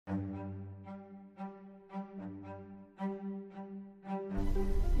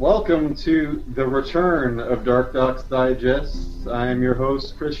Welcome to the return of Dark Docs Digest. I am your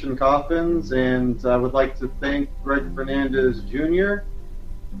host, Christian Coffins, and I would like to thank Greg Fernandez Jr.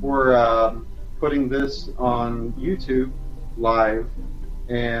 for putting this on YouTube live.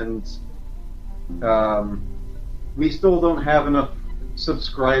 And we still don't have enough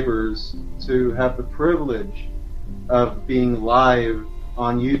subscribers to have the privilege of being live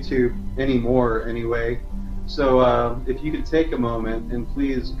on YouTube anymore, anyway. So if you could take a moment and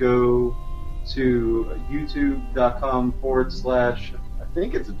please go to youtube.com/, I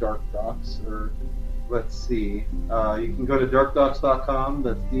think it's a Dark Docs, or let's see. You can go to darkdocs.com,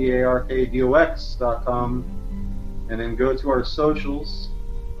 that's DARKDOX.com, and then go to our socials.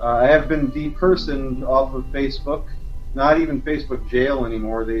 I have been depersoned off of Facebook, not even Facebook jail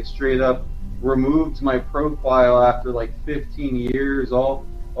anymore. They straight up removed my profile after like 15 years.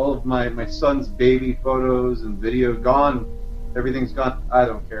 All of my son's baby photos and video gone. Everything's gone. I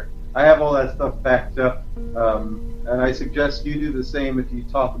don't care. I have all that stuff backed up, and I suggest you do the same if you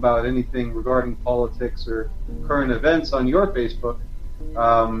talk about anything regarding politics or current events on your Facebook.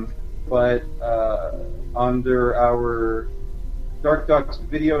 But under our Dark Docs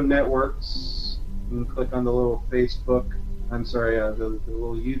video networks, you can click on the little Facebook. I'm sorry, the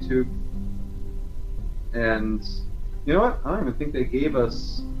little YouTube. And you know what? I don't even think they gave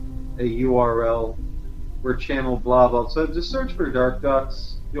us a URL. We're channel blah blah. So just search for Dark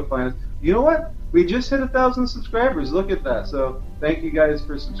Docs. You'll find us. You know what? We just hit 1,000 subscribers. Look at that. So thank you guys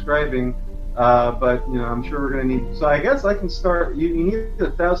for subscribing. But I'm sure we're gonna need. So I guess I can start. You need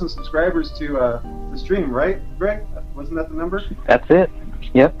 1,000 subscribers to the stream, right, Greg? Wasn't that the number? That's it.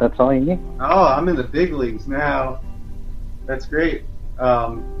 Yep, that's all you need. Oh, I'm in the big leagues now. That's great.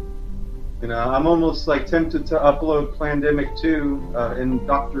 I'm almost like tempted to upload Plandemic 2,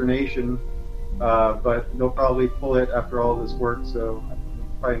 Indoctrination, but they'll probably pull it after all this work, so I'm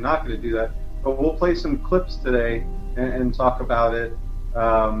probably not going to do that. But we'll play some clips today and talk about it,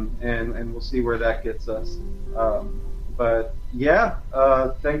 and we'll see where that gets us. But yeah,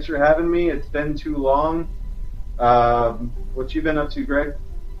 thanks for having me. It's been too long. What you been up to, Greg?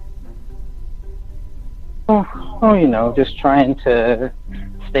 Oh, just trying to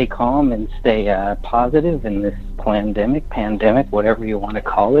stay calm and stay positive in this pandemic, whatever you want to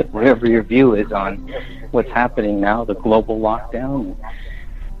call it, whatever your view is on what's happening now, the global lockdown,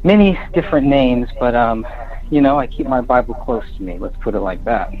 many different names, but I keep my Bible close to me, let's put it like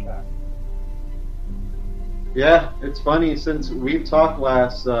that. Yeah, it's funny, since we've talked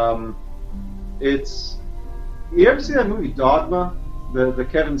last, you ever see that movie Dogma, the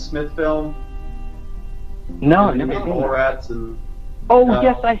Kevin Smith film? No, I've never seen it. Rats and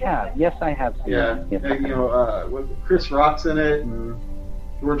yes, I have. Yes, I have seen it. Yes, with Chris Rock's in it, and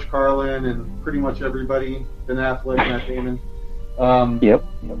George Carlin, and pretty much everybody. Ben Affleck, Matt Damon. Yep.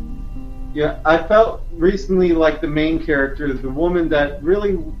 Yeah, I felt recently like the main character, the woman that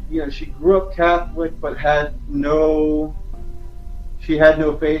really, she grew up Catholic but had no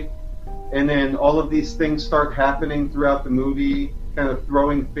faith, and then all of these things start happening throughout the movie, kind of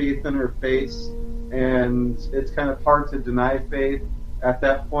throwing faith in her face. And it's kind of hard to deny faith at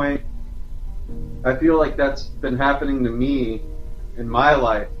that point. I feel like that's been happening to me in my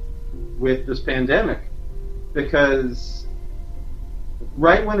life with this pandemic, because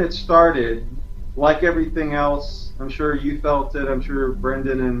right when it started, like everything else, I'm sure you felt it, I'm sure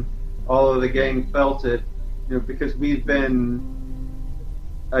Brendan and all of the gang felt it, because we've been,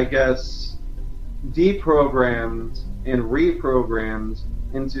 I guess, deprogrammed and reprogrammed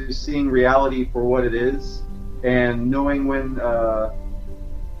into seeing reality for what it is, and knowing when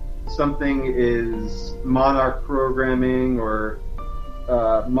something is monarch programming or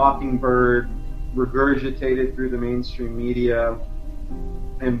Mockingbird regurgitated through the mainstream media,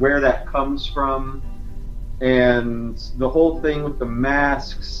 and where that comes from, and the whole thing with the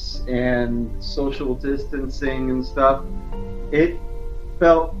masks and social distancing and stuff. It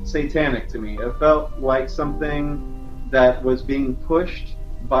felt satanic to me. It felt like something that was being pushed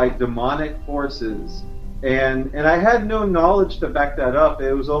by demonic forces, and I had no knowledge to back that up.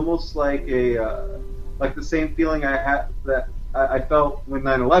 It was almost like like the same feeling I felt when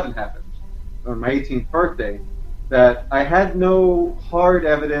 9/11 happened on my 18th birthday. That I had no hard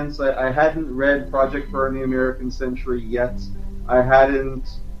evidence. I hadn't read Project Burn the American Century yet. I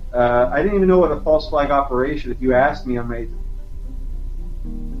didn't even know what a false flag operation. If you asked me on my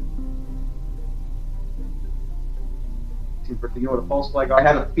birthday, what a false flag. I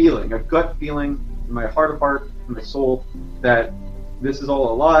had a feeling, a gut feeling in my heart of heart, in my soul, that this is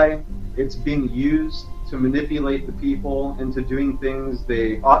all a lie. It's being used to manipulate the people into doing things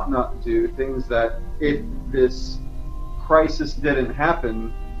they ought not do, things that if this crisis didn't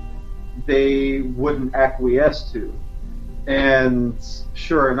happen, they wouldn't acquiesce to. And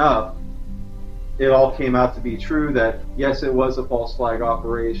sure enough, it all came out to be true that, yes, it was a false flag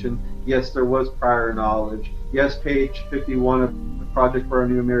operation. Yes, there was prior knowledge. Yes, page 51 of the Project for Our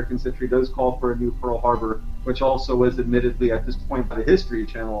New American Century does call for a new Pearl Harbor, which also was admittedly at this point by the History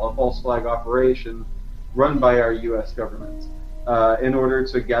Channel, a false flag operation run by our U.S. government in order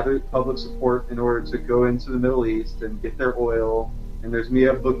to gather public support, in order to go into the Middle East and get their oil. And there's me,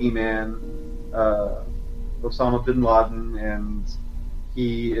 a boogeyman, Osama bin Laden, and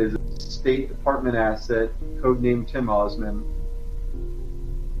he is a State Department asset, codenamed Tim Osman.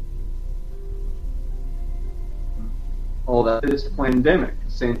 All that is pandemic.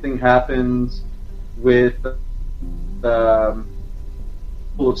 Same thing happened with of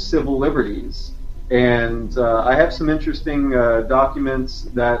civil liberties. And I have some interesting documents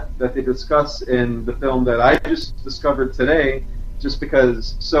that they discuss in the film that I just discovered today, just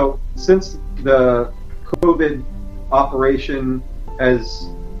because. So since the COVID operation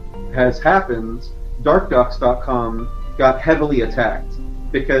has happened, darkdocs.com got heavily attacked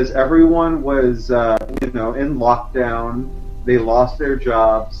because everyone was in lockdown. They lost their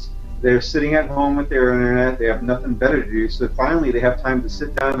jobs. They're sitting at home with their internet. They have nothing better to do. So finally, they have time to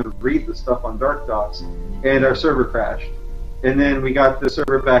sit down and read the stuff on DarkDocs. And our server crashed. And then we got the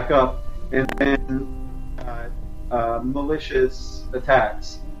server back up. And then malicious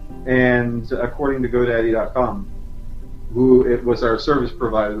attacks. And according to GoDaddy.com, who it was our service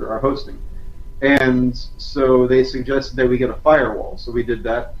provider, our hosting. And so they suggested that we get a firewall. So we did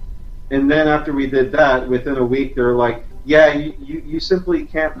that. And then after we did that, within a week, they're like, yeah, you simply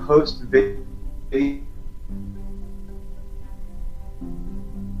can't host video and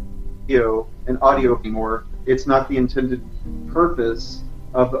audio anymore. It's not the intended purpose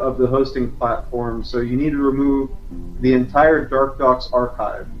of the hosting platform. So you need to remove the entire DarkDocs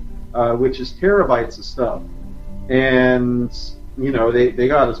archive, which is terabytes of stuff. And, they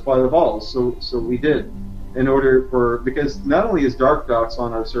got us by the balls. So we did. Because not only is DarkDocs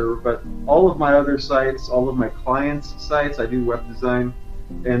on our server, but all of my other sites, all of my clients' sites, I do web design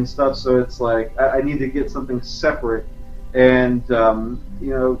and stuff, so it's like, I need to get something separate. And,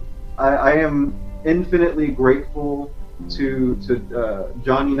 I am infinitely grateful to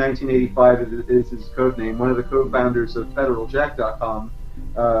Johnny1985 is his code name, one of the co-founders of FederalJack.com,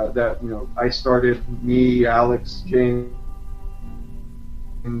 that, I started, me, Alex, James,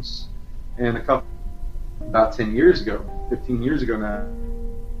 and a couple about 10 years ago, 15 years ago now.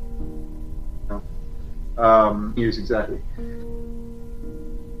 Years exactly.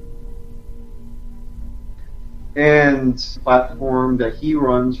 And platform that he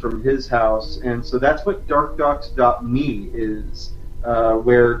runs from his house. And so that's what darkdocs.me is,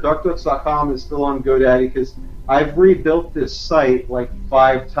 where darkdocs.com is still on GoDaddy, because I've rebuilt this site like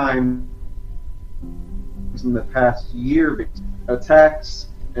 5 times in the past year because of attacks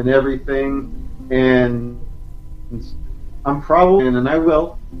and everything. And I'm probably, and I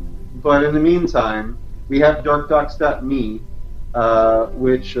will, but in the meantime, we have darkdocs.me,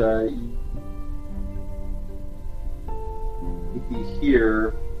 which you can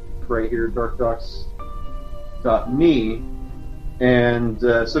hear right here, darkdocs.me, and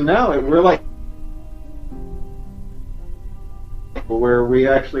so now we're like where we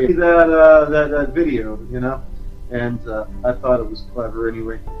actually see that video, and I thought it was clever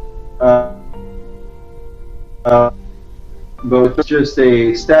anyway. But it's just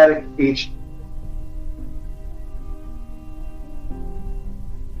a static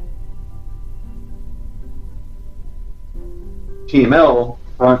HTML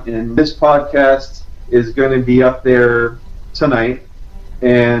front end. This podcast is going to be up there tonight,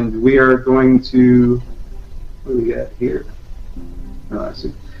 and we are going to. What do we got here? Oh, I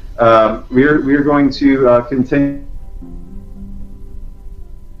see. We're going to continue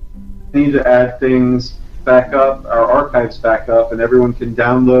to add things back up, our archives back up, and everyone can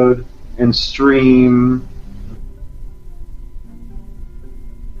download and stream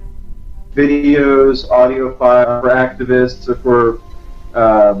videos, audio files for activists, for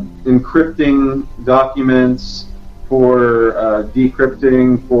encrypting documents, for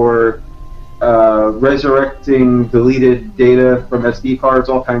decrypting, for resurrecting deleted data from SD cards,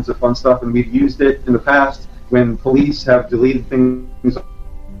 all kinds of fun stuff. And we've used it in the past when police have deleted things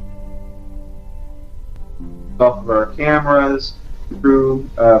off of our cameras through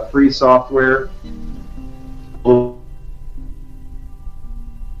free software.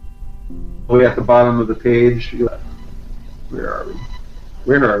 Way at the bottom of the page. Where are we?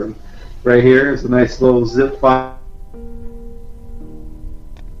 Right here is a nice little zip file.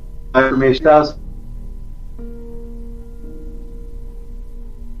 Information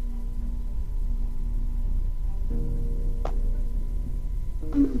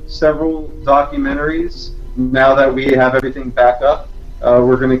several documentaries now that we have everything back up.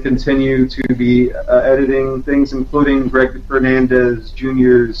 We're going to continue to be editing things, including Greg Fernandez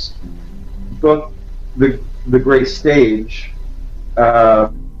Jr.'s book, The Great Stage.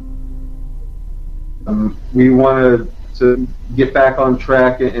 We wanted to get back on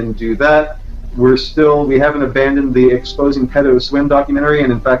track and do that. We haven't abandoned the Exposing Pedo Swim documentary,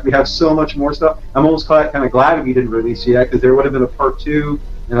 and in fact, we have so much more stuff. I'm almost kind of glad we didn't release it yet, because there would have been a part 2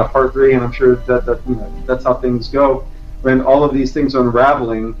 and a part 3, and I'm sure that's how things go. When all of these things are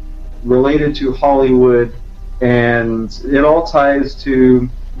unraveling related to Hollywood, and it all ties to,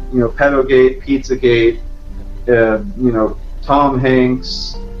 Pedogate, Pizzagate, Tom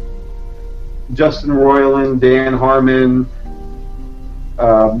Hanks, Justin Roiland, Dan Harmon,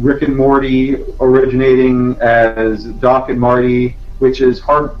 Rick and Morty originating as Doc and Marty, which is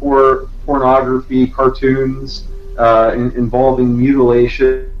hardcore pornography cartoons involving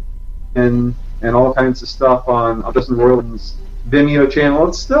mutilation and all kinds of stuff on Justin Roiland's Vimeo channel.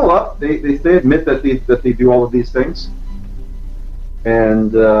 It's still up. They admit that they do all of these things.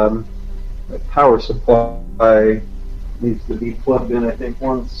 And the power supply needs to be plugged in, I think.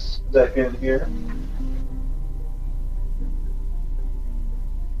 1 second here.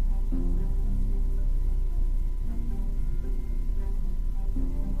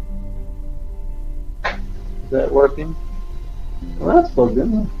 Is that working? Well, that's plugged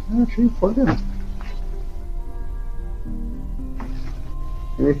in. Actually, plugged in.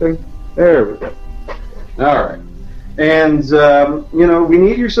 Anything? There we go. All right. And, we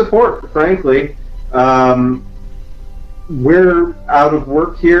need your support, frankly. We're out of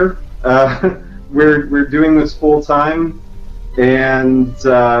work here. We're doing this full time, and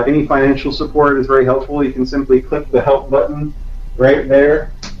any financial support is very helpful. You can simply click the help button right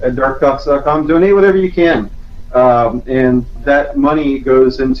there at darktalks.com. Donate whatever you can. And that money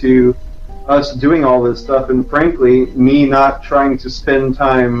goes into us doing all this stuff, and frankly, me not trying to spend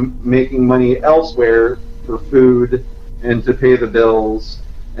time making money elsewhere for food and to pay the bills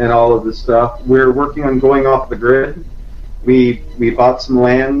and all of this stuff. We're working on going off the grid. We bought some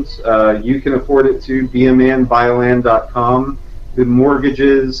land. You can afford it too. beamanbuyland.com. The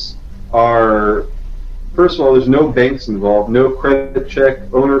mortgages are, first of all, there's no banks involved, no credit check,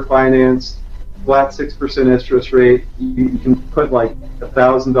 owner financed, flat 6% interest rate. You can put like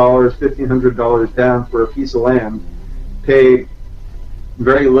 $1,000, $1,500 down for a piece of land, pay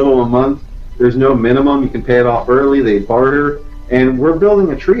very little a month. There's no minimum. You can pay it off early. They barter. And we're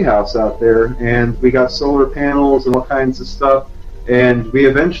building a treehouse out there, and we got solar panels and all kinds of stuff. And we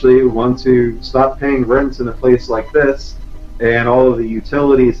eventually want to stop paying rent in a place like this and all of the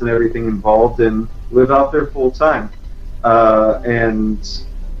utilities and everything involved, and live out there full time.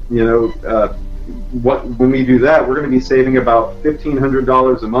 When we do that, we're going to be saving about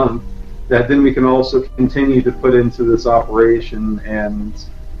 $1,500 a month. That then we can also continue to put into this operation and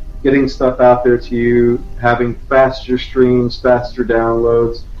getting stuff out there to you, having faster streams, faster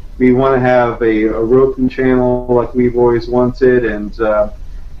downloads. We want to have a Roku channel like we've always wanted, and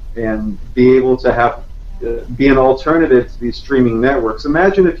be able to have be an alternative to these streaming networks.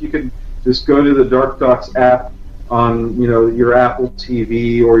 Imagine if you could just go to the Dark Talks app on your Apple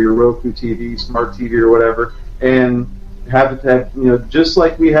TV or your Roku TV, Smart TV or whatever, and have it have just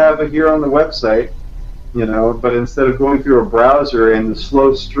like we have it here on the website. But instead of going through a browser and the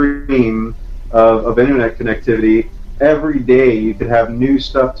slow stream of internet connectivity, every day you could have new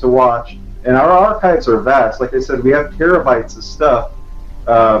stuff to watch. And our archives are vast. Like I said, we have terabytes of stuff.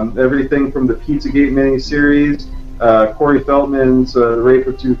 Everything from the Pizzagate miniseries, Corey Feldman's The Rape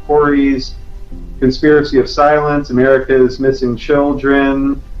of Two Corys, Conspiracy of Silence, America's Missing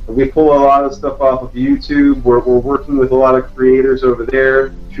Children. We pull a lot of stuff off of YouTube. We're working with a lot of creators over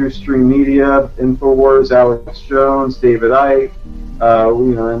there. TrueStream Media, InfoWars, Alex Jones, David Icke.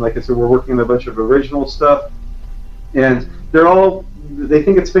 And like I said, we're working on a bunch of original stuff. And they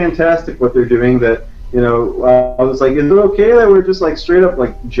think it's fantastic what they're doing. That, I was like, is it okay that we're just like straight up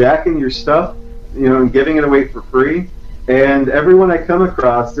like jacking your stuff, and giving it away for free? And everyone I come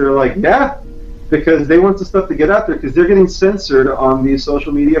across, they're like, yeah, because they want the stuff to get out there, because they're getting censored on these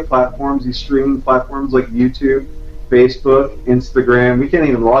social media platforms, these streaming platforms like YouTube, Facebook, Instagram. We can't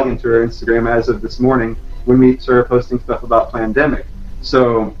even log into our Instagram as of this morning when we started posting stuff about pandemic.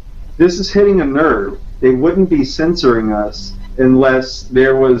 So this is hitting a nerve. They wouldn't be censoring us unless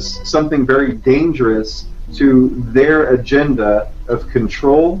there was something very dangerous to their agenda of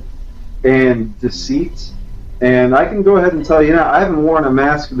control and deceit. And I can go ahead and tell you now, I haven't worn a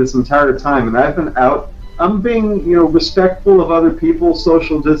mask this entire time, and I've been out. I'm being, respectful of other people,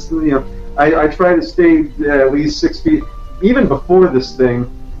 social distance. I try to stay at least 6 feet. Even before this thing,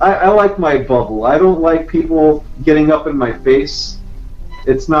 I like my bubble. I don't like people getting up in my face.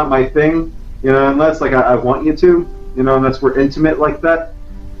 It's not my thing, unless like I want you to, unless we're intimate like that.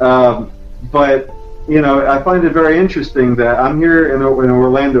 But I find it very interesting that I'm here in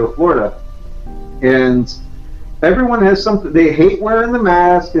Orlando, Florida, and everyone has something. They hate wearing the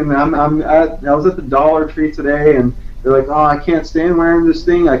mask, and I was at the Dollar Tree today, and they're like, "Oh, I can't stand wearing this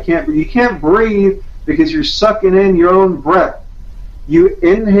thing. You can't breathe because you're sucking in your own breath. You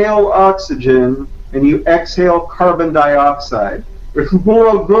inhale oxygen and you exhale carbon dioxide. If you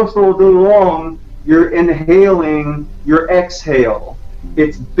go this all day long, you're inhaling your exhale.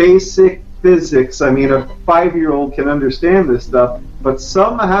 It's basic physics. I mean, a 5-year-old can understand this stuff, but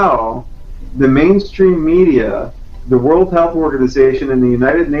somehow the mainstream media, the World Health Organization, and the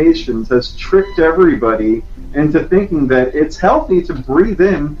United Nations has tricked everybody into thinking that it's healthy to breathe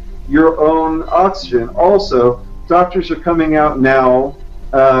in your own oxygen. Also, doctors are coming out now,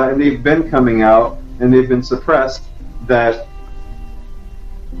 and they've been coming out, and they've been suppressed, that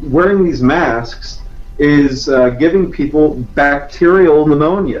wearing these masks is giving people bacterial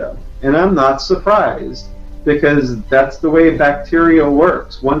pneumonia. And I'm not surprised, because that's the way bacteria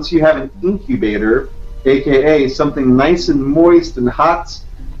works. Once you have an incubator, aka something nice and moist and hot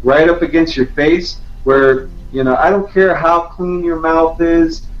right up against your face, where, I don't care how clean your mouth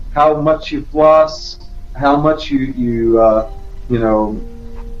is, how much you floss, how much you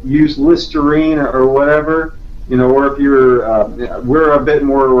use Listerine or whatever, or if we're a bit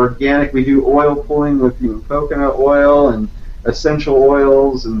more organic. We do oil pulling with coconut oil and essential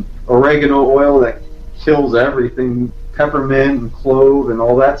oils and oregano oil that kills everything, peppermint and clove and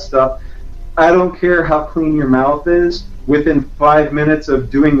all that stuff. I don't care how clean your mouth is. Within 5 minutes of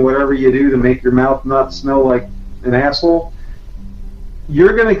doing whatever you do to make your mouth not smell like an asshole,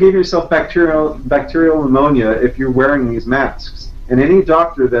 you're going to give yourself bacterial pneumonia if you're wearing these masks. And any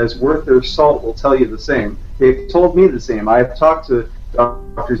doctor that is worth their salt will tell you the same. They've told me the same. I've talked to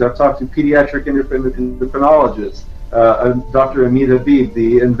doctors. I've talked to pediatric endocrinologists. Dr. Amit Habib,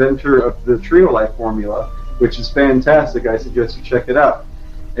 the inventor of the Triolife formula, which is fantastic. I suggest you check it out.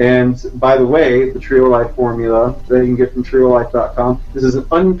 And by the way, the Triolife formula that you can get from Triolife.com, this is an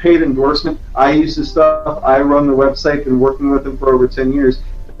unpaid endorsement. I use this stuff. I run the website, been working with them for over 10 years.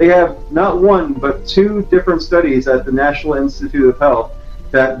 They have not one, but 2 different studies at the National Institute of Health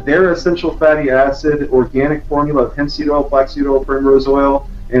that their essential fatty acid organic formula of hemp seed oil, flaxseed oil, primrose oil,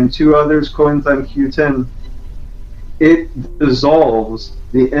 and 2 others, coenzyme Q10, it dissolves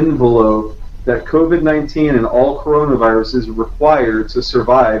the envelope that COVID-19 and all coronaviruses require to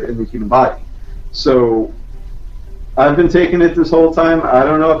survive in the human body. So I've been taking it this whole time. I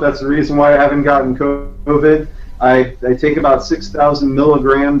don't know if that's the reason why I haven't gotten COVID. I take about 6,000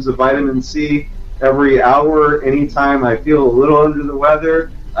 milligrams of vitamin C every hour, anytime I feel a little under the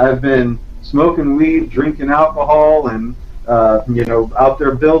weather. I've been smoking weed, drinking alcohol, and out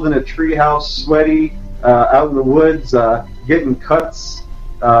there building a treehouse, sweaty, out in the woods, getting cuts,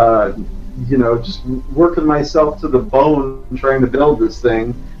 just working myself to the bone trying to build this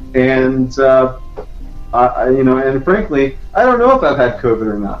thing. And and frankly, I don't know if I've had COVID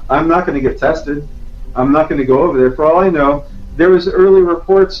or not. I'm not going to get tested. I'm not going to go over there. For all I know, there was early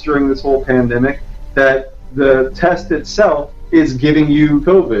reports during this whole pandemic that the test itself is giving you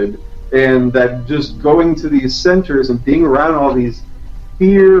COVID, and that just going to these centers and being around all these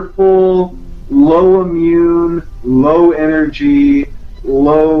fearful, low immune, low energy,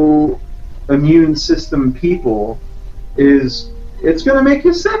 low immune system people it's going to make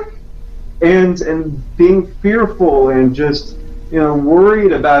you sick. And being fearful and just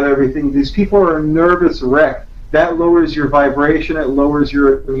worried about everything. These people are a nervous wreck. That lowers your vibration. It lowers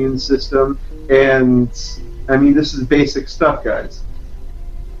your immune system. And I mean, this is basic stuff, guys.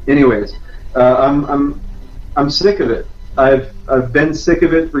 Anyways, I'm sick of it. I've been sick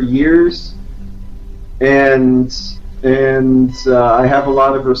of it for years, and I have a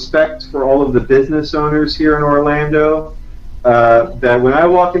lot of respect for all of the business owners here in Orlando. That when I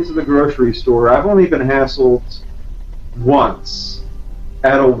walk into the grocery store, I've only been hassled once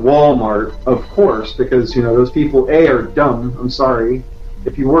at a Walmart, of course, because those people are dumb. I'm sorry.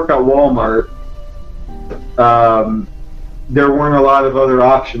 If you work at Walmart, there weren't a lot of other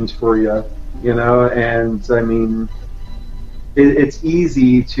options for you, and I mean, it's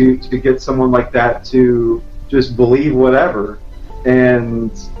easy to get someone like that to just believe whatever.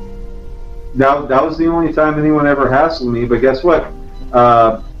 And that was the only time anyone ever hassled me. But guess what?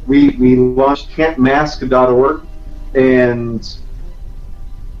 We launched campmask.org, and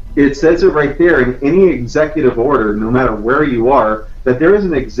it says it right there in any executive order, no matter where you are, that there is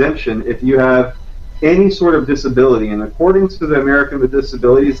an exemption if you have any sort of disability. And according to the American with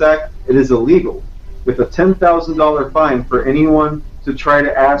Disabilities Act, it is illegal, with a $10,000 fine for anyone to try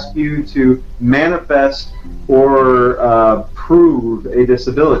to ask you to manifest or prove a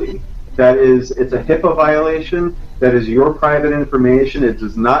disability. It's a HIPAA violation. That is your private information. It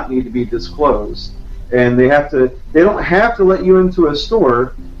does not need to be disclosed. And they don't have to let you into a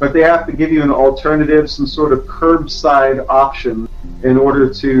store, but they have to give you an alternative, some sort of curbside option in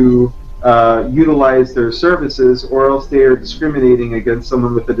order to utilize their services, or else they are discriminating against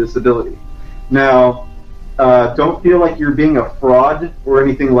someone with a disability. Now, don't feel like you're being a fraud or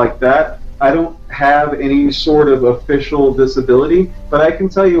anything like that. I don't have any sort of official disability, but I can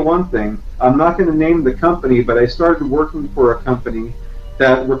tell you one thing. I'm not going to name the company, but I started working for a company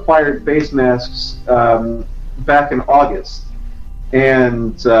that required face masks back in August.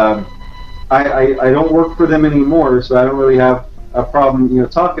 And I don't work for them anymore, so I don't really have a problem,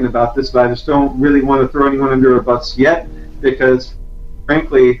 talking about this, but I just don't really want to throw anyone under a bus yet, because,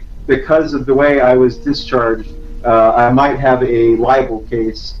 frankly, because of the way I was discharged, I might have a libel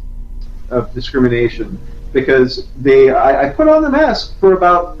case of discrimination, because I put on the mask for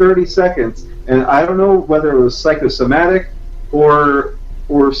about 30 seconds, and I don't know whether it was psychosomatic or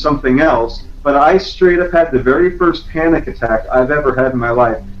something else, but I straight up had the very first panic attack I've ever had in my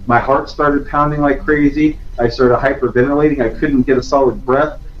life. My heart started pounding like crazy. I started hyperventilating. I couldn't get a solid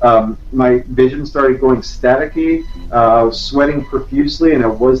breath. My vision started going staticky. I was sweating profusely, and it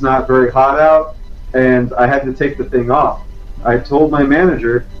was not very hot out, and I had to take the thing off. I told my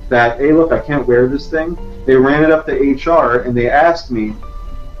manager that, hey, look, I can't wear this thing. They ran it up to HR, and they asked me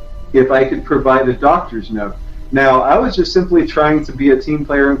if I could provide a doctor's note. Now, I was just simply trying to be a team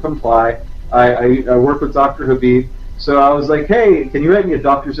player and comply. I work with Dr. Habib, so I was like, hey, can you write me a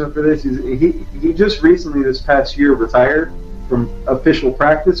doctor's note for this? He just recently, this past year, retired from official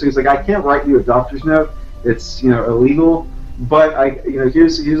practice, so he's like, I can't write you a doctor's note. It's illegal, but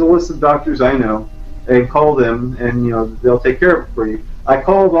here's a list of doctors I know, and call them, and they'll take care of it for you. I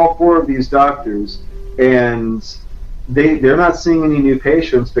called all 4 of these doctors, and they're not seeing any new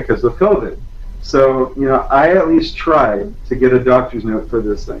patients because of COVID. So I at least tried to get a doctor's note for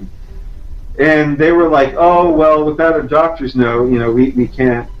this thing, and they were like, oh well, without a doctor's note, we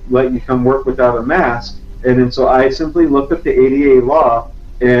can't let you come work without a mask. And then so I simply looked up the ADA law,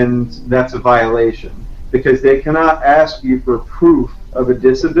 and that's a violation, because they cannot ask you for proof of a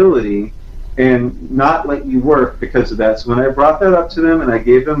disability and not let you work because of that. So when I brought that up to them and I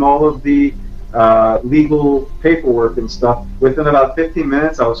gave them all of the legal paperwork and stuff, within about 15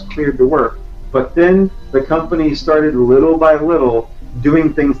 minutes I was cleared to work. But then the company started little by little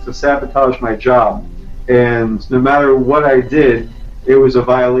doing things to sabotage my job. And no matter what I did, it was a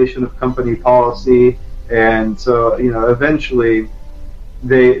violation of company policy. And so, eventually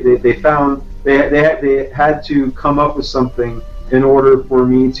they found they had to come up with something in order for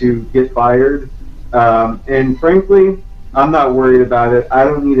me to get fired. And frankly, I'm not worried about it. I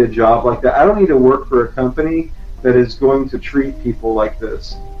don't need a job like that. I don't need to work for a company that is going to treat people like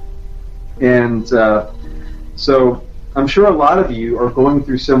this. And so I'm sure a lot of you are going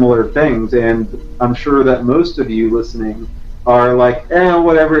through similar things, and I'm sure that most of you listening are like,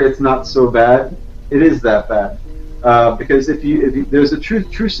 whatever, it's not so bad. It is that bad. Because if you there's a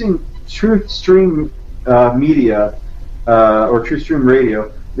TruthStream media, or TruthStream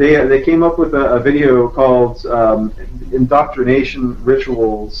radio, they came up with a video called Indoctrination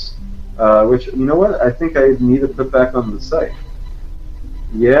Rituals, which, you know what, I think I need to put back on the site.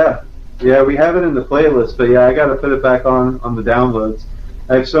 Yeah, we have it in the playlist, but I got to put it back on the downloads.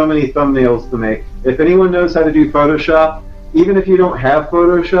 I have so many thumbnails to make. If anyone knows how to do Photoshop, even if you don't have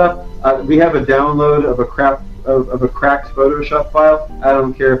Photoshop, we have a download of a cracked Photoshop file. I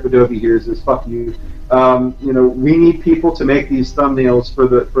don't care if Adobe hears this. Fuck you. We need people to make these thumbnails for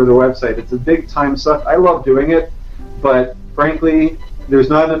the website. It's a big time suck. I love doing it, but frankly, there's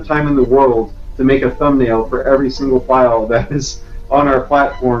not enough time in the world to make a thumbnail for every single file that is on our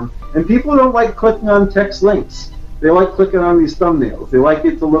platform. And people don't like clicking on text links. They like clicking on these thumbnails. They like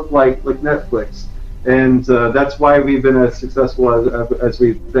it to look like Netflix. And that's why we've been as successful as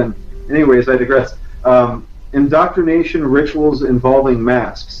we've been. Anyways, I digress. Indoctrination Rituals Involving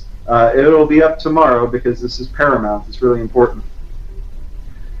Masks. It'll be up tomorrow because this is paramount. It's really important.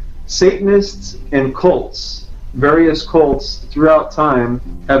 Satanists and cults, various cults throughout time,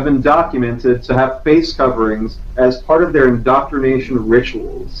 have been documented to have face coverings as part of their indoctrination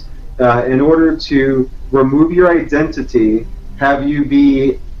rituals. In order to remove your identity, have you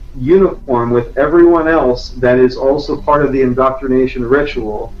be uniform with everyone else that is also part of the indoctrination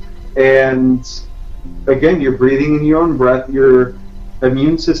ritual. And again, you're breathing in your own breath, your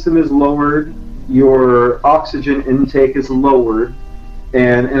immune system is lowered, your oxygen intake is lowered,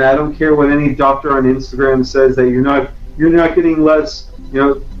 and I don't care what any doctor on Instagram says that you're not getting less.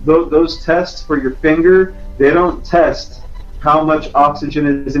 Those tests for your finger, they don't test how much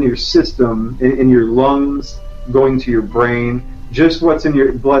oxygen is in your system, in your lungs, going to your brain. Just what's in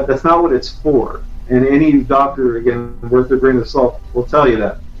your blood. That's not what it's for. And any doctor, again, worth a grain of salt, will tell you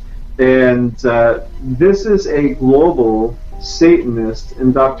that. And this is a global Satanist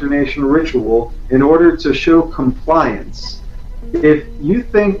indoctrination ritual in order to show compliance. If you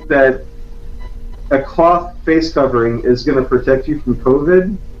think that a cloth face covering is going to protect you from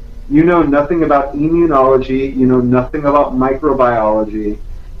COVID, you know nothing about immunology, you know nothing about microbiology,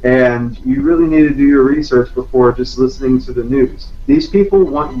 and you really need to do your research before just listening to the news. These people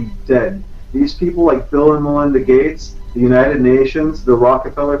want you dead. These people like Bill and Melinda Gates, the United Nations, the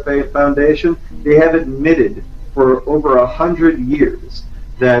Rockefeller Foundation, they have admitted for over 100 years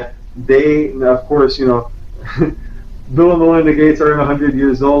that they, of course, Bill and Melinda Gates aren't 100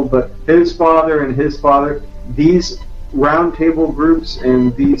 years old, but his father and his father, these roundtable groups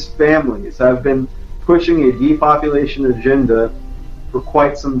and these families have been pushing a depopulation agenda for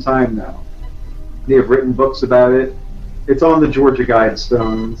quite some time now. They have written books about it. It's on the Georgia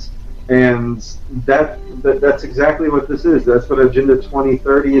Guidestones, and that's exactly what this is. That's what Agenda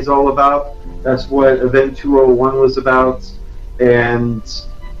 2030 is all about. That's what Event 201 was about. And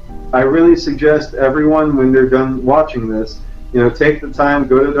I really suggest everyone, when they're done watching this, take the time,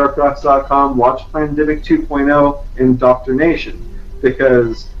 go to darkdocs.com, watch Plandemic 2.0 Indoctrination,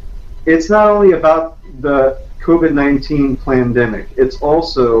 because it's not only about the COVID-19 pandemic. It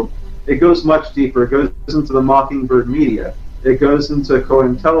goes much deeper. It goes into the Mockingbird media. It goes into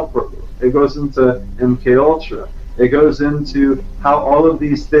COINTELPRO. It goes into MKUltra. It goes into how all of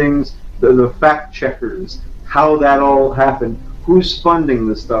these things, the fact checkers, how that all happened. Who's funding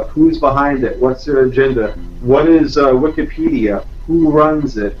this stuff? Who's behind it? What's their agenda? What is Wikipedia? Who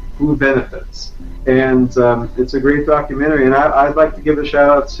runs it? Who benefits? And it's a great documentary. And I'd like to give a shout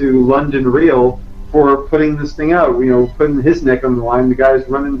out to London Real for putting this thing out. Putting his neck on the line. The guy's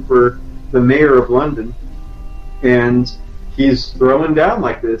running for the mayor of London, and he's throwing down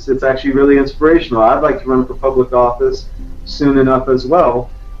like this. It's actually really inspirational. I'd like to run for public office soon enough as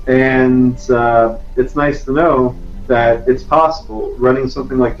well. And it's nice to know that it's possible, running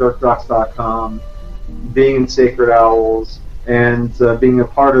something like darkdocs.com, being in Sacred Owls, and being a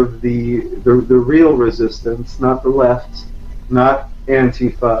part of the real resistance, not the left, not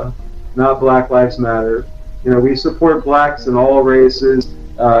Antifa, not Black Lives Matter. We support blacks in all races.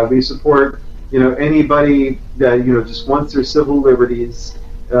 We support anybody that just wants their civil liberties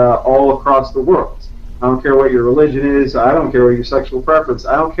all across the world. I don't care what your religion is. I don't care what your sexual preference.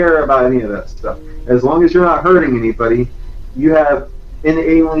 I don't care about any of that stuff. As long as you're not hurting anybody, you have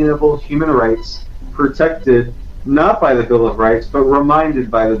inalienable human rights protected not by the Bill of Rights, but reminded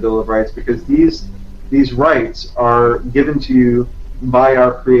by the Bill of Rights, because these rights are given to you by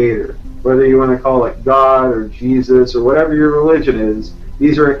our Creator. Whether you want to call it God or Jesus or whatever your religion is,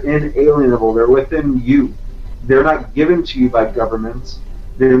 these are inalienable. They're within you. They're not given to you by governments.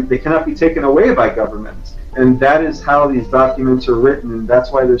 They cannot be taken away by governments. And that is how these documents are written, and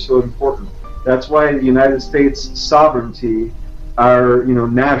that's why they're so important. That's why the United States sovereignty, our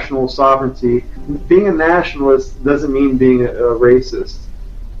national sovereignty, being a nationalist doesn't mean being a racist.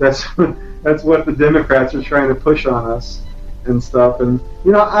 That's what the Democrats are trying to push on us and stuff. And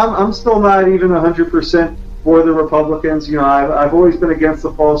I'm still not even 100% for the Republicans. I've always been against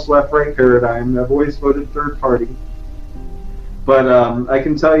the false left-right paradigm. I've always voted third party. But I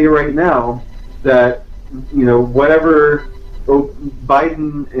can tell you right now that whatever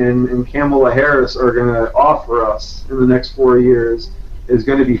Biden and Kamala Harris are going to offer us in the next 4 years is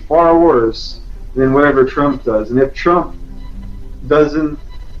going to be far worse than whatever Trump does. And if Trump doesn't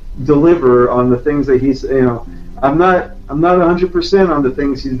deliver on the things that he's, I'm not 100% on the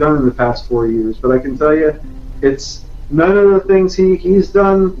things he's done in the past 4 years, but I can tell you, it's none of the things he's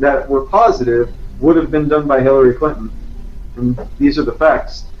done that were positive would have been done by Hillary Clinton. And these are the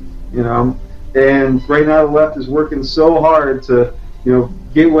facts, And right now the left is working so hard to,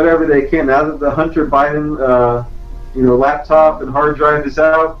 get whatever they can. Now that the Hunter Biden, laptop and hard drive is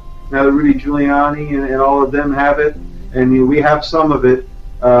out, now that Rudy Giuliani and all of them have it, and we have some of it,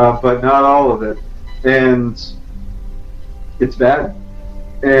 but not all of it, and it's bad.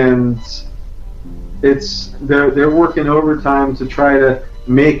 And they're working overtime to try to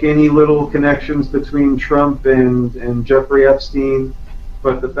make any little connections between Trump and Jeffrey Epstein,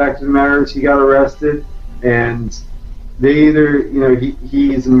 but the fact of the matter is he got arrested, and they either,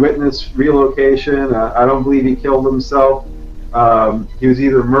 he's in witness relocation. I don't believe he killed himself. He was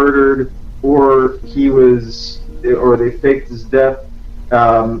either murdered or they faked his death.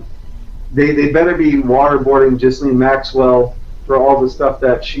 They better be waterboarding Ghislaine Maxwell for all the stuff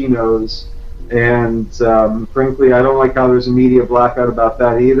that she knows. And frankly, I don't like how there's a media blackout about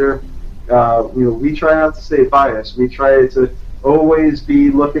that either. We try not to stay biased. We try to always be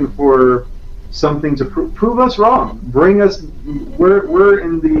looking for something to prove us wrong. Bring us. We're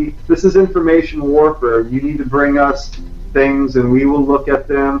in the. This is information warfare. You need to bring us things, and we will look at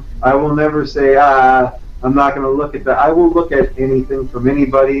them. I will never say, I'm not going to look at that. I will look at anything from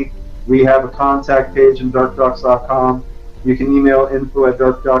anybody. We have a contact page in darkdocs.com. You can email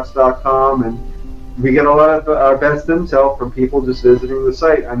info@darkdocs.com, and we get a lot of our best intel from people just visiting the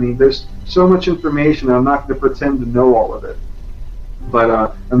site. I mean, there's so much information. I'm not going to pretend to know all of it.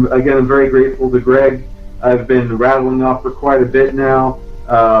 But I'm very grateful to Greg. I've been rattling off for quite a bit now.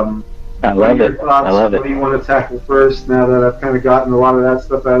 I love it. What do you want to tackle first now that I've kind of gotten a lot of that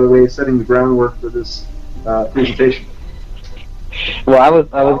stuff out of the way, setting the groundwork for this presentation? Well, I was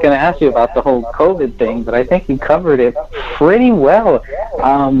going to ask you about the whole COVID thing, but I think you covered it pretty well.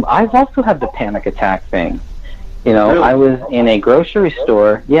 I've also had the panic attack thing. Really? I was in a grocery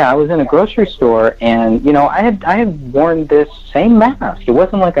store. Yeah, I was in a grocery store, and I had worn this same mask. It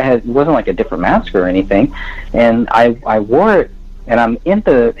wasn't like it wasn't like a different mask or anything, and I wore it, and I'm in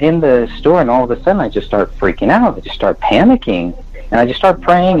the store, and all of a sudden I just start freaking out. I just start panicking. And I just started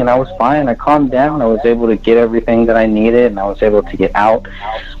praying, and I was fine. I calmed down. I was able to get everything that I needed, and I was able to get out.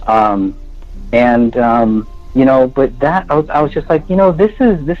 But that I was just like, this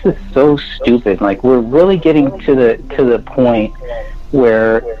is so stupid. Like, we're really getting to the point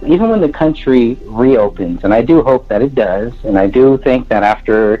where even when the country reopens, and I do hope that it does, and I do think that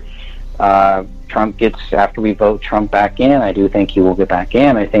after we vote Trump back in, I do think he will get back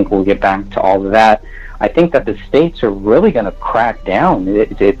in. I think we'll get back to all of that. I think that the states are really going to crack down.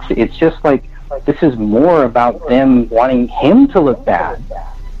 It's just like this is more about them wanting him to look bad.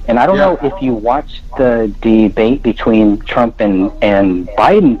 And I don't know if you watched the debate between Trump and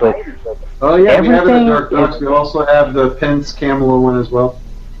Biden, but we have it at Dark Docs. We also have the Pence-Kamala one as well.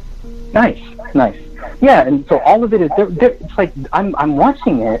 Nice. Yeah, and so all of it is it's like I'm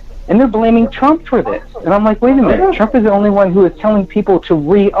watching it, and they're blaming Trump for this, and I'm like, wait a minute, Trump is the only one who is telling people to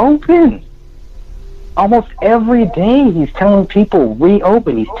reopen. Almost every day he's telling people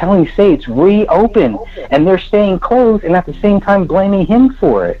reopen. He's telling states reopen, and they're staying closed, and at the same time blaming him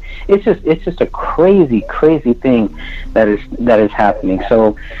for it. It's just a crazy thing that is happening.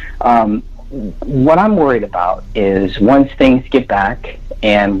 So what I'm worried about is once things get back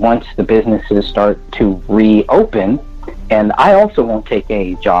and once the businesses start to reopen, and I also won't take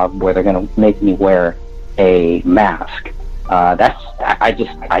a job where they're going to make me wear a mask.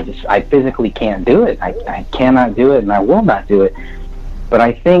 I physically can't do it. I cannot do it, and I will not do it. But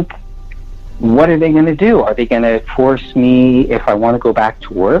I think, what are they going to do? Are they going to force me, if I want to go back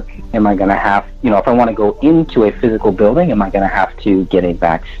to work, am I going to have, if I want to go into a physical building, am I going to have to get a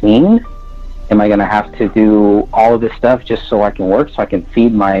vaccine? Am I going to have to do all of this stuff just so I can work, so I can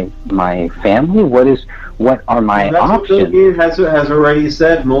feed my family? What are my options? What Bill Gates has already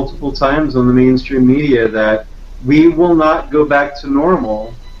said multiple times on the mainstream media, that we will not go back to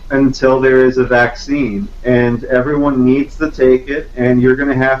normal until there is a vaccine, and everyone needs to take it, and you're going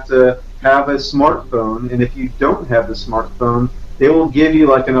to have a smartphone, and if you don't have the smartphone, they will give you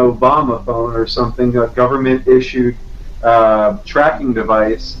like an Obama phone or something, a government-issued tracking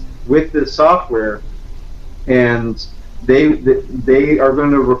device with this software, and they are going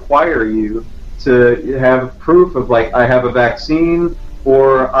to require you to have proof of, like, I have a vaccine,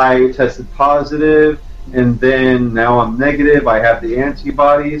 or I tested positive, and then now I'm negative, I have the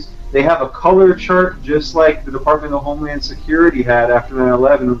antibodies. They have a color chart just like the Department of Homeland Security had after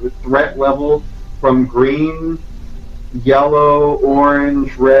 9/11 with threat level from green, yellow,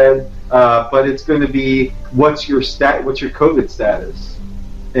 orange, red, but it's going to be what's your COVID status,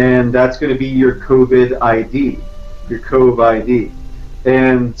 and that's going to be your COVID ID, your COV ID,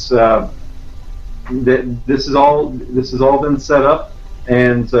 and this has all been set up.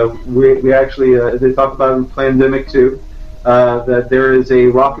 And we actually, they talk about in Plandemic 2, that there is a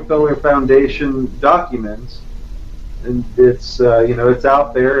Rockefeller Foundation document, and it's it's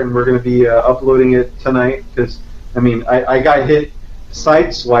out there, and we're going to be uploading it tonight, because I got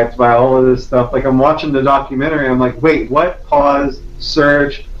sideswiped by all of this stuff. Like, I'm watching the documentary, I'm like, wait, what? Pause,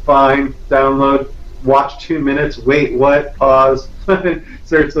 search, find, download, watch 2 minutes, wait, what? Pause.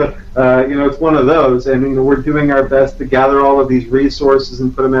 So it's it's one of those, and we're doing our best to gather all of these resources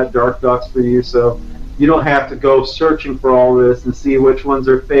and put them at Dark Docs for you, so you don't have to go searching for all this and see which ones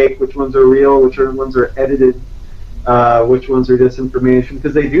are fake, which ones are real, which ones are edited. which ones are disinformation,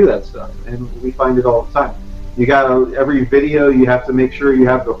 because they do that stuff, and we find it all the time. You got every video, you have to make sure you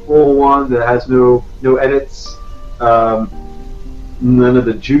have the full one that has no edits, none of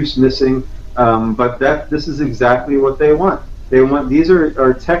the juice missing. But this is exactly what they want. These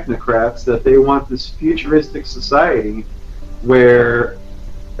are technocrats that they want this futuristic society where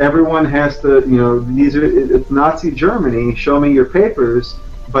everyone has to, it's Nazi Germany, show me your papers,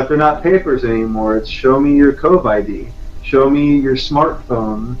 but they're not papers anymore. It's show me your COVID, show me your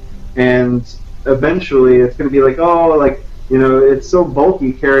smartphone, and eventually it's going to be like, it's so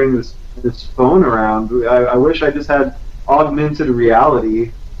bulky carrying this phone around. I wish I just had augmented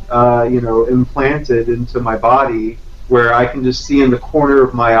reality, implanted into my body, where I can just see in the corner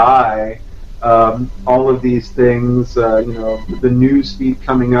of my eye all of these things, the news feed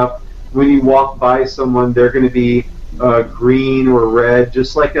coming up. When you walk by someone, they're going to be green or red,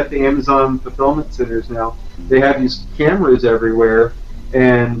 just like at the Amazon fulfillment centers now. They have these cameras everywhere,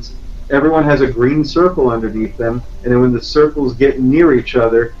 and everyone has a green circle underneath them, and then when the circles get near each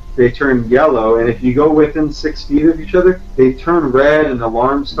other, they turn yellow, and if you go within 6 feet of each other, they turn red, and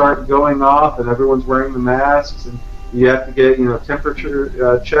alarms start going off, and everyone's wearing the masks, and you have to get,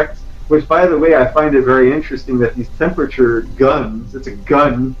 temperature checked. Which, by the way, I find it very interesting that these temperature guns, it's a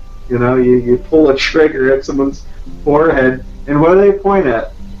gun, you pull a trigger at someone's forehead, and what do they point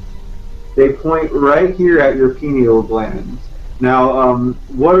at? They point right here at your pineal gland. Now,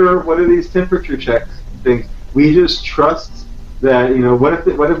 what are these temperature checks things? We just trust that, what if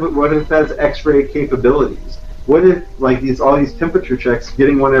it has X-ray capabilities? What if all these temperature checks,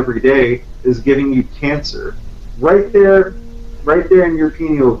 getting one every day, is giving you cancer? Right there in your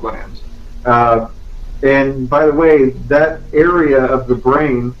pineal gland. And by the way, that area of the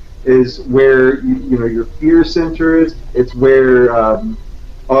brain is where your fear center is. It's where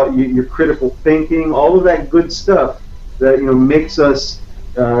your critical thinking, all of that good stuff that makes us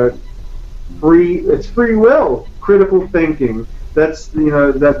free. It's free will, critical thinking. That's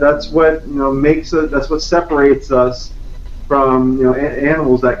that's what makes us. That's what separates us from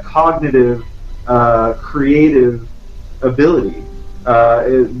animals. That cognitive, creative ability.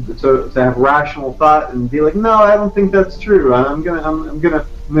 To have rational thought and be like, no, I don't think that's true. I'm gonna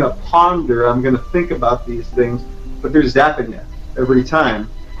ponder. I'm gonna think about these things. But they're zapping it every time,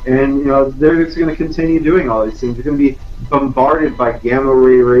 and they're just gonna continue doing all these things. They're gonna be bombarded by gamma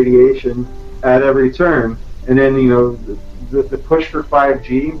ray radiation at every turn, and then the push for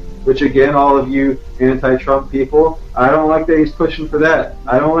 5G, which again, all of you anti-Trump people, I don't like that he's pushing for that.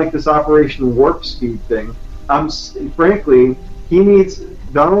 I don't like this Operation Warp Speed thing. Frankly,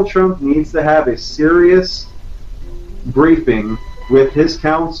 Donald Trump needs to have a serious briefing with his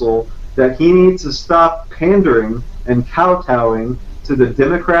council that he needs to stop pandering and kowtowing to the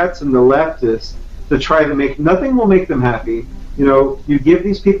Democrats and the leftists to try to nothing will make them happy. You give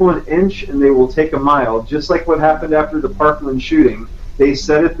these people an inch and they will take a mile, just like what happened after the Parkland shooting. They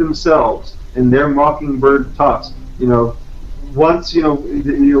said it themselves in their Mockingbird talks. Once,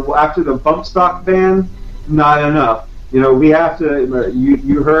 after the bump stock ban, not enough. We have to.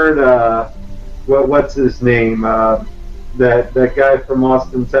 You heard what's his name? That guy from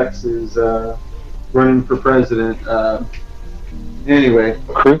Austin, Texas, running for president. Anyway,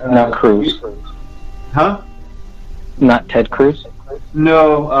 not Cruz. Huh? Not Ted Cruz.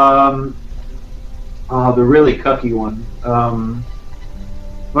 No. The really cucky one.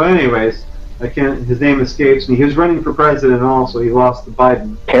 But anyways, I can't. His name escapes me. He was running for president also. He lost to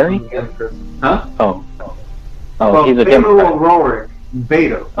Biden. Perry? Huh? Oh, he's a Democrat. Rorik.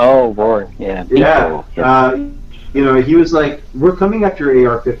 Beto. Oh, Rorik. Yeah. Beto. Yeah. He was like, "We're coming after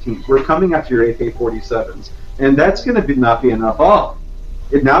your AR-15s. We're coming after your AK-47s," and that's going to not be enough. Now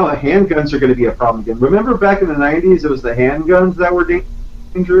handguns are going to be a problem again. Remember back in the 90s, it was the handguns that were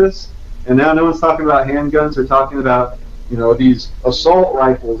dangerous, and now no one's talking about handguns. They're talking about these assault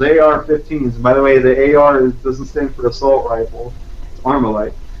rifles, AR-15s. And by the way, the AR doesn't stand for assault rifle; it's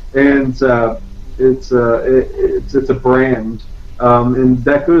Armalite, and it's a brand, and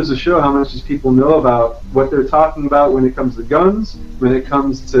that goes to show how much these people know about what they're talking about when it comes to guns, when it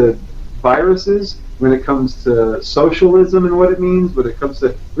comes to viruses, when it comes to socialism and what it means, when it comes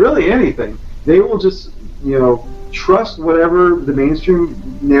to really anything. They will just trust whatever the mainstream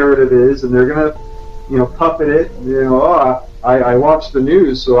narrative is, and they're gonna puppet it. I watch the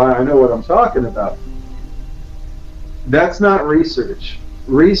news, so I know what I'm talking about. That's not research.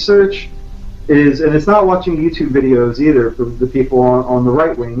 Research is, and it's not watching YouTube videos either for the people on the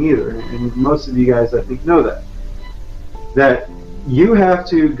right wing either, and most of you guys I think know that you have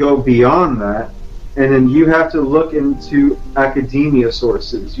to go beyond that and then you have to look into academia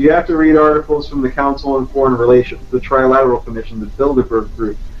sources. You have to read articles from the Council on Foreign Relations, the Trilateral Commission, the Bilderberg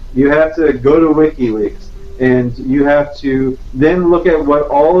Group. You have to go to WikiLeaks, and you have to then look at what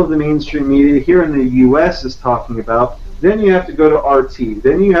all of the mainstream media here in the U.S. is talking about. Then you have to go to RT.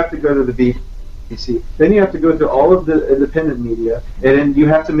 Then you have to go to the BBC. Then you have to go to all of the independent media, and then you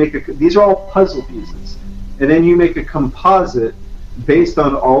have to make these are all puzzle pieces. And then you make a composite based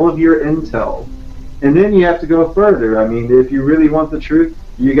on all of your intel. And then you have to go further. I mean, if you really want the truth,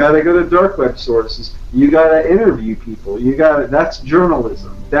 you got to go to dark web sources. You got to interview people. That's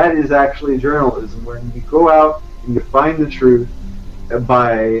journalism. That is actually journalism, where you go out and you find the truth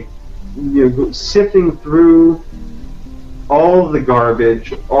by sifting through all of the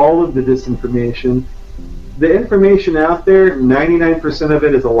garbage, all of the disinformation. The information out there, 99% of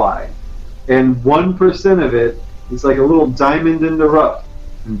it is a lie. And 1% of it is like a little diamond in the rough.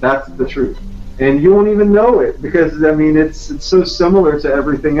 And that's the truth. And you won't even know it because, I mean, it's so similar to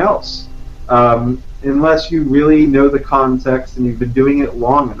everything else. Unless you really know the context and you've been doing it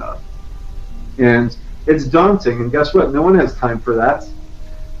long enough. And it's daunting. And guess what? No one has time for that.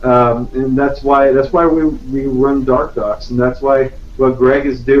 And that's why we run Dark Docs. And that's why what Greg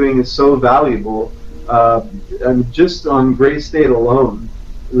is doing is so valuable. And just on Gray State alone,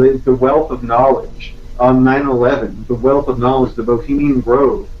 the wealth of knowledge. On 9/11, the wealth of knowledge, the Bohemian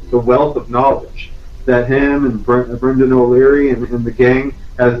Grove, the wealth of knowledge that him and Brendan O'Leary and the gang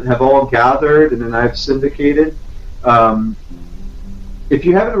have all gathered and then I've syndicated. If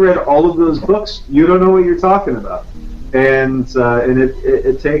you haven't read all of those books, you don't know what you're talking about. And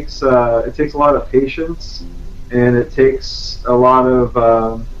it takes a lot of patience, and it takes a lot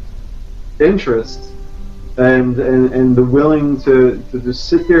of interest. And the willing to just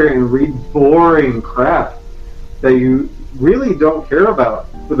sit there and read boring crap that you really don't care about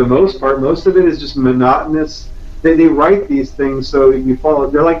for the most part. Most of it is just monotonous. They write these things so you follow.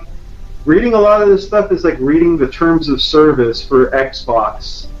 They're like reading a lot of this stuff is like reading the terms of service for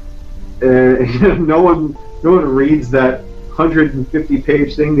Xbox. No one reads that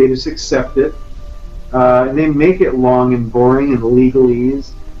 150-page thing. They just accept it. And they make it long and boring and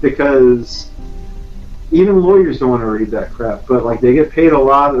legalese because even lawyers don't want to read that crap, but like they get paid a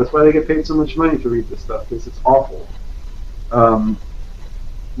lot. That's why they get paid so much money to read this stuff, because it's awful.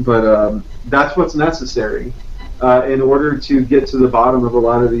 But that's what's necessary in order to get to the bottom of a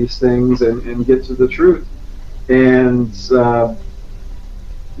lot of these things and get to the truth. And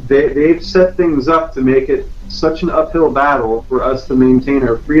they've set things up to make it such an uphill battle for us to maintain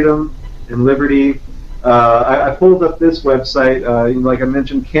our freedom and liberty. I pulled up this website, like I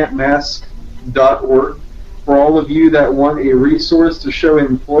mentioned, campmask.org, for all of you that want a resource to show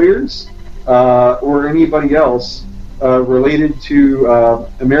employers or anybody else related to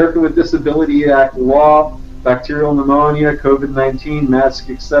American with Disability Act law, bacterial pneumonia, COVID-19, mask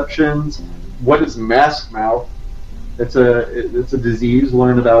exceptions. What is mask mouth? It's a disease.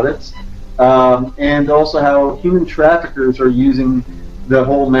 Learn about it, and also how human traffickers are using the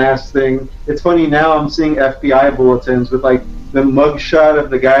whole mask thing. It's funny now. I'm seeing FBI bulletins with like the mugshot of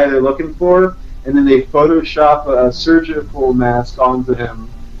the guy they're looking for, and then they Photoshop a surgical mask onto him.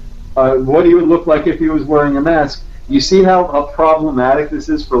 What he would look like if he was wearing a mask. You see how problematic this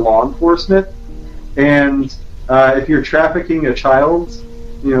is for law enforcement? And if you're trafficking a child,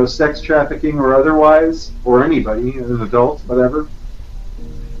 sex trafficking or otherwise, or anybody, an adult, whatever,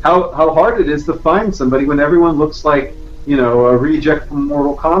 how hard it is to find somebody when everyone looks like, a reject from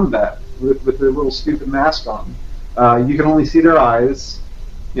Mortal Kombat with their little stupid mask on. You can only see their eyes,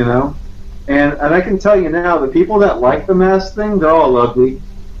 And I can tell you now, the people that like the mask thing, they're all ugly.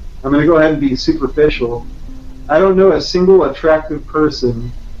 I'm going to go ahead and be superficial. I don't know a single attractive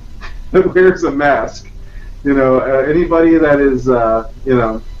person that wears a mask. Anybody that is,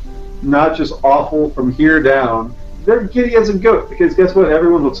 not just awful from here down, they're giddy as a goat. Because guess what?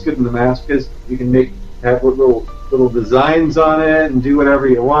 Everyone looks good in the mask because you can have little designs on it and do whatever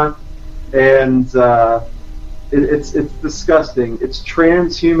you want. And it's disgusting. It's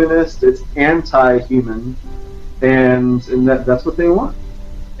transhumanist. It's anti-human, and that's what they want.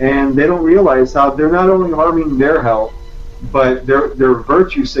 And they don't realize how they're not only harming their health, but their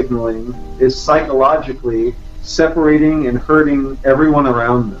virtue signaling is psychologically separating and hurting everyone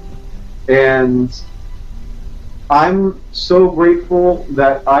around them. And I'm so grateful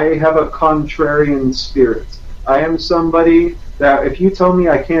that I have a contrarian spirit. I am somebody that if you tell me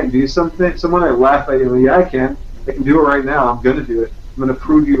I can't do something, someone I laugh at you, yeah, I can do it right now. I'm going to do it. I'm going to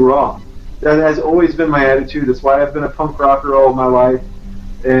prove you wrong. That has always been my attitude. That's why I've been a punk rocker all my life.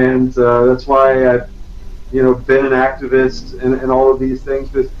 And that's why I've been an activist and all of these things.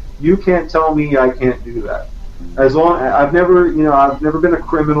 Because You can't tell me I can't do that. As long I've never been a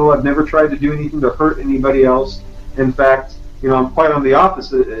criminal. I've never tried to do anything to hurt anybody else. In fact, I'm quite on the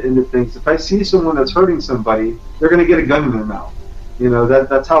opposite end of things. If I see someone that's hurting somebody, they're going to get a gun in their mouth.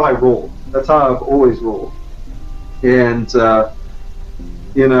 That's how I roll. That's how I've always rolled. And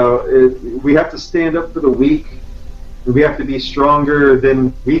we have to stand up for the weak. We have to be stronger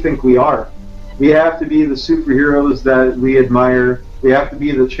than we think we are. We have to be the superheroes that we admire. We have to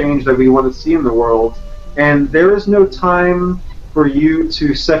be the change that we want to see in the world. And there is no time for you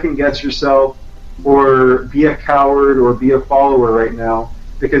to second guess yourself or be a coward or be a follower right now.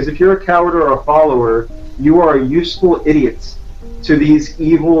 Because if you're a coward or a follower, you are a useful idiot to these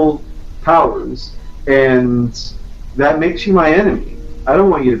evil powers. And that makes you my enemy. I don't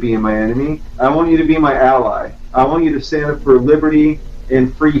want you to be my enemy. I want you to be my ally. I want you to stand up for liberty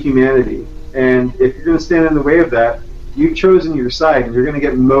and free humanity. And if you're going to stand in the way of that, you've chosen your side, and you're going to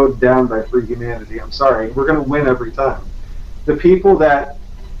get mowed down by free humanity. I'm sorry. We're going to win every time. The people that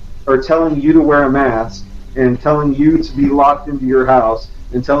are telling you to wear a mask and telling you to be locked into your house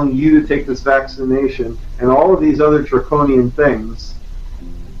and telling you to take this vaccination and all of these other draconian things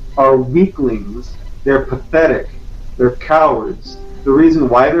are weaklings. They're pathetic. They're cowards. The reason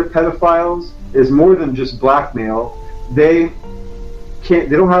why they're pedophiles is more than just blackmail. They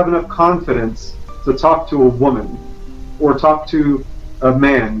don't have enough confidence to talk to a woman or talk to a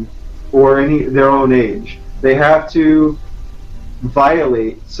man or their own age. They have to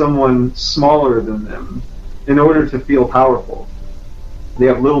violate someone smaller than them in order to feel powerful. They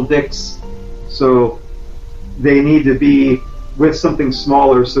have little dicks, so they need to be with something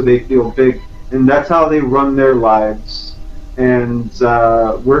smaller so they feel big. And that's how they run their lives. And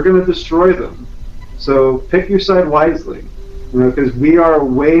we're going to destroy them. So pick your side wisely, because we are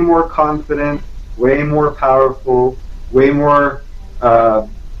way more confident, way more powerful, way more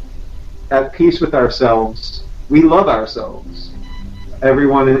at peace with ourselves. We love ourselves.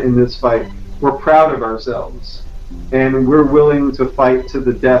 Everyone in this fight, we're proud of ourselves, and we're willing to fight to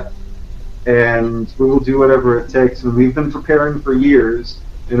the death, and we will do whatever it takes. And we've been preparing for years,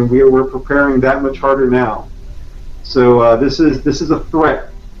 and we're preparing that much harder now. So this is a threat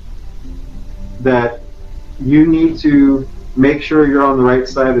that you need to make sure you're on the right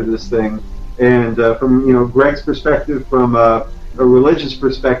side of this thing. And from Greg's perspective, from a religious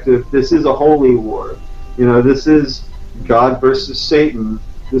perspective, this is a holy war. This is God versus Satan.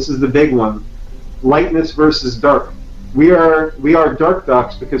 This is the big one. Lightness versus dark. We are dark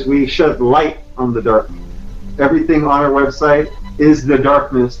docs because we shed light on the dark. Everything on our website is the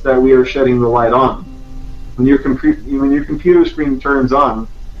darkness that we are shedding the light on. When your computer screen turns on,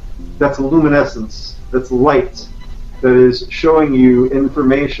 that's luminescence. That's light. That is showing you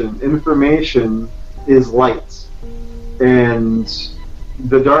information. Information is light. And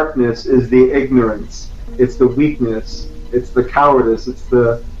the darkness is the ignorance. It's the weakness. It's the cowardice. It's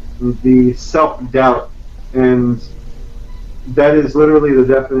the self-doubt. And that is literally the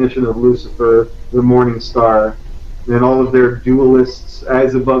definition of Lucifer, the morning star, and all of their dualists,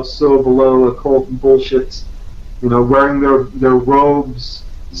 as above, so below, occult bullshit, wearing their robes,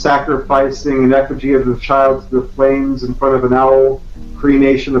 sacrificing an effigy of the child to the flames in front of an owl,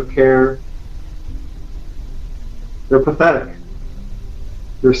 cremation of care. They're pathetic.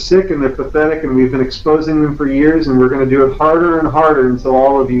 They're sick and they're pathetic, and we've been exposing them for years, and we're going to do it harder and harder until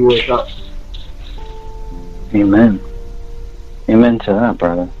all of you wake up. Amen. Amen to that,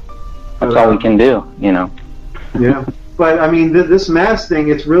 brother. That's all we can do, Yeah. But, this mass thing,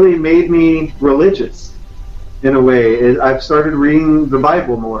 it's really made me religious, in a way. I've started reading the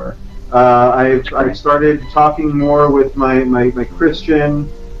Bible more. I've started talking more with my Christian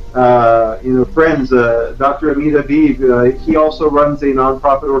friends. Dr. Amit Habib, he also runs a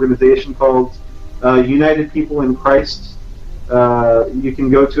nonprofit organization called United People in Christ. You can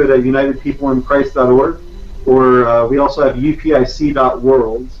go to it at unitedpeopleinchrist.org, or we also have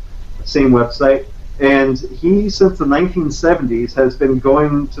upic.world, same website. And he, since the 1970s, has been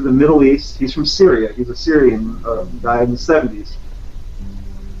going to the Middle East. He's from Syria. He's a Syrian guy in the 70s.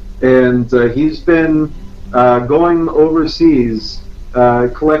 And he's been going overseas,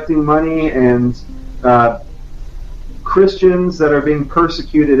 collecting money, and Christians that are being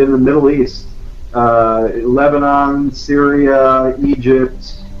persecuted in the Middle East, Lebanon, Syria,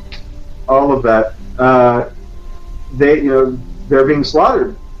 Egypt, all of that. They're being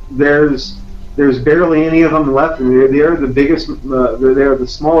slaughtered. There's barely any of them left, and they're the biggest. They're the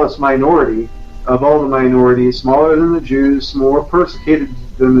smallest minority of all the minorities, smaller than the Jews, more persecuted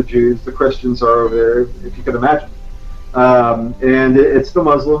than the Jews. The Christians are over there, if you could imagine. And it's the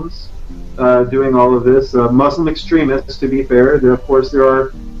Muslims doing all of this. Muslim extremists, to be fair. Of course, there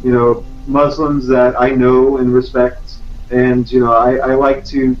are Muslims that I know and respect, and I like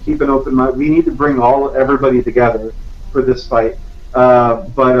to keep an open mind. We need to bring everybody together for this fight.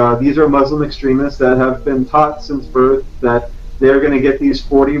 But these are Muslim extremists that have been taught since birth that they're going to get these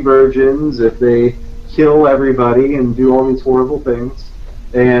 40 virgins if they kill everybody and do all these horrible things.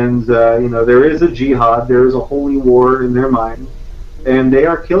 And there is a jihad, there is a holy war in their mind, and they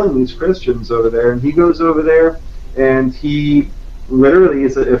are killing these Christians over there. And he goes over there, and he literally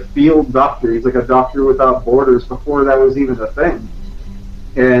is a field doctor. He's like a doctor without borders before that was even a thing.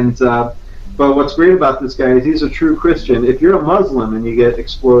 And but what's great about this guy is he's a true Christian. If you're a Muslim and you get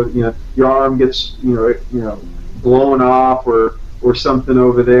exploded, your arm gets blown off or something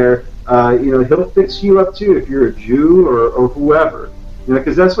over there, he'll fix you up too if you're a Jew or whoever,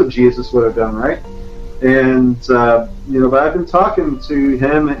 because that's what Jesus would have done, right? And but I've been talking to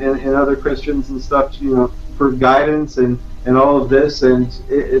him and other Christians and stuff, for guidance and all of this, and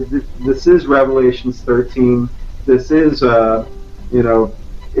this is Revelations 13. This is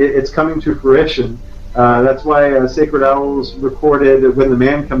it's coming to fruition. That's why Sacred Owls recorded "When the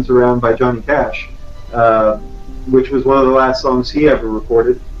Man Comes Around" by Johnny Cash, which was one of the last songs he ever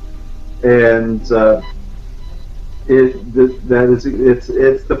recorded, and it's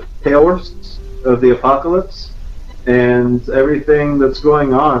the pale horse of the apocalypse and everything that's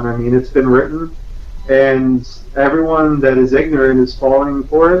going on. I mean, it's been written, and everyone that is ignorant is falling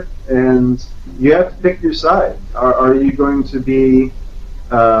for it, and you have to pick your side. Are you going to be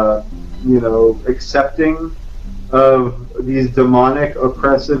accepting of these demonic,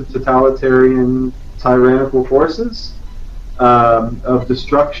 oppressive, totalitarian, tyrannical forces of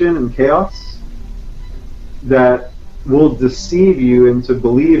destruction and chaos that will deceive you into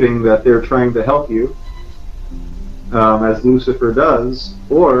believing that they're trying to help you, as Lucifer does?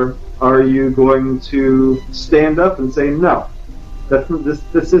 Or are you going to stand up and say, no,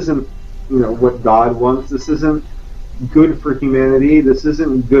 this isn't what God wants. This isn't good for humanity. This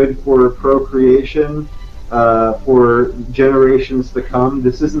isn't good for procreation, for generations to come.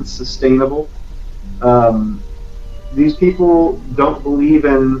 This isn't sustainable. These people don't believe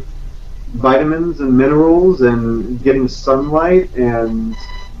in vitamins and minerals and getting sunlight and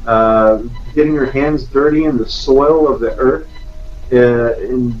getting your hands dirty in the soil of the earth,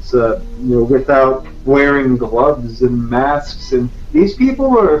 without wearing gloves and masks. And these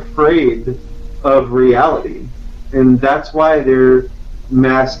people are afraid of reality, and that's why they're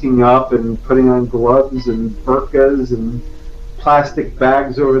masking up and putting on gloves and burqas and plastic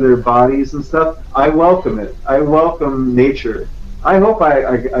bags over their bodies and stuff. I welcome it. I welcome nature. I hope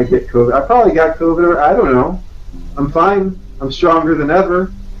I get COVID. I probably got COVID. I don't know. I'm fine. I'm stronger than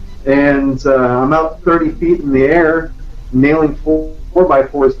ever. And I'm out 30 feet in the air, nailing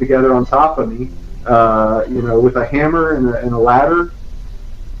 4x4s together on top of me, with a hammer and a ladder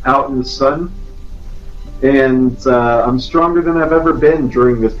out in the sun. And I'm stronger than I've ever been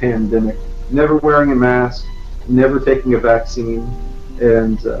during this pandemic. Never wearing a mask, never taking a vaccine.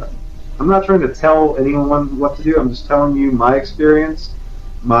 And I'm not trying to tell anyone what to do. I'm just telling you my experience,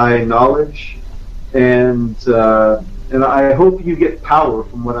 my knowledge, and I hope you get power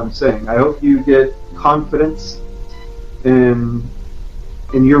from what I'm saying. I hope you get confidence in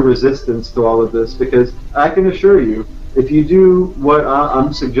your resistance to all of this, because I can assure you, if you do what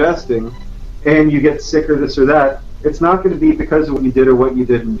I'm suggesting and you get sick or this or that, it's not going to be because of what you did or what you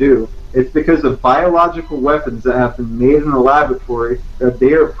didn't do. It's because of biological weapons that have been made in a laboratory that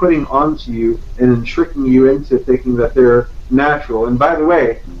they are putting onto you and then tricking you into thinking that they're natural. And by the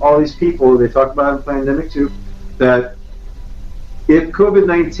way, all these people, they talk about in Pandemic 2, that if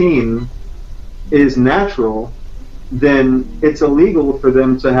COVID-19 is natural, then it's illegal for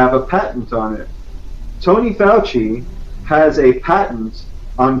them to have a patent on it. Tony Fauci has a patent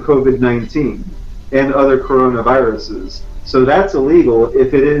on COVID-19 and other coronaviruses. So that's illegal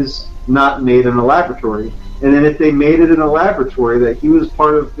if it is not made in a laboratory. And then if they made it in a laboratory, that he was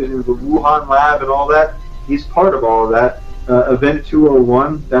part of the Wuhan lab and all that, he's part of all of that. Event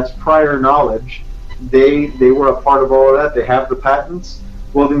 201, that's prior knowledge. They were a part of all of that. They have the patents.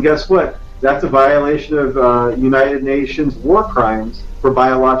 Well, then guess what? That's a violation of United Nations war crimes for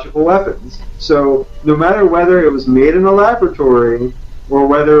biological weapons. So no matter whether it was made in a laboratory or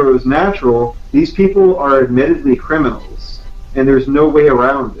whether it was natural, these people are admittedly criminals, and there's no way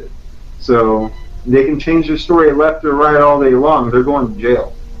around it. So they can change their story left or right all day long. They're going to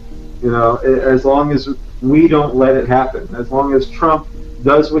jail. As long as we don't let it happen, as long as Trump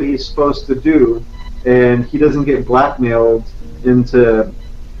does what he's supposed to do, and he doesn't get blackmailed into,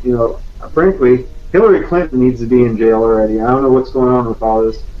 frankly, Hillary Clinton needs to be in jail already. I don't know what's going on with all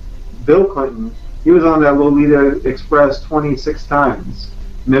this. Bill Clinton, he was on that Lolita Express 26 times.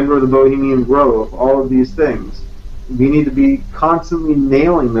 member of the Bohemian Grove, all of these things. We need to be constantly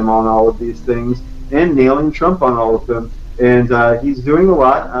nailing them on all of these things and nailing Trump on all of them. And he's doing a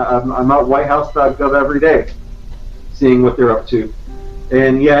lot. I'm out whitehouse.gov every day seeing what they're up to.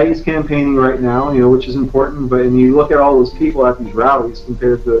 And yeah, he's campaigning right now, which is important. But when you look at all those people at these rallies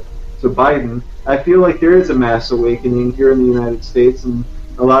compared to Biden, I feel like there is a mass awakening here in the United States, and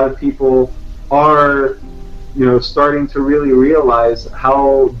a lot of people are, starting to really realize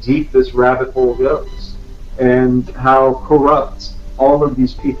how deep this rabbit hole goes and how corrupt all of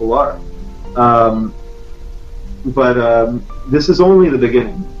these people are. But this is only the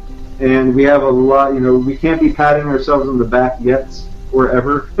beginning, and we have a lot. We can't be patting ourselves on the back yet or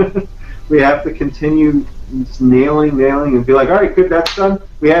ever. We have to continue nailing, and be like, all right, good, that's done.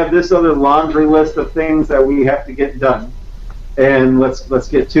 We have this other laundry list of things that we have to get done, and let's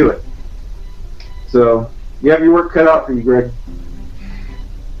get to it. So you have your work cut out for you, Greg.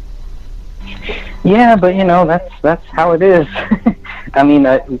 Yeah, but that's how it is. I mean,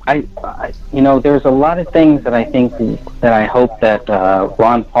 there's a lot of things that I think that I hope that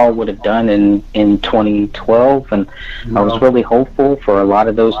Ron Paul would have done in 2012, and I was really hopeful for a lot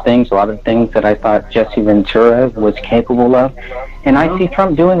of those things, a lot of things that I thought Jesse Ventura was capable of, and I see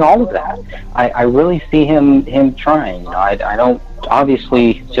Trump doing all of that. I really see him trying. I don't,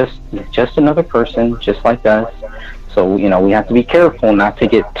 obviously, just another person, just like us. So, we have to be careful not to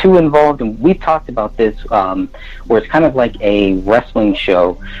get too involved. And we've talked about this, where it's kind of like a wrestling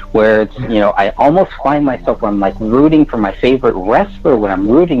show where it's, I almost find myself where I'm like rooting for my favorite wrestler when I'm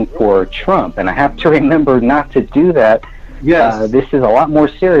rooting for Trump. And I have to remember not to do that. Yes. This is a lot more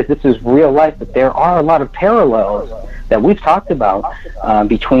serious. This is real life. But there are a lot of parallels that we've talked about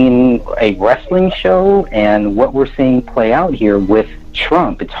between a wrestling show and what we're seeing play out here with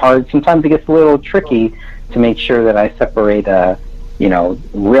Trump. It's hard. Sometimes it gets a little tricky to make sure that I separate,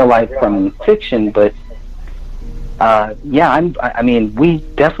 real life from fiction. But I mean, we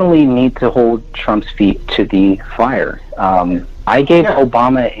definitely need to hold Trump's feet to the fire. I gave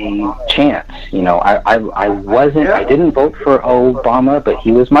Obama a chance. I didn't vote for Obama, but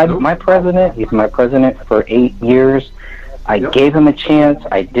he was my president. He's my president for 8 years. I gave him a chance.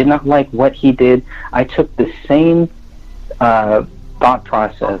 I did not like what he did. I took the same thought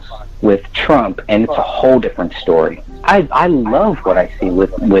process with Trump, and it's a whole different story. I love what I see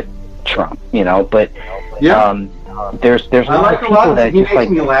with Trump, but there's a lot of people that he just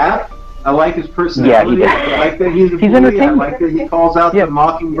makes me laugh. I like his personality. Yeah, I like that he's entertaining. I like that he calls out the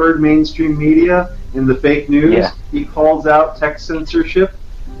Mockingbird mainstream media and the fake news. Yeah. He calls out tech censorship,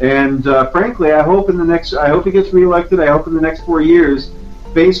 and frankly, I hope he gets reelected. I hope in the next 4 years,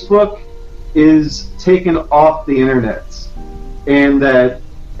 Facebook is taken off the internet, and that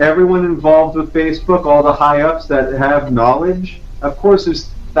everyone involved with Facebook, all the high-ups that have knowledge, of course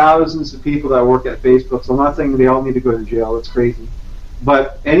there's thousands of people that work at Facebook, so I'm not saying they all need to go to jail, it's crazy.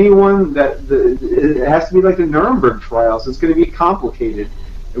 But anyone it has to be like the Nuremberg trials, it's going to be complicated.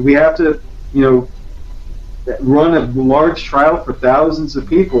 We have to, run a large trial for thousands of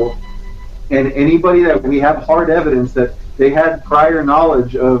people, and anybody that we have hard evidence that they had prior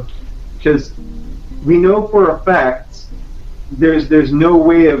knowledge of, because we know for a fact, there's no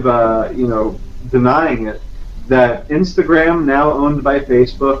way of denying it, that Instagram, now owned by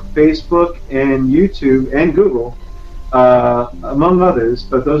Facebook and YouTube and Google, among others,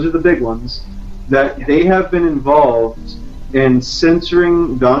 but those are the big ones, that they have been involved in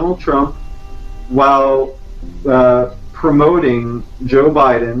censoring Donald Trump while promoting Joe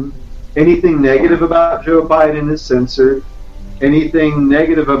Biden. Anything negative about Joe Biden is censored. Anything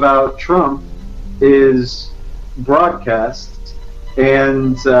negative about Trump is broadcast.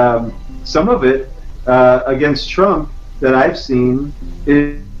 And some of it against Trump that I've seen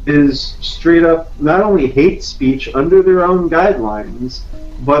is straight up not only hate speech under their own guidelines,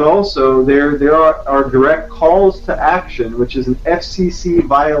 but also there are direct calls to action, which is an FCC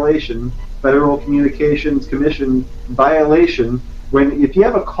violation, Federal Communications Commission violation. If you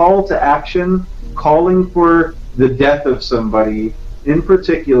have a call to action calling for the death of somebody in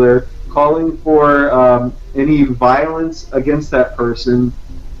particular, calling for any violence against that person,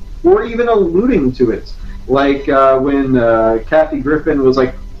 or even alluding to it, like when Kathy Griffin was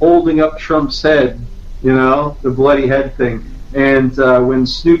like holding up Trump's head, the bloody head thing, and when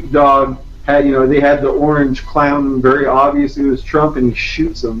Snoop Dogg had, they had the orange clown, very obviously it was Trump, and he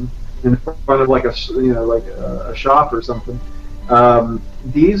shoots him in front of like a shop or something.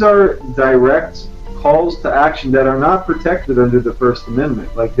 These are direct calls to action that are not protected under the First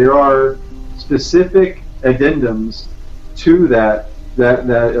Amendment. Like, there are specific addendums to that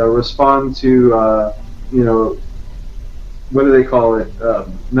respond to what do they call it?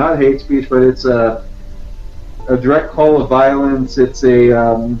 Not hate speech, but it's a direct call of violence. It's a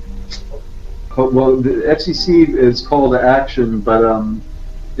well, the FCC is call to action, but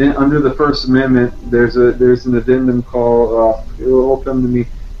under the First Amendment, there's an addendum called it'll come to me.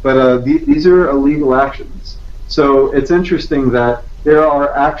 But these are illegal actions. So it's interesting that there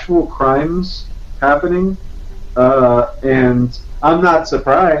are actual crimes happening, and I'm not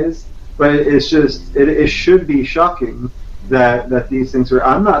surprised. But it's just it should be shocking that these things are.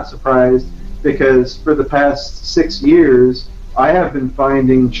 I'm not surprised because for the past 6 years, I have been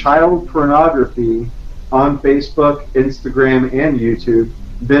finding child pornography on Facebook, Instagram, and YouTube,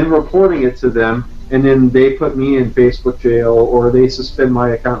 been reporting it to them, and then they put me in Facebook jail or they suspend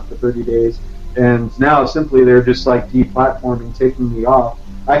my account for 30 days. And now simply they're just like deplatforming, taking me off.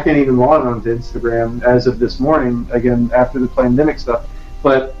 I can't even log onto Instagram as of this morning, again, after the pandemic stuff.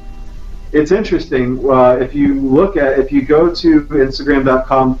 But it's interesting. If you go to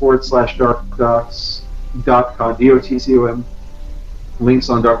Instagram.com/darkdocs.com, DOTCOM, links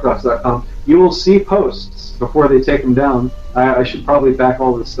on darkdocs.com, you will see posts before they take them down. I should probably back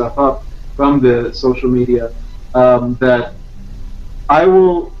all this stuff up from the social media, that I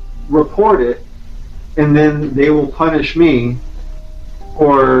will report it, and then they will punish me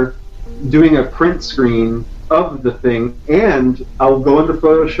for doing a print screen of the thing, and I'll go into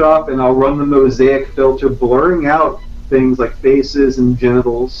Photoshop and I'll run the mosaic filter, blurring out things like faces and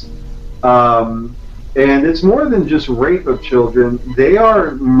genitals. And it's more than just rape of children. They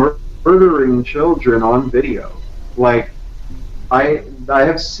are murdering children on video. Like, I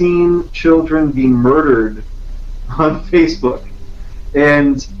have seen children be murdered on Facebook,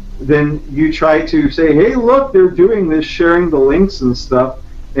 and then you try to say, hey, look, they're doing this, sharing the links and stuff.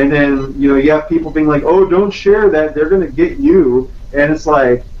 And then, you have people being like, oh, don't share that, they're going to get you. And it's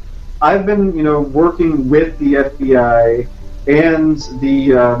like, I've been, working with the FBI and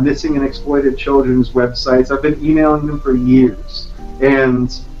the Missing and Exploited Children's websites. I've been emailing them for years.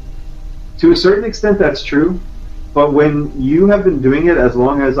 And to a certain extent, that's true. But when you have been doing it as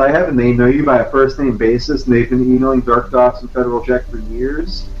long as I have, and they know you by a first-name basis, and they've been emailing Dark Docs and Federal Check for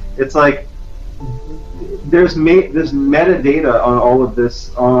years, it's like, there's metadata on all of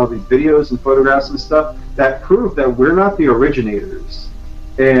this, on all these videos and photographs and stuff that prove that we're not the originators,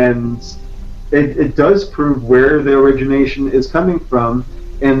 and it does prove where the origination is coming from,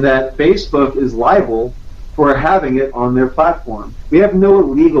 and that Facebook is liable for having it on their platform. We have no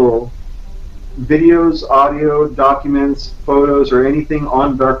illegal videos, audio, documents, photos, or anything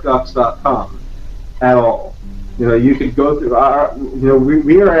on darkdocs.com at all. You could go through our,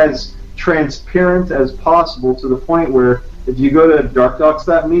 we are as transparent as possible, to the point where if you go to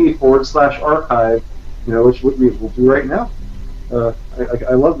darkdocs.me/archive, which we'll do right now.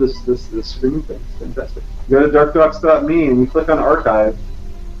 I love this screen thing. It's fantastic. You go to darkdocs.me and you click on archive.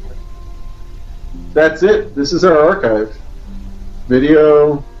 That's it. This is our archive.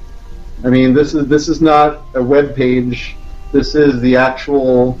 Video. I mean, this is not a web page. This is the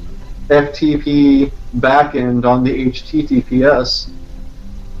actual FTP backend on the HTTPS.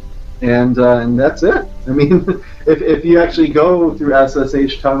 And that's it. I mean, if you actually go through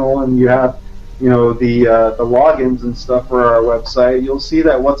SSH tunnel and you have, the logins and stuff for our website, you'll see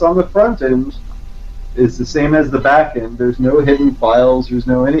that what's on the front end is the same as the back end. There's no hidden files. There's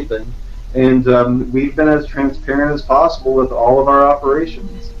no anything. And we've been as transparent as possible with all of our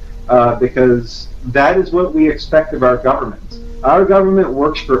operations, because that is what we expect of our government. Our government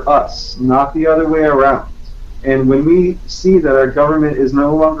works for us, not the other way around. And when we see that our government is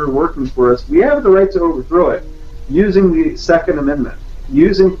no longer working for us, we have the right to overthrow it using the Second Amendment,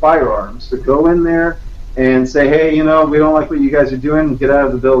 using firearms to go in there and say, hey, we don't like what you guys are doing, get out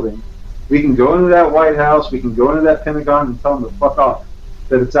of the building. We can go into that White House, we can go into that Pentagon and tell them to fuck off,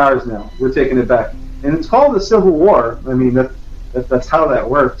 that it's ours now. We're taking it back. And it's called a civil war. I mean, that's how that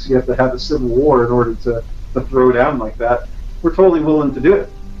works. You have to have a civil war in order to throw down like that. We're totally willing to do it.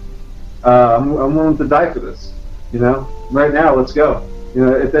 I'm willing to die for this. Right now, let's go.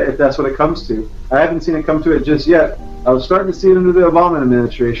 If that's what it comes to. I haven't seen it come to it just yet. I was starting to see it under the Obama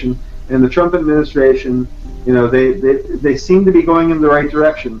administration, and the Trump administration. They seem to be going in the right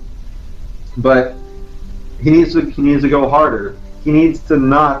direction, but he needs to go harder. He needs to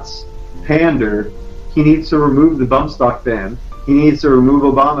not pander. He needs to remove the bump stock ban. He needs to remove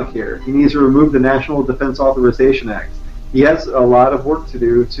Obamacare. He needs to remove the National Defense Authorization Act. He has a lot of work to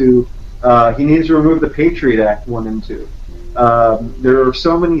do he needs to remove the Patriot Act 1 and 2. There are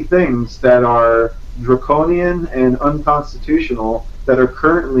so many things that are draconian and unconstitutional that are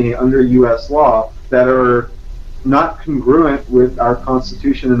currently under U.S. law that are not congruent with our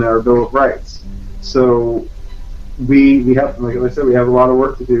Constitution and our Bill of Rights. So we have, like I said, we have a lot of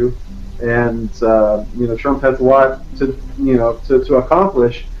work to do, and Trump has a lot to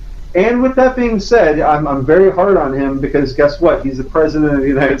accomplish. And with that being said, I'm very hard on him because guess what? He's the president of the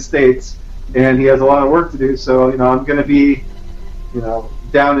United States, and he has a lot of work to do. So I'm going to be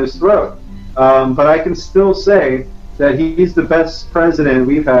down his throat. But I can still say that he's the best president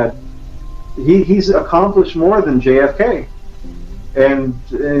we've had. He's accomplished more than JFK. And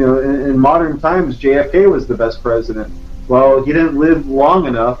in modern times, JFK was the best president. Well, he didn't live long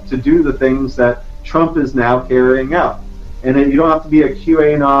enough to do the things that Trump is now carrying out. And you don't have to be a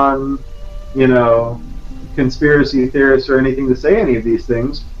QAnon, conspiracy theorist or anything to say any of these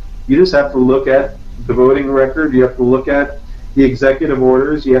things. You just have to look at the voting record. You have to look at the executive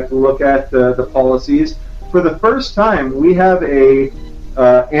orders. You have to look at the policies. For the first time, we have a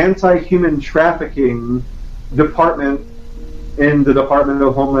anti-human trafficking department in the Department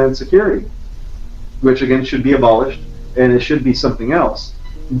of Homeland Security, which again should be abolished, and it should be something else.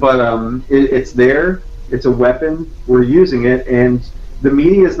 But it's there. It's a weapon. We're using it, and the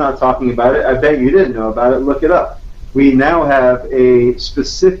media is not talking about it. I bet you didn't know about it. Look it up. We now have a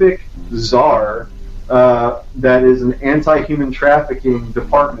specific czar that is an anti-human trafficking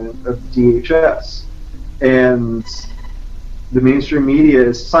department of DHS, and the mainstream media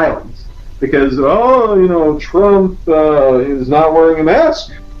is silent because Trump is not wearing a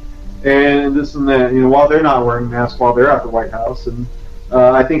mask and this and that. While they're not wearing masks while they're at the White House. And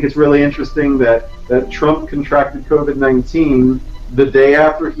I think it's really interesting that Trump contracted COVID-19 the day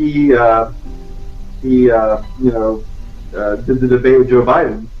after he did the debate with Joe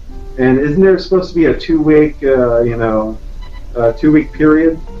Biden. And isn't there supposed to be a 2-week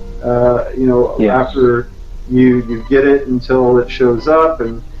period after you get it until it shows up,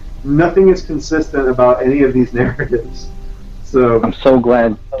 and nothing is consistent about any of these narratives. So I'm so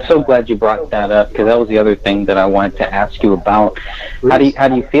glad you brought that up, because that was the other thing that I wanted to ask you about. How do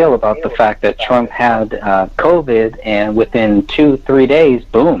you feel about the fact that Trump had COVID, and within 2-3 days,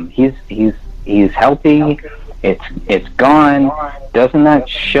 boom, he's healthy, it's gone? Doesn't that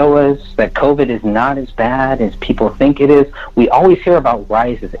show us that COVID is not as bad as people think it is? We always hear about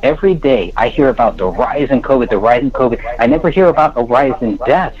rises. Every day I hear about the rise in COVID, the rise in COVID. I never hear about a rise in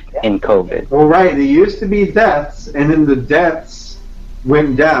death in COVID. Well, right. There used to be deaths, and then the deaths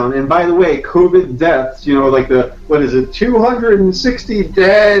went down. And by the way, COVID deaths, 260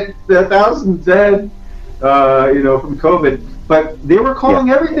 dead, 1,000 dead, from COVID. But they were calling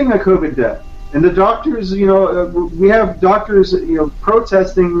everything a COVID death. And the doctors, we have doctors,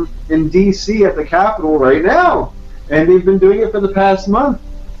 protesting in D.C. at the Capitol right now, and they've been doing it for the past month,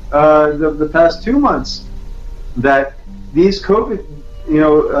 the past 2 months. That these COVID,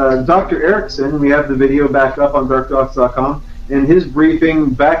 Dr. Erickson, we have the video back up on darkdocs.com, and his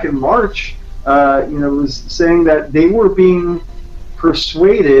briefing back in March, was saying that they were being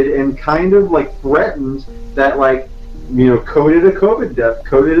persuaded and kind of threatened that coded a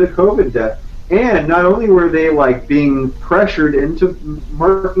COVID death. And not only were they being pressured into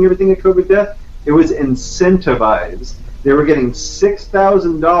marking everything a COVID death, it was incentivized. They were getting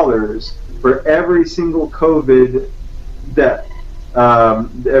 $6,000 for every single COVID death,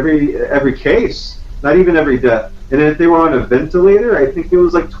 every case, not even every death. And if they were on a ventilator, I think it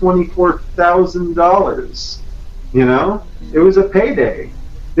was $24,000. It was a payday.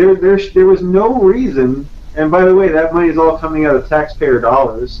 There was no reason. And by the way, that money is all coming out of taxpayer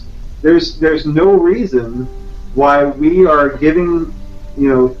dollars. There's no reason why we are giving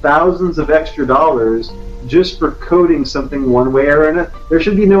thousands of extra dollars just for coding something one way or another. There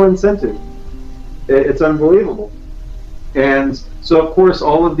should be no incentive. It's unbelievable. And so of course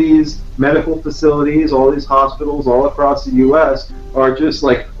all of these medical facilities, all these hospitals all across the U.S. are just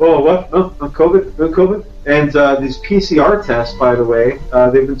COVID. And these PCR tests, by the way,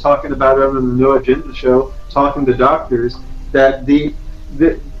 they've been talking about it on the No Agenda show, talking to doctors, that these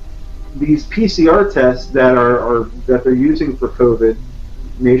PCR tests that they're using for COVID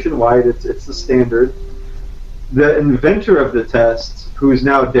nationwide, it's the standard. The inventor of the test, who is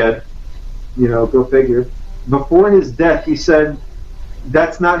now dead, go figure, before his death he said,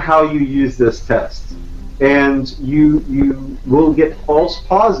 that's not how you use this test, and you will get false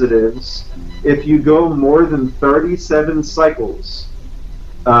positives if you go more than 37 cycles.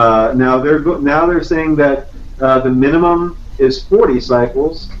 Now they're saying that the minimum is 40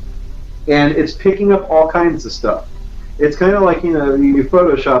 cycles, and it's picking up all kinds of stuff. It's kind of like, you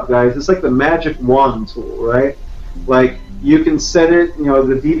Photoshop guys, it's like the magic wand tool, right? You can set it,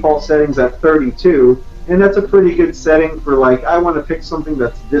 the default setting's at 32, and that's a pretty good setting for I want to pick something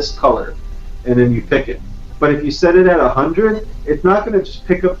that's this color, and then you pick it. But if you set it at 100, it's not going to just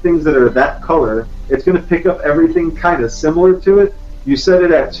pick up things that are that color. It's going to pick up everything kind of similar to it. You set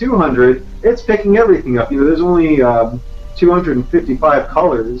it at 200, it's picking everything up. There's only 255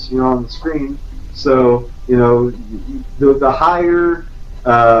 colors, on the screen. So, the higher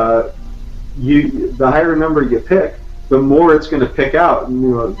the higher number you pick, the more it's going to pick out,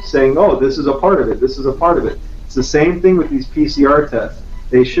 saying, oh, this is a part of it, this is a part of it. It's the same thing with these PCR tests.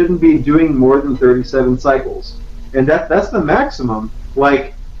 They shouldn't be doing more than 37 cycles. And that's the maximum.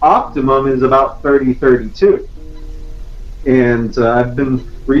 Like, optimum is about 32. And I've been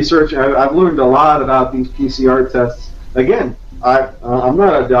researching, I've learned a lot about these PCR tests. Again, I'm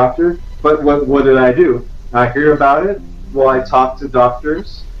not a doctor, but what did I do? I hear about it. Well, I talk to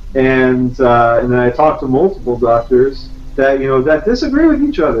doctors, and then I talk to multiple doctors that that disagree with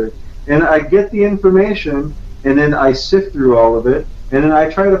each other, and I get the information, and then I sift through all of it, and then I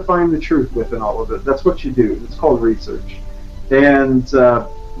try to find the truth within all of it. That's what you do. It's called research, and so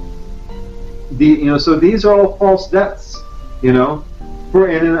these are all false deaths, to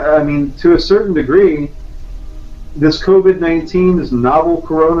a certain degree, this COVID-19, this novel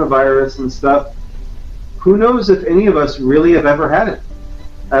coronavirus and stuff, who knows if any of us really have ever had it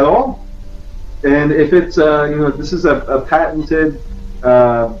at all? And if it's, this is a patented,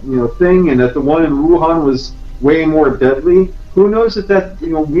 thing, and that the one in Wuhan was way more deadly, who knows if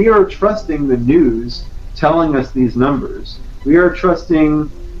we are trusting the news telling us these numbers. They are trusting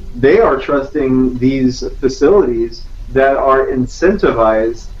these facilities that are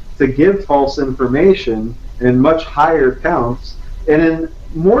incentivized to give false information in much higher counts. And then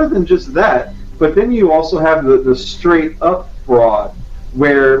more than just that, but then you also have the straight up fraud,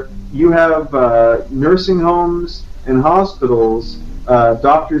 where you have nursing homes and hospitals,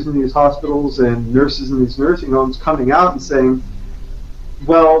 doctors in these hospitals and nurses in these nursing homes coming out and saying,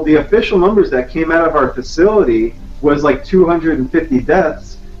 well, the official numbers that came out of our facility was like 250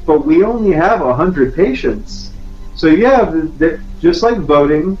 deaths, but we only have 100 patients. So yeah, just like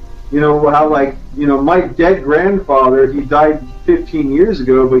voting, how my dead grandfather, he died 15 years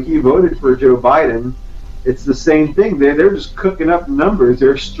ago, but he voted for Joe Biden. It's the same thing. They're just cooking up numbers.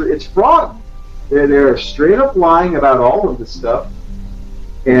 It's fraud. They're straight up lying about all of this stuff.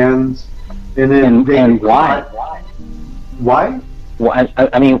 And why? Why? Well,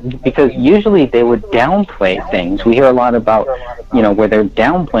 because usually they would downplay things. We hear a lot about, where they're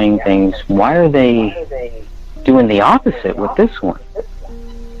downplaying things. Why are they doing the opposite with this one?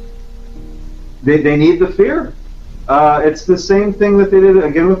 They need the fear. It's the same thing that they did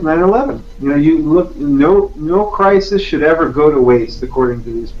again with 9/11. You look, no crisis should ever go to waste, according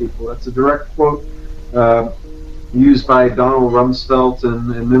to these people. That's a direct quote used by Donald Rumsfeld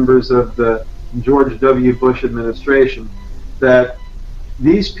and members of the George W. Bush administration. That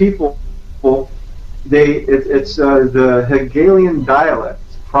these people, it's the Hegelian dialect: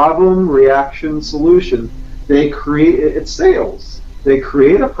 problem, reaction, solution. It's sales. They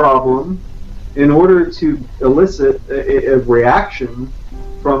create a problem in order to elicit a reaction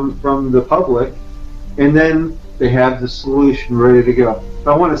from the public, and then they have the solution ready to go. If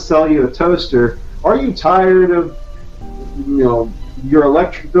I want to sell you a toaster, are you tired of your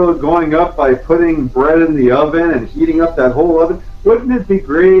electric bill going up by putting bread in the oven and heating up that whole oven? Wouldn't it be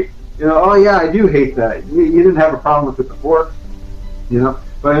great? Oh yeah, I do hate that. You didn't have a problem with it before,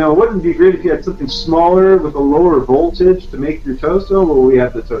 But wouldn't it be great if you had something smaller with a lower voltage to make your toast? Oh, well, we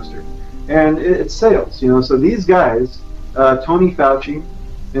have the toaster. And it's sales, So these guys, Tony Fauci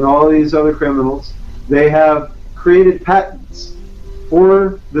and all these other criminals, they have created patents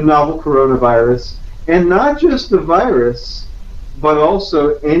for the novel coronavirus, and not just the virus, but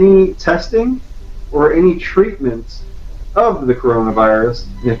also any testing or any treatment of the coronavirus.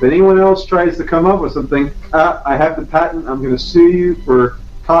 If anyone else tries to come up with something, I have the patent, I'm going to sue you for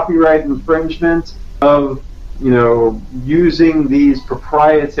copyright infringement of using these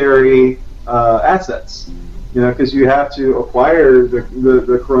proprietary assets, because you have to acquire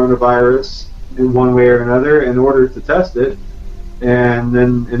the coronavirus in one way or another in order to test it, and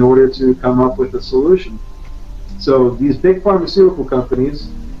then in order to come up with a solution. So these big pharmaceutical companies,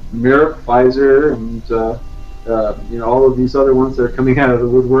 Merck, Pfizer, and all of these other ones that are coming out of the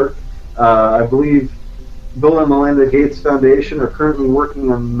woodwork, I believe Bill and Melinda Gates Foundation are currently working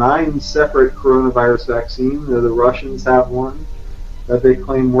on 9 separate coronavirus vaccines. The Russians have one that they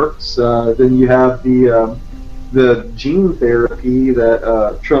claim works. Then you have the gene therapy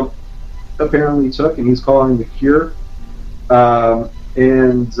that Trump apparently took, and he's calling the cure.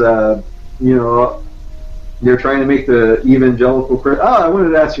 They're trying to make the evangelical. I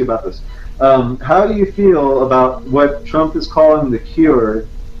wanted to ask you about this. How do you feel about what Trump is calling the cure,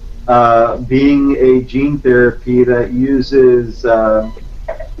 being a gene therapy that uses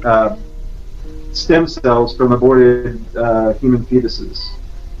stem cells from aborted human fetuses.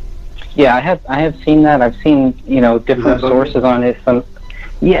 Yeah, I have seen that. I've seen different sources on it.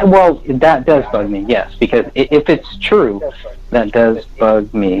 Yeah, well, that does bug me. Yes, because if it's true, that does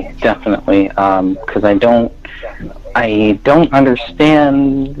bug me definitely. Because I don't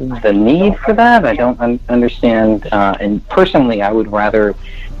understand the need for that. I don't understand, and personally, I would rather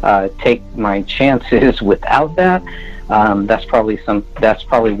take my chances without that. That's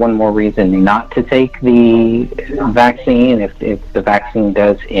probably one more reason not to take the vaccine if the vaccine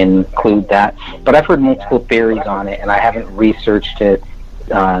does include that. But I've heard multiple theories on it, and I haven't researched it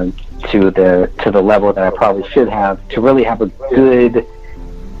to the level that I probably should have to really have a good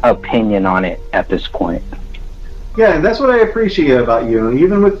opinion on it at this point. Yeah, and that's what I appreciate about you.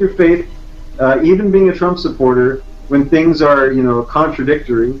 Even with your faith, even being a Trump supporter, when things are,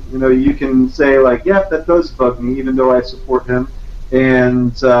 contradictory, you can say like, yeah, that does bug me, even though I support him,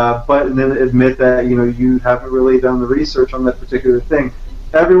 and then admit that, you haven't really done the research on that particular thing.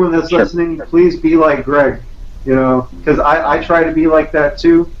 Everyone that's listening, please be like Greg, because I try to be like that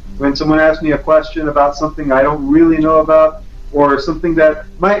too. When someone asks me a question about something I don't really know about, or something that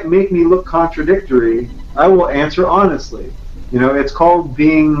might make me look contradictory, I will answer honestly. It's called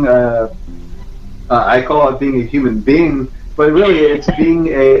being... I call it being a human being, but really it's being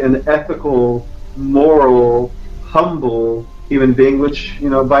an ethical, moral, humble human being, which,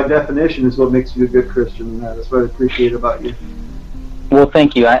 by definition is what makes you a good Christian. That's what I appreciate about you. Well,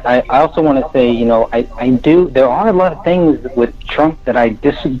 thank you. I also want to say, there are a lot of things with Trump that I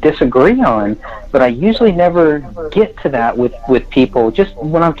disagree on, but I usually never get to that with people, just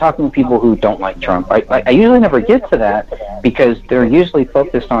when I'm talking to people who don't like Trump. I usually never get to that because they're usually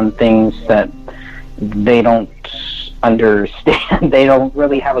focused on things that they don't understand. They don't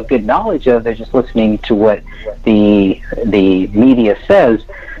really have a good knowledge of. They're just listening to what the media says.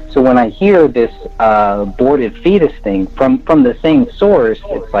 So when I hear this aborted fetus thing from the same source,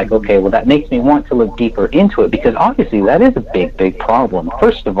 it's like, okay, well, that makes me want to look deeper into it, because obviously that is a big problem.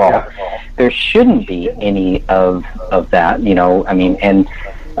 First of all, there shouldn't be any of that, and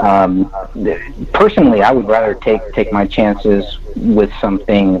personally, I would rather take my chances with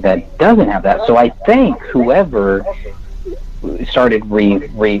something that doesn't have that. So I thank whoever started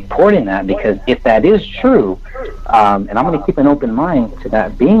reporting that, because if that is true, and I'm going to keep an open mind to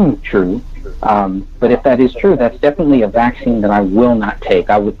that being true, but if that is true, that's definitely a vaccine that I will not take.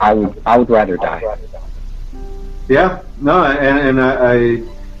 I would rather die. Yeah, no, and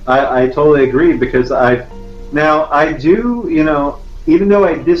I totally agree, because I do, even though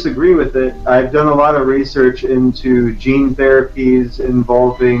I disagree with it, I've done a lot of research into gene therapies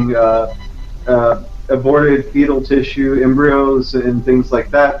involving aborted fetal tissue, embryos, and things like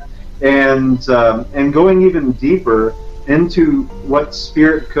that, and going even deeper into what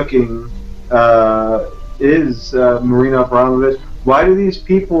spirit cooking is, Marina Abramovich. Why do these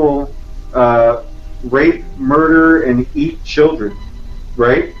people rape, murder, and eat children,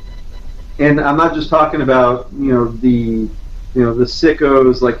 right? And I'm not just talking about the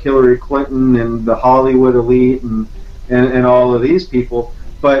sickos like Hillary Clinton and the Hollywood elite and all of these people.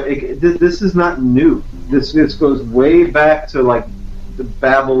 But this is not new. This goes way back to like the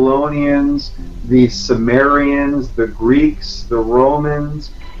Babylonians, the Sumerians, the Greeks, the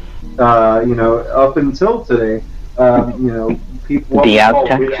Romans. Up until today, people, the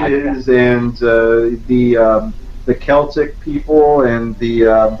Aztecs, witches, and the Celtic people and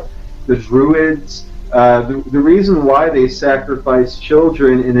the Druids. The reason why they sacrifice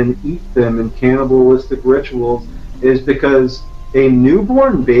children and then eat them in cannibalistic rituals is because a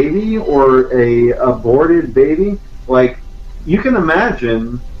newborn baby or a aborted baby, like, you can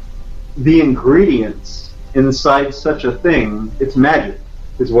imagine the ingredients inside such a thing. It's magic,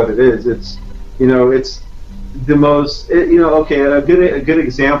 is what it is. It's it's the most okay. A good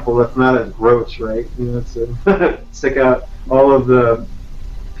example that's not as gross, right? It's stick out all of the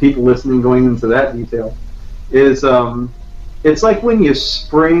people listening going into that detail is it's like when you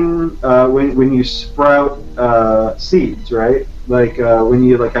when you sprout seeds, right? Like when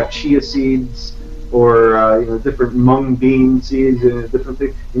you have chia seeds or different mung bean seeds and different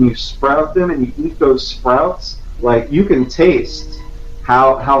things, and you sprout them and you eat those sprouts. Like, you can taste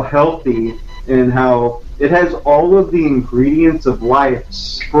how healthy and how it has all of the ingredients of life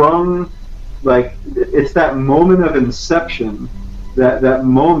sprung. Like, it's that moment of inception, that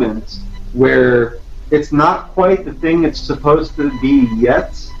moment where it's not quite the thing it's supposed to be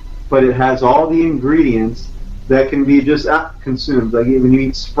yet, but it has all the ingredients that can be just consumed. Like, when you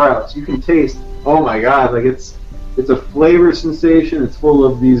eat sprouts, you can taste, oh my god, like, it's It's a flavor sensation. It's full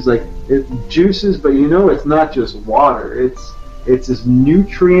of these like juices, but you know it's not just water. It's this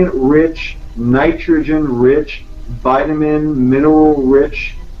nutrient-rich, nitrogen-rich, vitamin,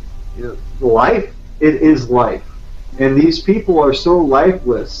 mineral-rich life. It is life, and these people are so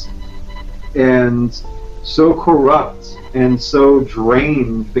lifeless and so corrupt and so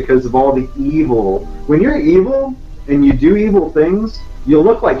drained because of all the evil. When you're evil and you do evil things, you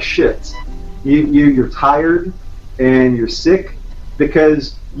look like shit. You're tired and you're sick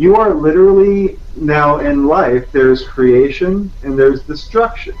because you are literally now in life. There's creation and there's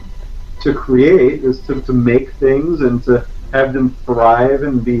destruction. To create is to make things and to have them thrive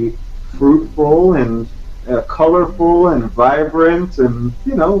and be fruitful and colorful and vibrant and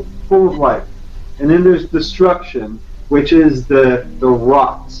full of life. And then there's destruction, which is the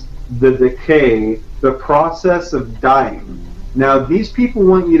rot, the decay, the process of dying. Now, these people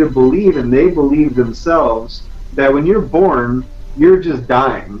want you to believe, and they believe themselves, that when you're born, you're just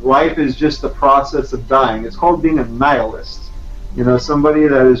dying. Life is just the process of dying. It's called being a nihilist. Somebody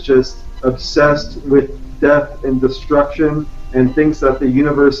that is just obsessed with death and destruction and thinks that the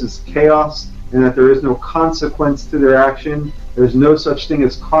universe is chaos and that there is no consequence to their action. There's no such thing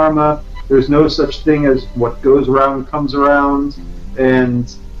as karma. There's no such thing as what goes around comes around,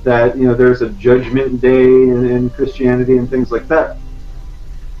 and that there's a judgment day in Christianity and things like that.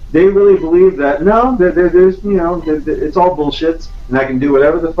 They really believe that there's it's all bullshit, and I can do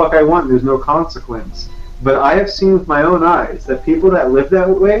whatever the fuck I want. And there's no consequence. But I have seen with my own eyes that people that live that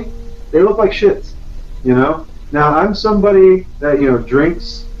way, they look like shit. Now I'm somebody that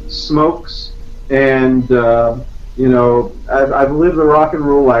drinks, smokes, and I've lived a rock and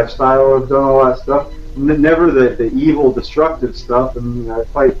roll lifestyle. I've done all that stuff. Never the evil, destructive stuff, and I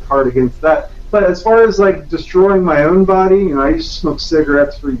fight hard against that. But as far as like destroying my own body, I used to smoke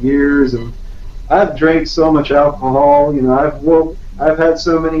cigarettes for years, and I've drank so much alcohol. I've had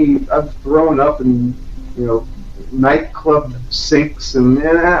so many. I've thrown up in nightclub sinks, and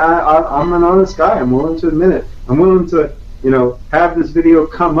I'm an honest guy. I'm willing to admit it. I'm willing to have this video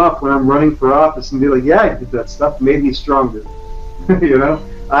come up when I'm running for office and be like, yeah, I did that stuff. It made me stronger.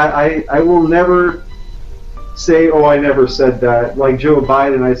 I will never say, oh, I never said that. Like Joe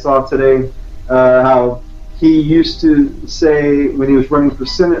Biden, I saw today how he used to say when he was running for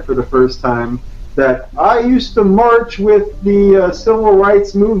Senate for the first time that I used to march with the civil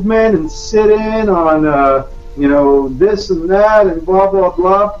rights movement and sit in on this and that and blah blah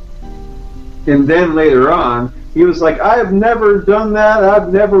blah. And then later on, he was like, I have never done that.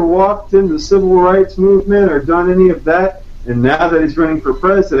 I've never walked in the civil rights movement or done any of that. And now that he's running for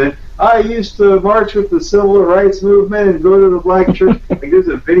president, I used to march with the civil rights movement and go to the black church. Like, there's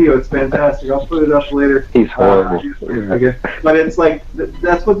a video. It's fantastic. I'll put it up later. He's horrible. Okay. But it's like,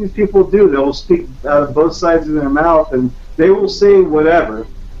 that's what these people do. They'll speak out of both sides of their mouth, and they will say whatever.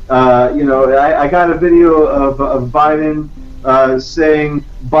 I got a video of Biden saying,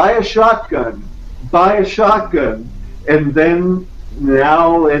 buy a shotgun. And then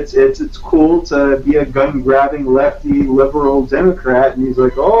now it's cool to be a gun-grabbing lefty liberal Democrat, and he's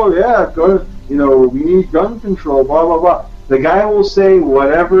like, oh yeah, we need gun control, blah blah blah. The guy will say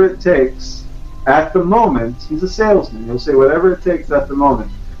whatever it takes at the moment. He's a salesman. He'll say whatever it takes at the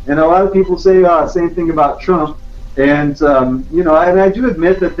moment. And a lot of people say same thing about Trump. And and I do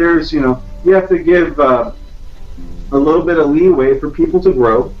admit that there's you have to give a little bit of leeway for people to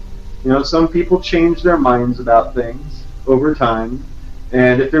grow. Some people change their minds about things over time,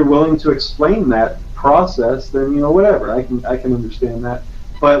 and if they're willing to explain that process, then whatever, I can understand that.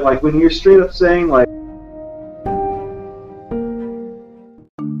 But like when you're straight up saying like,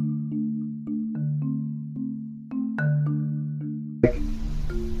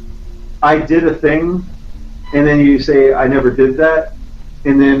 I did a thing, and then you say I never did that,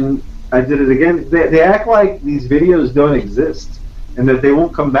 and then I did it again. They act like these videos don't exist and that they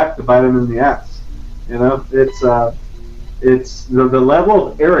won't come back to bite them in the ass. It's the level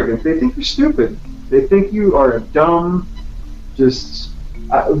of arrogance. They think you're stupid. They think you are a dumb, just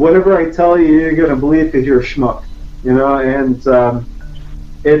whatever I tell you, you're gonna believe because you're a schmuck. And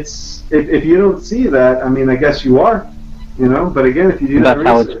it's if you don't see that, I mean, I guess you are. But again, if you do that's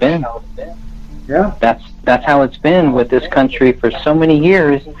how it's been. Yeah, that's how it's been with this country for so many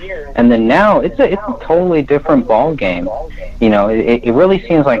years, and then now it's a totally different ball game. It really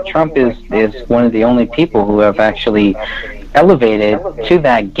seems like Trump is one of the only people who have actually elevated to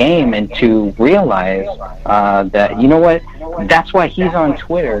that game and to realize that what, that's why he's on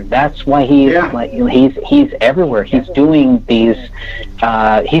Twitter. That's why he's he's everywhere. He's doing these.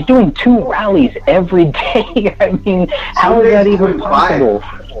 He's doing 2 rallies every day. I mean, how is that even possible?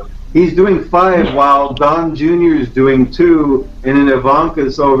 He's doing 5 while Don Jr. is doing 2, and then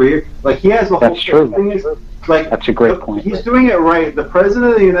Ivanka's over here. Like, he has the whole thing. Like, that's a great point. He's doing it right. The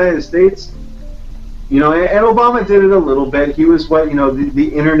President of the United States, and Obama did it a little bit. He was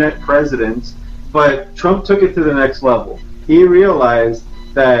the internet president, but Trump took it to the next level. He realized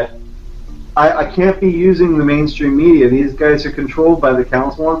that I can't be using the mainstream media. These guys are controlled by the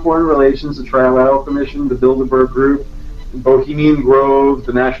Council on Foreign Relations, the Trilateral Commission, the Bilderberg Group, Bohemian Grove,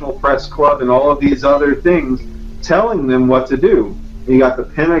 the National Press Club, and all of these other things telling them what to do. You got the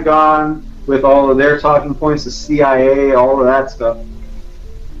Pentagon with all of their talking points, the CIA, all of that stuff.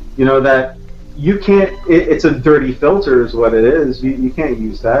 That you can't, it's a dirty filter is what it is. You can't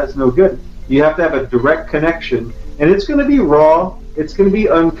use that. It's no good. You have to have a direct connection. And it's going to be raw. It's going to be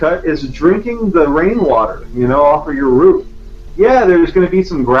uncut. It's drinking the rainwater, off of your roof. Yeah, there's going to be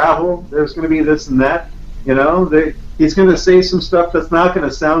some gravel. There's going to be this and that. He's going to say some stuff that's not going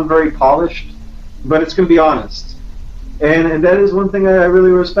to sound very polished, but it's going to be honest. And that is one thing I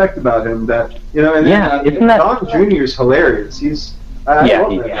really respect about him. That Don Jr. is hilarious. I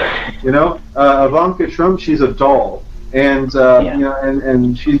love that. Ivanka Trump, she's a doll, and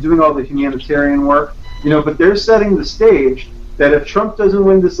and she's doing all the humanitarian work. But they're setting the stage that if Trump doesn't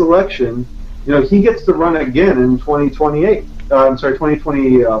win this election, he gets to run again in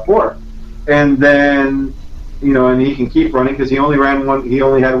 2024, and then. And he can keep running because he only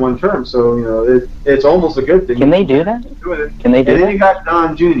had one term, so it's almost a good thing. Can they do that? Can they do that? And then you got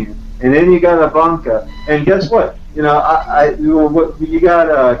Don Jr. and then you got Ivanka, and guess what? You got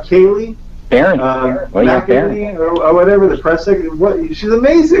Kayleigh Barron, or whatever, the press secretary. She's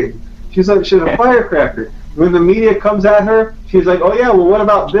amazing. She's a firecracker. When the media comes at her, she's like, "Oh yeah, well, what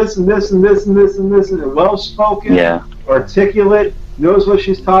about this and this and this and this and this?" And well-spoken, articulate, knows what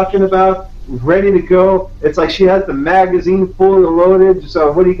she's talking about. Ready to go. It's like she has the magazine fully loaded.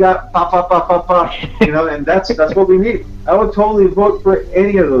 So what do you got? Pop, pop, pop, pop, pop. And that's what we need. I would totally vote for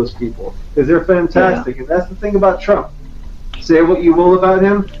any of those people because they're fantastic. And that's the thing about Trump. Say what you will about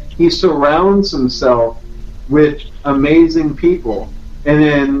him, he surrounds himself with amazing people, and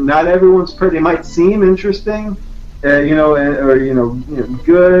then not everyone's pretty. They might seem interesting, or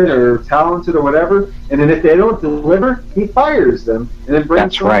good or talented or whatever. And then if they don't deliver, he fires them and then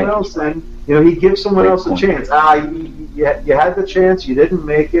brings someone else in. He gives someone else a chance. You had the chance, you didn't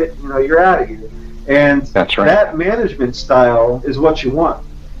make it. You're out of here. And that management style is what you want.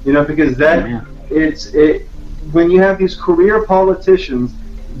 Because when you have these career politicians.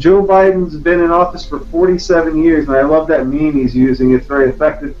 Joe Biden's been in office for 47 years, and I love that meme he's using. It's very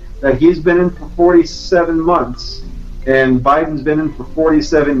effective. That he's been in for 47 months, and Biden's been in for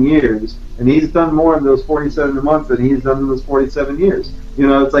 47 years, and he's done more in those 47 months than he's done in those 47 years.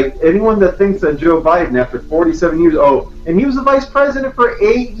 It's like anyone that thinks that Joe Biden, after 47 years, and he was the vice president for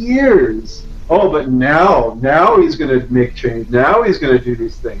 8 years. Oh, but now he's going to make change. Now he's going to do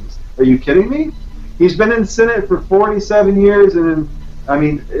these things. Are you kidding me? He's been in Senate for 47 years, and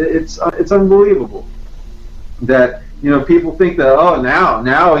it's unbelievable that people think that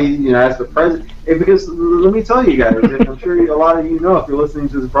now he as the president. Because let me tell you guys, and I'm sure a lot of you know if you're listening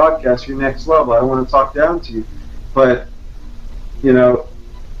to this broadcast, you're next level. I don't want to talk down to you, but the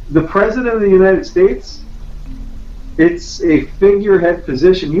president of the United States, it's a figurehead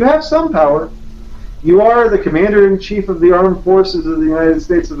position. You have some power. You are the commander-in-chief of the armed forces of the United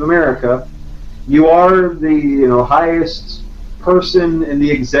States of America. You are the highest person in the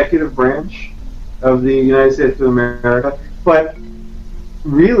executive branch of the United States of America. But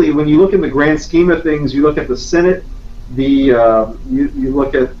really, when you look in the grand scheme of things, you look at the Senate, you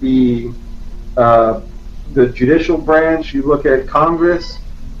look at the judicial branch, you look at Congress,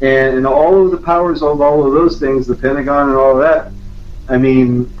 and all of the powers of all of those things, the Pentagon and all of that.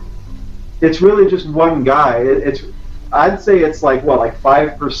 It's really just one guy. I'd say it's like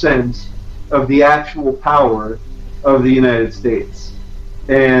 5% of the actual power of the United States,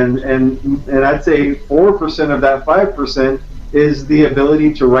 and I'd say 4% of that 5% is the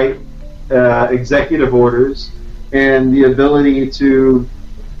ability to write executive orders and the ability to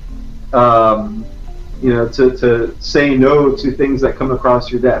to say no to things that come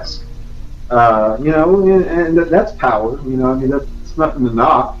across your desk. And that's power. That's nothing to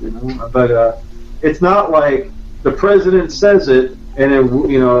knock. But it's not like the president says it and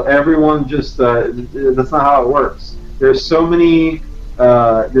everyone just. That's not how it works. There's so many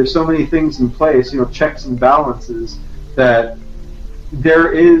things in place. Checks and balances that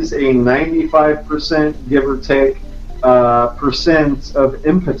there is a 95% give or take percent of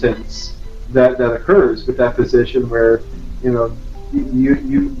impotence that occurs with that position, where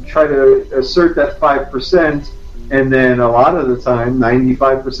you try to assert that 5%, And then a lot of the time,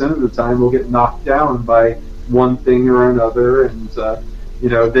 95% of the time, we'll get knocked down by one thing or another, and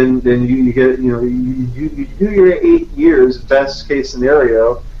then you get you do your 8 years best case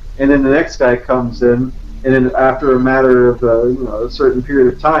scenario, and then the next guy comes in, and then after a matter of a certain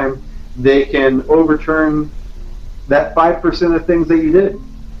period of time, they can overturn that 5% of things that you did.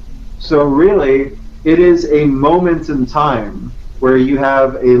 So really, it is a moment in time where you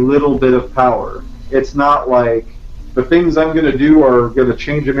have a little bit of power. It's not like the things I'm going to do are going to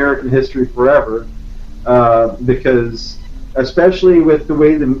change American history forever, because especially with the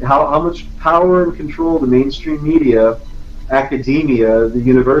way how much power and control the mainstream media, academia, the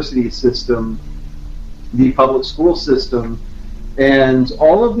university system, the public school system, and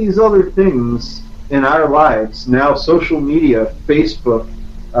all of these other things in our lives, now social media, Facebook,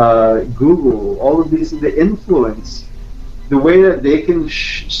 Google, all of these, the influence, the way that they can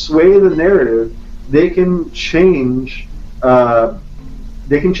sway the narrative, they can change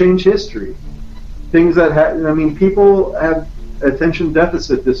history. Things that people have attention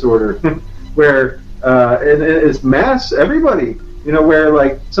deficit disorder, where and it's mass everybody, where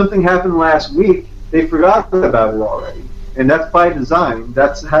like something happened last week, they forgot about it already, and that's by design.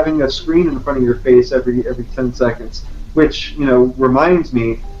 That's having a screen in front of your face every 10 seconds, which reminds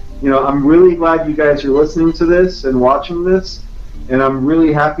me, I'm really glad you guys are listening to this and watching this, and I'm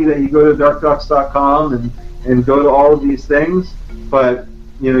really happy that you go to darkdocs.com and go to all of these things, but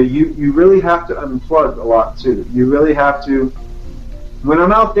you really have to unplug a lot too. You really have to. When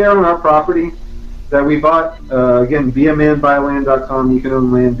I'm out there on our property that we bought, again, via manbuyland.com, you can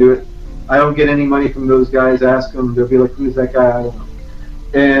own land, do it. I don't get any money from those guys. Ask them; they'll be like, "Who's that guy?" I don't know.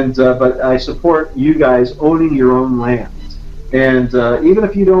 And but I support you guys owning your own land. And even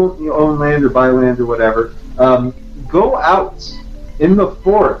if you don't own land or buy land or whatever, go out in the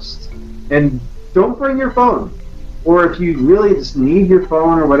forest and don't bring your phone. Or if you really just need your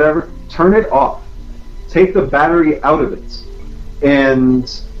phone or whatever, turn it off. Take the battery out of it.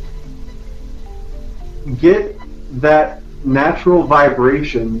 And get that natural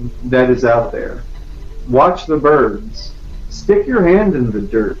vibration that is out there. Watch the birds. Stick your hand in the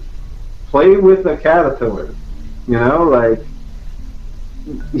dirt. Play with a caterpillar.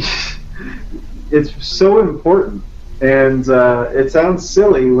 It's so important. And it sounds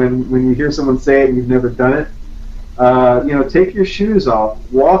silly when you hear someone say it and you've never done it. Take your shoes off,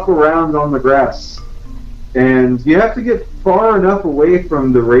 walk around on the grass, and you have to get far enough away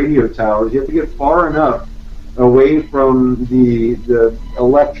from the radio towers. You have to get far enough away from the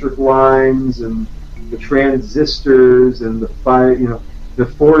electric lines and the transistors and the 4G,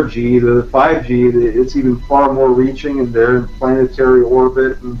 the 5G. It's even far more reaching, and they're in planetary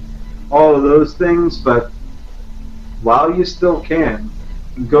orbit and all of those things. But while you still can,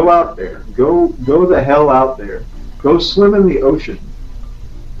 go out there. Go the hell out there. Go swim in the ocean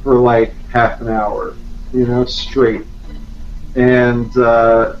for like half an hour, straight. And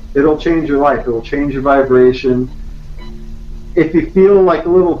it'll change your life. It'll change your vibration. If you feel like a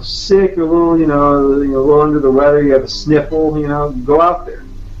little sick or a little, a little under the weather, you have a sniffle, go out there.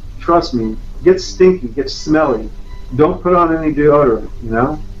 Trust me. Get stinky. Get smelly. Don't put on any deodorant,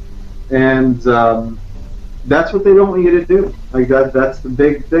 And that's what they don't want you to do. Like that's the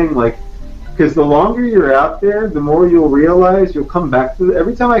big thing. Like, because the longer you're out there, the more you'll realize you'll come back to it.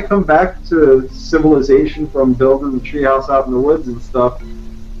 Every time I come back to civilization from building the treehouse out in the woods and stuff,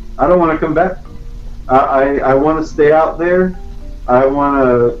 I don't want to come back. I want to stay out there. I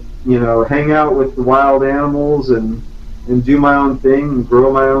want to, hang out with the wild animals and do my own thing and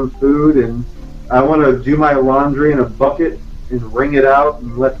grow my own food. And I want to do my laundry in a bucket and wring it out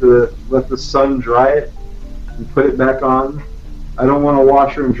and let the sun dry it and put it back on. I don't want a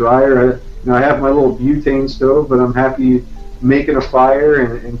washer and dryer. I have my little butane stove, but I'm happy making a fire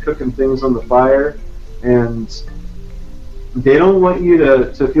and cooking things on the fire. And they don't want you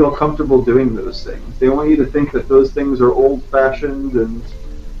to feel comfortable doing those things. They want you to think that those things are old-fashioned and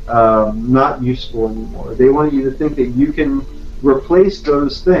not useful anymore. They want you to think that you can replace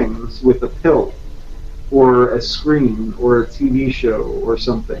those things with a pill or a screen or a TV show or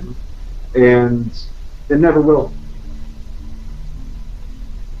something. And it never will.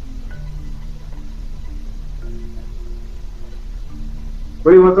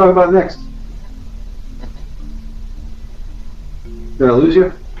 What do you want to talk about next? Did I lose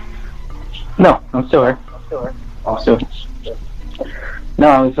you? No, I'm still here. Awesome. No,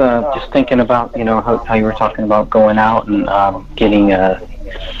 I was just thinking about, how you were talking about going out and getting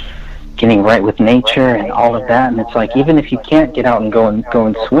getting right with nature and all of that. And it's like, even if you can't get out and go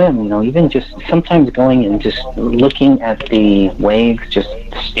and swim, you know, even just sometimes going and just looking at the waves, just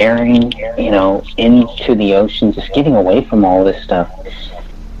staring, you know, into the ocean, just getting away from all this stuff,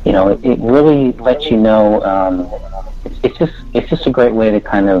 you know, it really lets you know, it's just a great way to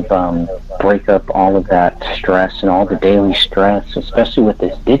kind of break up all of that stress and all the daily stress, especially with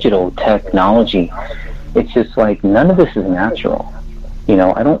this digital technology. It's just like, none of this is natural. You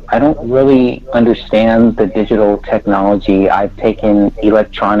know, I don't really understand the digital technology. I've taken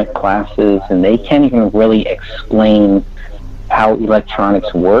electronic classes, and they can't even really explain how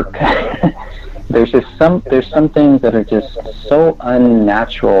electronics work. There's some things that are just so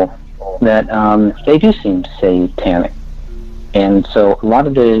unnatural that they do seem satanic. And so a lot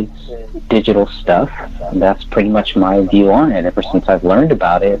of the digital stuff, that's pretty much my view on it ever since I've learned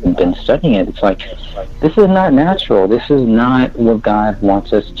about it and been studying it. It's like, this is not natural. This is not what God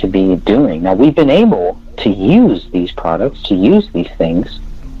wants us to be doing. Now, we've been able to use these products, to use these things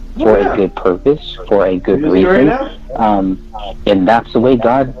for a good purpose, for a good reason. And that's the way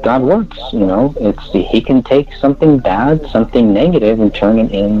God works, you know. He can take something bad, something negative, and turn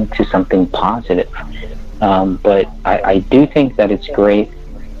it into something positive. But I do think that it's great.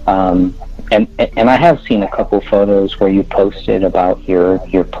 And I have seen a couple photos where you posted about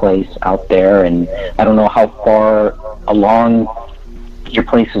your place out there, and I don't know how far along your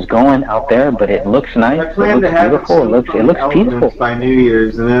place is going out there, but it looks nice. I plan to have beautiful. It looks peaceful by New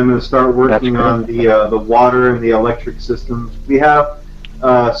Year's, and then I'm going to start working on the water and the electric systems. We have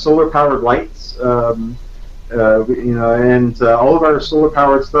solar powered lights, you know, and all of our solar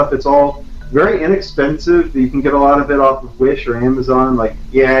powered stuff. It's all very inexpensive. You can get a lot of it off of Wish or Amazon. Like,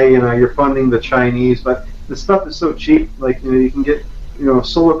 yeah, you know, you're funding the Chinese, but the stuff is so cheap. Like, you know, you can get, you know,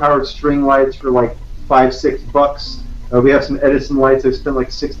 solar-powered string lights for like $5-6. We have some Edison lights. I spent like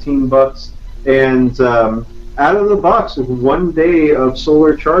 $16, and out of the box with 1 day of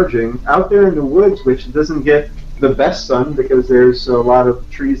solar charging out there in the woods, which doesn't get the best sun because there's a lot of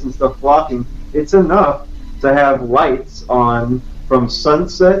trees and stuff blocking. It's enough to have lights on from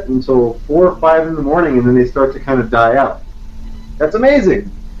sunset until 4 or 5 in the morning, and then they start to kind of die out. That's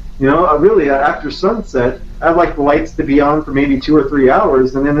amazing. You know, really, after sunset, I'd like the lights to be on for maybe 2 or 3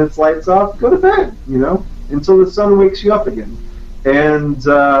 hours, and then it's lights off, go to bed, you know, until the sun wakes you up again. And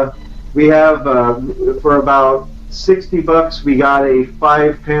we have, for about $60, we got a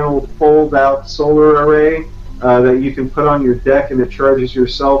 5-panel fold-out solar array that you can put on your deck, and it charges your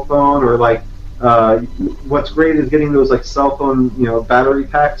cell phone, or like, what's great is getting those like cell phone, you know, battery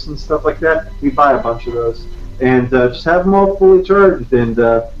packs and stuff like that. We buy a bunch of those and just have them all fully charged. And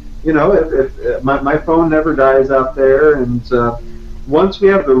you know, if my phone never dies out there. And once we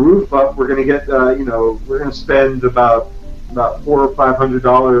have the roof up, we're going to get, you know, we're going to spend about $400 or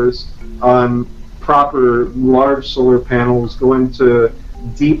 $500 on proper large solar panels going to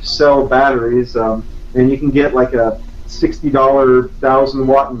deep cell batteries, and you can get like a $60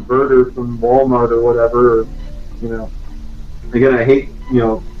 1,000-watt inverter from Walmart or whatever. Or, you know, again, I hate, you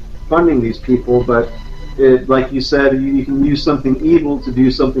know, funding these people, but it, like you said, you can use something evil to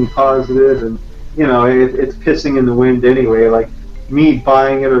do something positive, and you know, it's pissing in the wind anyway. Like, me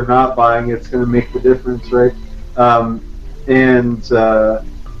buying it or not buying it's going to make the difference, right?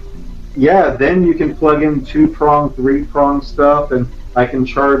 Yeah, then you can plug in 2-prong, 3-prong stuff, and I can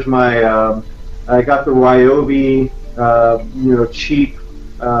charge my. I got the Ryobi. You know, cheap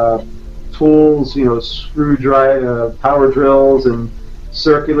tools, you know, screwdriver, power drills, and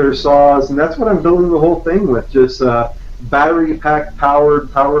circular saws, and that's what I'm building the whole thing with. Just battery pack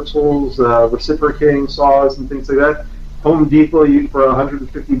powered power tools, reciprocating saws, and things like that. Home Depot, for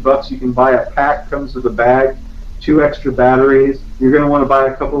 $150, you can buy a pack. Comes with a bag, 2 extra batteries. You're going to want to buy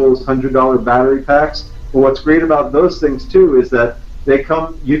a couple of those $100 battery packs. But what's great about those things too is that they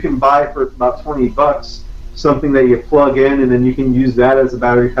come. You can buy for about $20. Something that you plug in, and then you can use that as a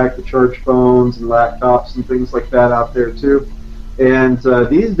battery pack to charge phones and laptops and things like that out there too. And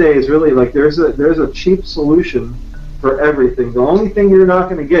these days, really, like there's a cheap solution for everything. The only thing you're not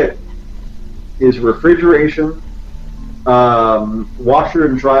going to get is refrigeration, washer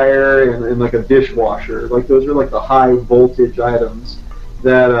and dryer, and like a dishwasher. Like, those are like the high voltage items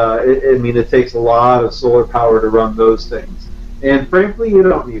that I mean, it takes a lot of solar power to run those things. And frankly, you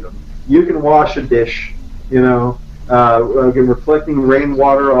don't need them. You can wash a dish. You know, again, we're collecting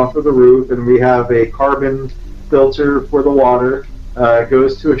rainwater off of the roof, and we have a carbon filter for the water. It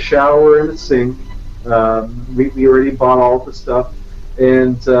goes to a shower and a sink. We already bought all the stuff.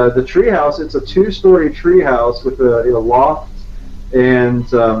 And the treehouse, it's a 2-story treehouse with a loft, and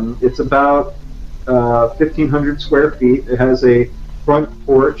it's about 1,500 square feet. It has a front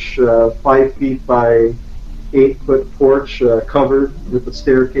porch, 5 feet by 8-foot porch, covered with a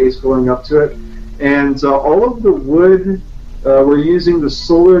staircase going up to it. And all of the wood, we're using the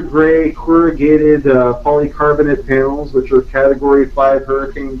Solar Gray corrugated polycarbonate panels, which are Category 5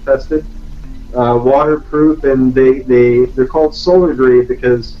 hurricane tested, waterproof, and they're called Solar Gray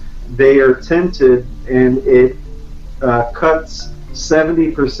because they are tinted, and it cuts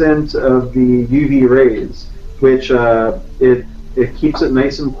 70% of the UV rays, which it keeps it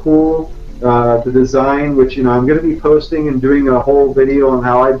nice and cool. The design, which I'm going to be posting and doing a whole video on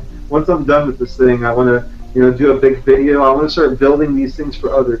how once I'm done with this thing, I want to do a big video. I want to start building these things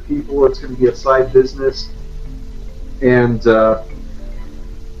for other people. It's going to be a side business, and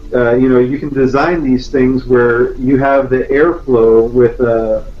you can design these things where you have the airflow with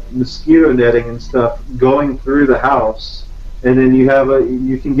mosquito netting and stuff going through the house, and then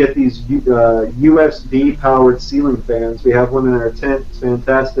you can get these USB powered ceiling fans. We have one in our tent. It's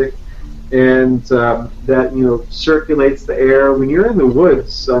fantastic. And that circulates the air. When you're in the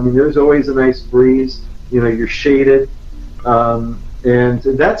woods, there's always a nice breeze. You're shaded, and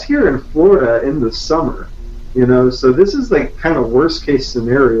that's here in Florida in the summer. So this is like kind of worst case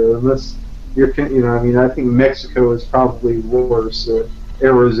scenario, unless you're, I think Mexico is probably worse, or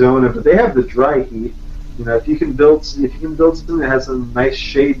Arizona, but they have the dry heat. If you can build something that has a nice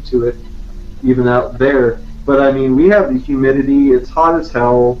shade to it, even out there. But we have the humidity. It's hot as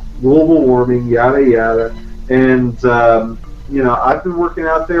hell. Global warming, yada yada. And I've been working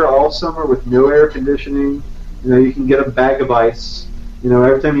out there all summer with no air conditioning. You can get a bag of ice.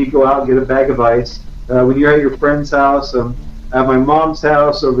 Every time you go out, get a bag of ice. When you're at your friend's house, at my mom's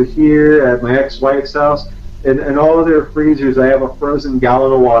house over here, at my ex-wife's house, and all of their freezers, I have a frozen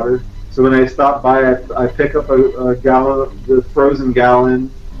gallon of water. So when I stop by, I pick up a gallon, the frozen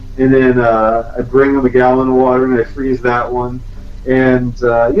gallon, and then I bring them a gallon of water and I freeze that one. And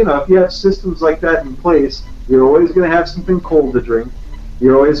if you have systems like that in place, you're always going to have something cold to drink.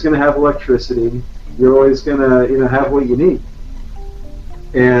 You're always going to have electricity. You're always going to have what you need.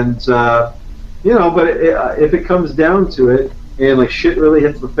 And but if it comes down to it, and like shit really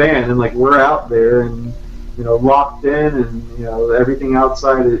hits the fan, and like we're out there and locked in, and everything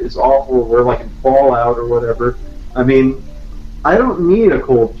outside is awful, we're like in fallout or whatever. I don't need a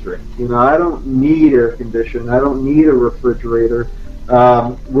cold drink. I don't need air conditioning. I don't need a refrigerator.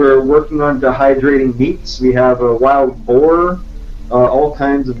 We're working on dehydrating meats. We have a wild boar, all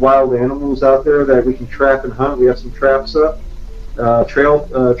kinds of wild animals out there that we can trap and hunt. We have some traps up.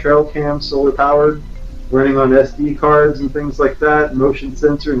 Trail cam, solar powered, running on SD cards and things like that. Motion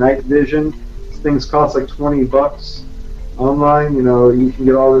sensor, night vision. These things cost like $20 online. You can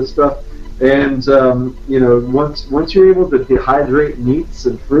get all this stuff. And once you're able to dehydrate meats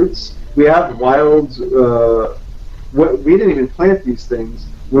and fruits, we have wild. We didn't even plant these things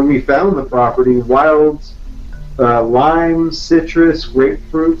when we found the property. Wild limes, citrus,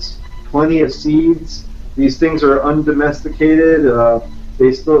 grapefruits, plenty of seeds. These things are undomesticated.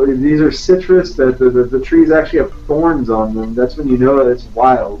 These are citrus. That the trees actually have thorns on them. That's when you know that it's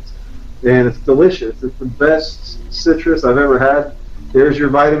wild, and it's delicious. It's the best citrus I've ever had. There's your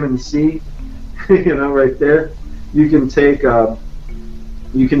vitamin C. Right there. You can take the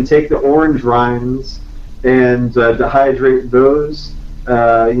orange rinds and dehydrate those.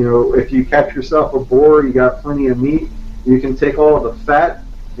 If you catch yourself a boar, you got plenty of meat. You can take all the fat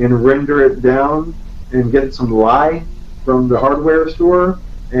and render it down and get some lye from the hardware store,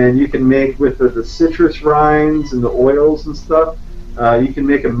 and you can make with the citrus rinds and the oils and stuff. You can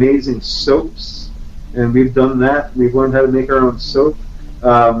make amazing soaps, and we've done that. We've learned how to make our own soap.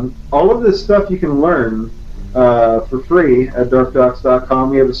 All of this stuff you can learn for free at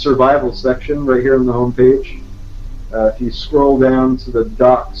darkdocs.com. We have a survival section right here on the homepage. If you scroll down to the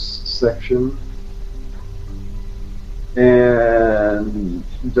docs section, and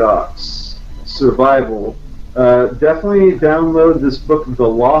docs, survival, definitely download this book, The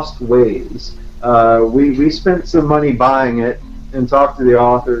Lost Ways. We spent some money buying it and talked to the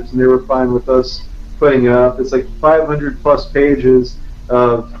authors, and they were fine with us putting it up. It's like 500 plus pages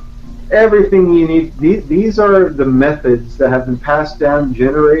of everything you need. These are the methods that have been passed down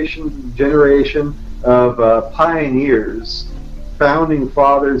generation to generation of pioneers, founding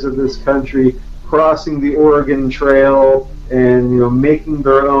fathers of this country, crossing the Oregon Trail and making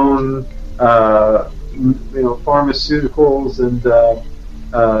their own pharmaceuticals and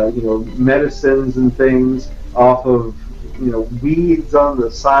medicines and things off of weeds on the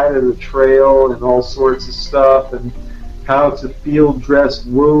side of the trail and all sorts of stuff, and how to field dress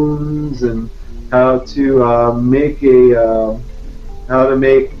wounds, and how to make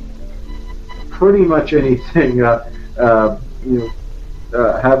pretty much anything.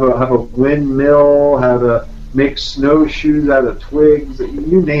 have a windmill, how to make snowshoes out of twigs,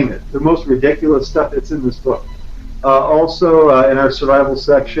 you name it. The most ridiculous stuff that's in this book. Also, in our survival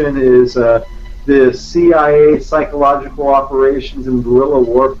section is the CIA Psychological Operations and Guerrilla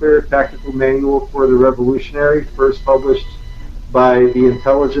Warfare Tactical Manual for the Revolutionary, first published by the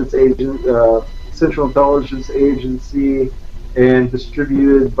Central Intelligence Agency and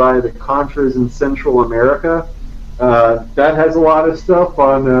distributed by the Contras in Central America. That has a lot of stuff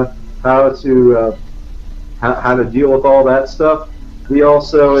on how to deal with all that stuff. We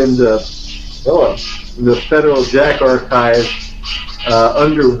also, in the Federal Jack Archive,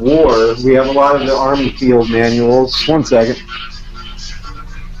 under war, we have a lot of the Army field manuals. One second.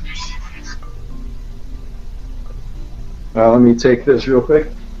 Let me take this real quick.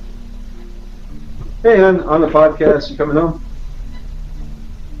 Hey, on the podcast, you coming home?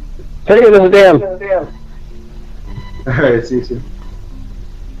 Hey, this is Dan. Alright, see you soon.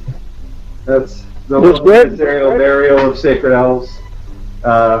 That's the Ethereal Burial of Sacred Owls.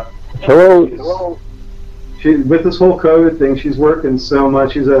 Hello. With this whole COVID thing, she's working so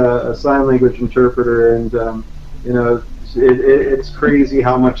much. She's a sign language interpreter, and it's crazy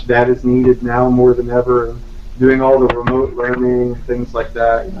how much that is needed now more than ever. And doing all the remote learning, things like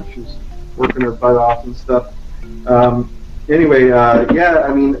that. She's working her butt off and stuff. Anyway,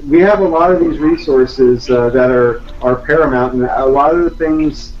 I mean, we have a lot of these resources that are paramount, and a lot of the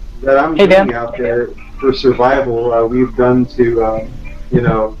things that I'm doing out there for survival, we've done to,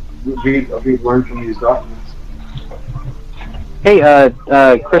 we've learned from these documents. Hey,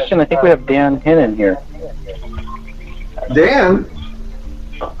 Christian, I think we have Dan Hennon here. Dan?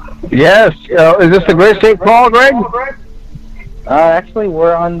 Yes. Is this the Great State call, Greg? Actually,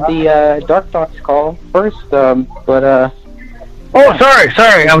 we're on the Dark Docs call first, but. Oh,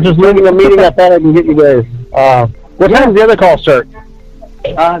 sorry. I was just leaving a meeting. I thought I could get you guys. What time does the other call start?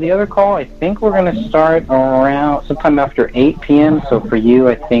 The other call, I think we're going to start around sometime after 8 p.m. So for you,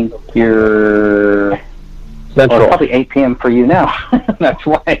 I think you're Central. Well, probably 8 p.m. for you now. That's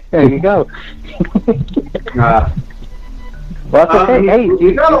why. There you go. Well, that's okay. Hey,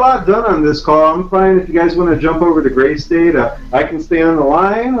 we got a lot done on this call. I'm fine if you guys want to jump over to Gray State. I can stay on the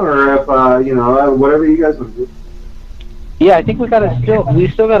line, or if whatever you guys want to do. Yeah, I think we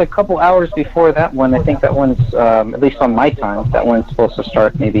still got a couple hours before that one. I think that one's at least on my time. That one's supposed to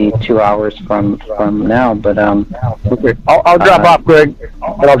start maybe 2 hours from now. But okay. I'll drop off, Greg,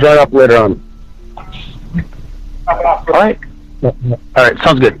 and I'll join up later on. All right. All right.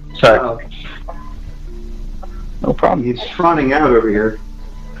 Sounds good. Sorry. No problem. He's trotting out over here.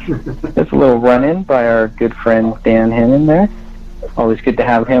 There's a little run-in by our good friend Dan Hennon there. Always good to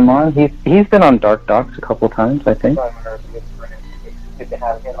have him on. He's been on Dark Docs a couple times, I think.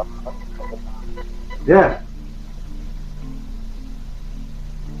 Yeah.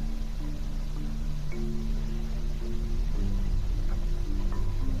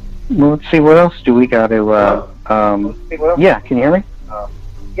 Well, let's see, what else do we got to... yeah, can you hear me?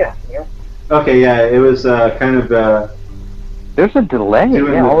 Yeah. Okay, yeah, it was kind of... There's a delay.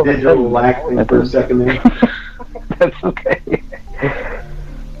 Doing the digital lag thing for a second there. That's okay.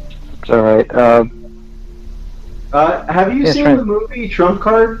 It's all right. Have you seen the movie Trump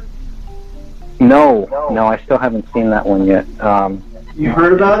Card? No, I still haven't seen that one yet. You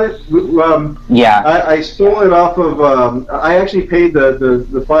heard about it? Yeah. I stole it off of. I actually paid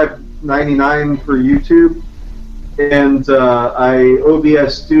the $5.99 for YouTube, and I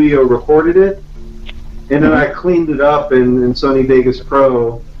OBS Studio recorded it, and then I cleaned it up in Sony Vegas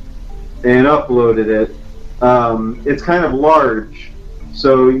Pro and uploaded it. It's kind of large,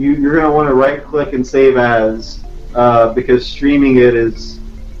 so you're going to want to right-click and save as, because streaming it is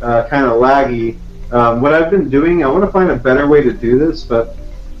kind of laggy. What I've been doing, I want to find a better way to do this, but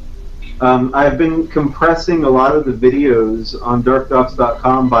I've been compressing a lot of the videos on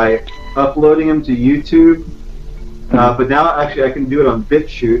darkdocs.com by uploading them to YouTube, but now actually I can do it on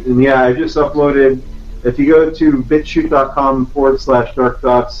BitChute, and yeah, I just uploaded, if you go to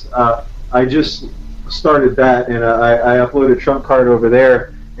bitchute.com/darkdocs, I just started that, and I uploaded Trump Card over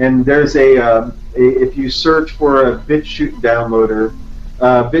there, and there's if you search for a BitChute downloader,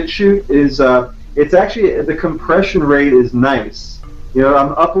 BitChute is it's actually, the compression rate is nice.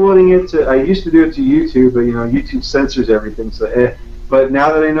 I'm uploading it to, I used to do it to YouTube, but YouTube censors everything, so but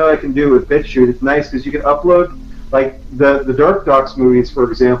now that I know I can do it with BitChute, it's nice because you can upload, like the Dark Docs movies, for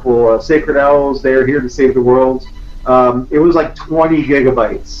example, Sacred Owls, They Are Here to Save the World. It was like 20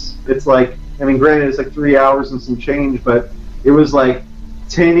 gigabytes. It's like, I mean, granted, it's like 3 hours and some change, but it was like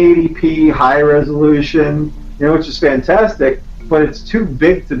 1080p high resolution, which is fantastic, but it's too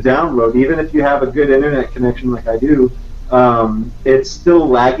big to download, even if you have a good internet connection like I do. it's still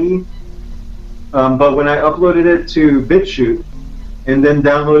laggy. But when I uploaded it to BitChute and then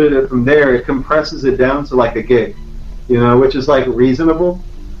downloaded it from there, it compresses it down to like a gig, which is like reasonable.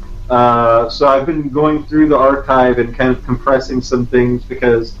 So I've been going through the archive and kind of compressing some things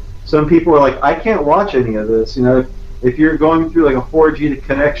because some people are like, I can't watch any of this. If you're going through like a 4G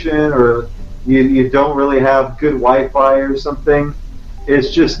connection or you don't really have good Wi-Fi or something,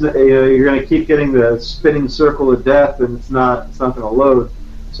 it's just you're going to keep getting the spinning circle of death, and it's not going to load.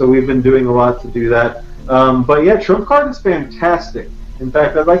 So we've been doing a lot to do that. But yeah, Trump Card is fantastic. In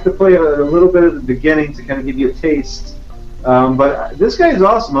fact, I'd like to play a little bit at the beginning to kind of give you a taste. But this guy is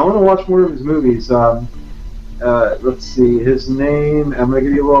awesome. I want to watch more of his movies. Let's see his name. I'm going to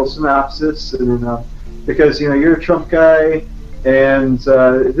give you a little synopsis, and then, because you're a Trump guy, and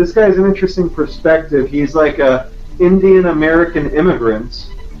this guy's an interesting perspective. He's like a Indian American immigrant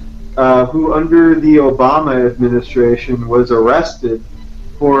who, under the Obama administration, was arrested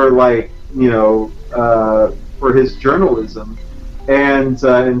for for his journalism, and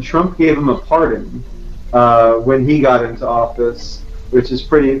Trump gave him a pardon when he got into office, which is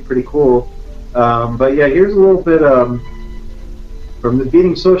pretty cool. But yeah, here's a little bit from the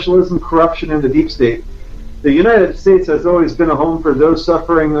Beating Socialism, Corruption, and the Deep State. The United States has always been a home for those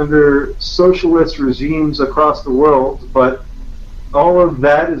suffering under socialist regimes across the world, but all of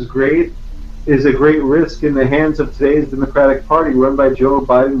that is a great risk in the hands of today's Democratic Party run by Joe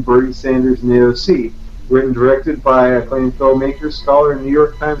Biden, Bernie Sanders, and AOC. Written and directed by acclaimed filmmaker, scholar, and New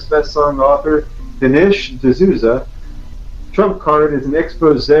York Times bestselling author Dinesh D'Souza, Trump Card is an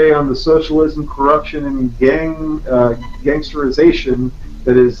expose on the socialism, corruption, and gangsterization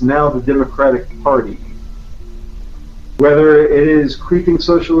that is now the Democratic Party. Whether it is creeping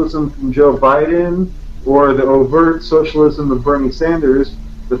socialism from Joe Biden or the overt socialism of Bernie Sanders,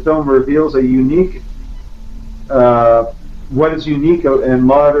 the film reveals what is unique in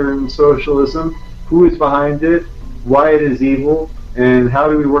modern socialism, who is behind it, why it is evil, and how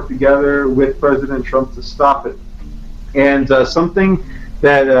do we work together with President Trump to stop it. And something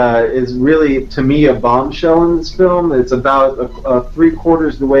that is really, to me, a bombshell in this film, it's about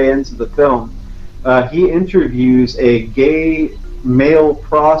 3/4 the way into the film. He interviews a gay male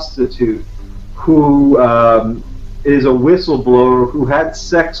prostitute who is a whistleblower who had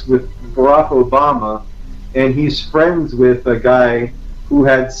sex with Barack Obama, and he's friends with a guy who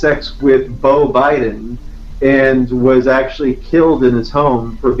had sex with Beau Biden and was actually killed in his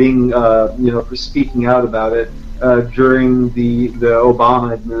home for being, for speaking out about it during the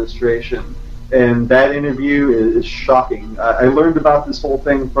Obama administration. And that interview is shocking. I learned about this whole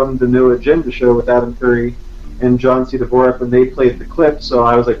thing from the No Agenda show with Adam Curry and John C. Dvorak when they played the clip. So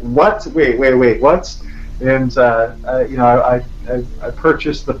I was like, "What? Wait, what?" And I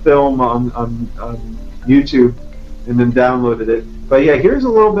purchased the film on YouTube and then downloaded it. But yeah, here's a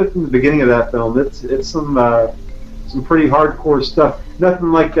little bit from the beginning of that film. It's some pretty hardcore stuff.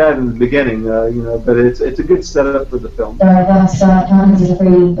 Nothing like that in the beginning, but it's a good setup for the film. Starbucks.com is a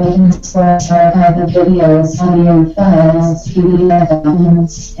free business source archive of videos, audio files, PDF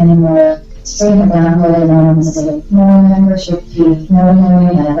documents, and more. Stream and download anonymously. No membership fee, no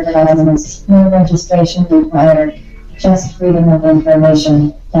annoying advertisements, no registration required. Just freedom of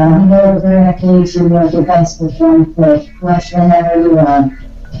information. Download directly to your device with one click. Watch whenever you want.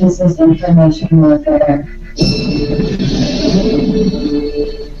 This is information warfare.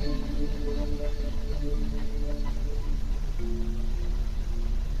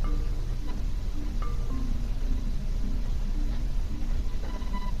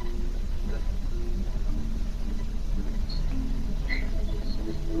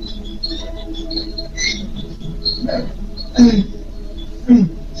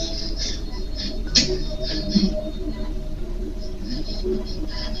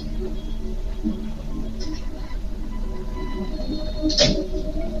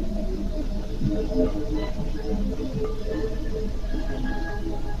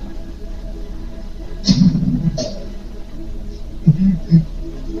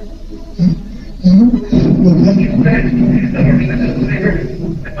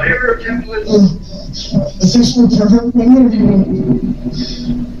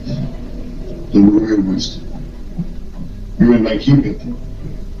 The warrior was you and my Cupid.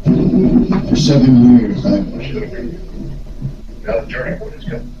 For 7 years, I Now the turning point is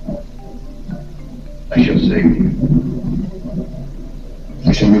come. I shall save you.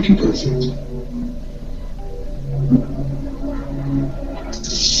 I shall make you perfect.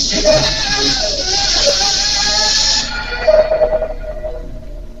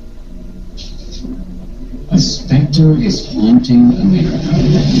 A specter is haunting America.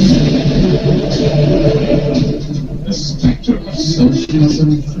 A specter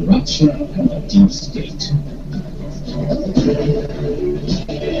socialism, corruption, and the deep state.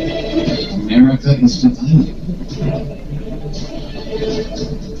 America is divided.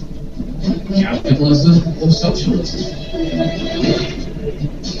 Capitalism or socialism?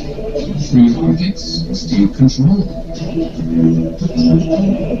 Free markets or state control?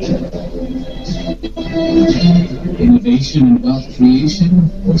 Innovation and wealth creation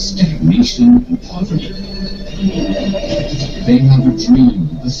or stagnation and poverty? They have a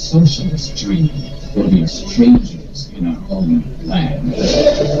dream, a socialist dream, for being strangers in our own land.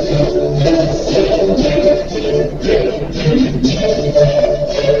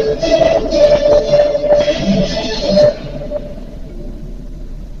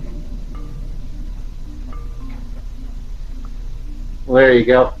 Well, there you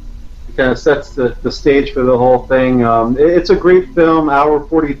go. It kind of sets the stage for the whole thing. It's a great film, hour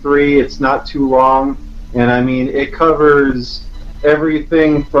 43. It's not too long, and I mean it covers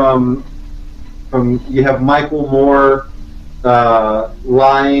everything from you have Michael Moore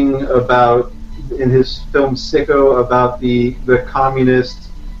lying about in his film Sicko about the communist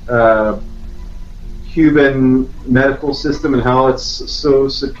Cuban medical system and how it's so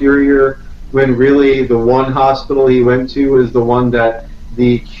superior, when really the one hospital he went to is the one that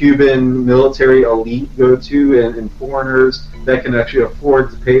the Cuban military elite go to, and foreigners that can actually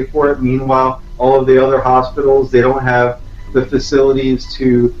afford to pay for it. Meanwhile, all of the other hospitals, they don't have the facilities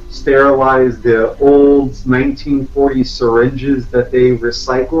to sterilize the old 1940s syringes that they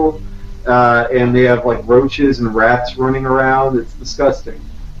recycle, and they have like roaches and rats running around. It's disgusting.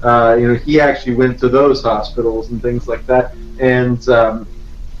 He actually went to those hospitals and things like that, and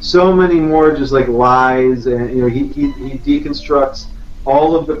so many more just like lies, and he deconstructs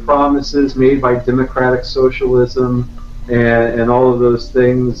all of the promises made by democratic socialism and all of those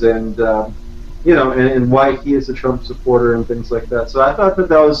things, and and why he is a Trump supporter and things like that. So I thought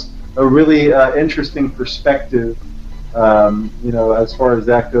that was a really interesting perspective, as far as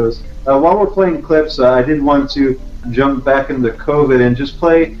that goes. While we're playing clips, I did want to jump back into COVID and just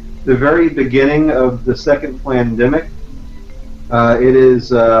play the very beginning of the second pandemic.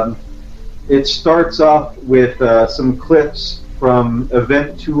 It starts off with some clips from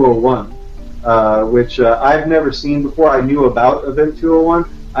Event 201, which I've never seen before. I knew about Event 201.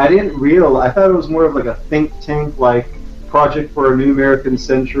 I thought it was more of like a think tank, like Project for a New American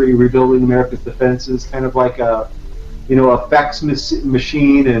Century, Rebuilding America's Defenses, kind of like a fax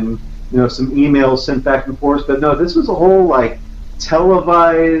machine and some emails sent back and forth. But no, this was a whole like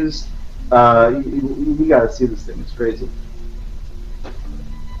televised. You got to see this thing; it's crazy.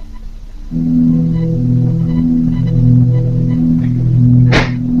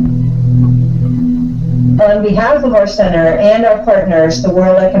 On behalf of our center and our partners, the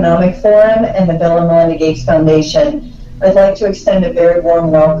World Economic Forum and the Bill and Melinda Gates Foundation, I'd like to extend a very warm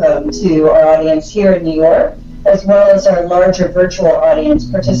welcome to our audience here in New York, as well as our larger virtual audience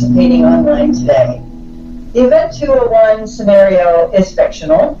participating online today. The Event 201 scenario is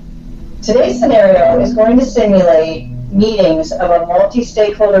fictional. Today's scenario is going to simulate meetings of a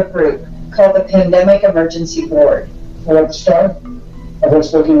multi-stakeholder group called the Pandemic Emergency Board. At the start of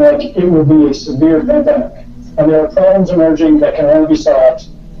what's looking like it will be a severe pandemic, and there are problems emerging that can only be solved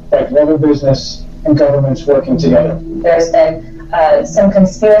by global business and governments working together. There's been some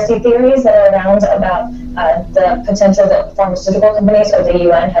conspiracy theories that are around about the potential that pharmaceutical companies or the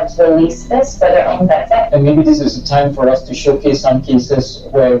UN have released this for their own benefit. And maybe this is a time for us to showcase some cases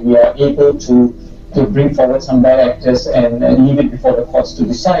where we are able to bring forward some bad actors and leave it before the courts to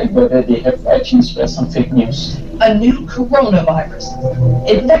decide whether they have actually spread some fake news. A new coronavirus.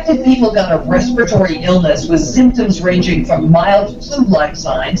 Infected people got a respiratory illness with symptoms ranging from mild flu-like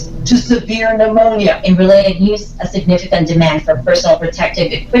signs to severe pneumonia. In related news, a significant demand for personal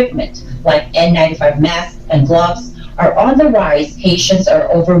protective equipment like N95 masks and gloves are on the rise. Patients are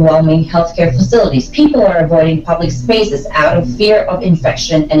overwhelming healthcare facilities. People are avoiding public spaces out of fear of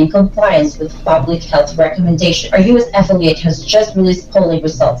infection and in compliance with public health recommendations. Our U.S. affiliate has just released polling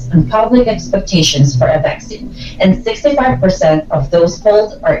results on public expectations for a vaccine, and 65% of those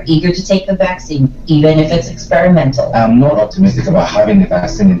polled are eager to take the vaccine, even if it's experimental. I'm not optimistic about having the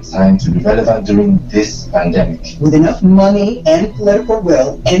vaccine in time to be relevant during this pandemic. With enough money and political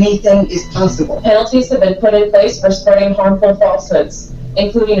will, anything is possible. Penalties have been put in place for spreading harmful falsehoods,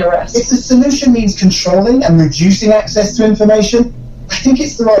 including arrests. If the solution means controlling and reducing access to information, I think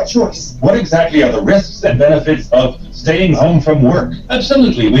it's the right choice. What exactly are the risks and benefits of staying home from work?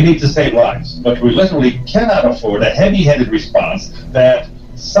 Absolutely, we need to save lives, but we literally cannot afford a heavy-handed response that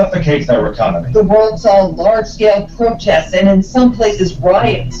suffocates our economy. The world saw large-scale protests and in some places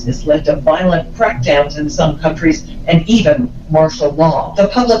riots. This led to violent crackdowns in some countries and even martial law. The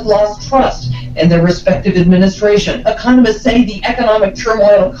public lost trust in their respective administration. Economists say the economic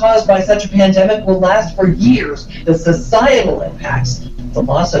turmoil caused by such a pandemic will last for years. The societal impacts, the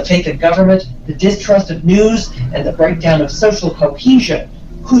loss of faith in government, the distrust of news, and the breakdown of social cohesion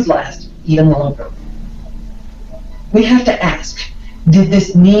could last even longer. We have to ask, did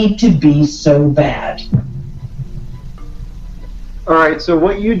this need to be so bad? All right, so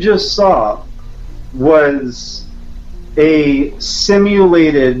what you just saw was a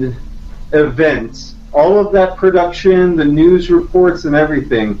simulated event. All of that production, the news reports and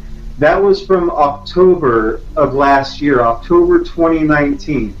everything, that was from October of last year, October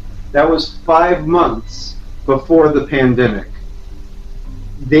 2019. That was 5 months before the pandemic.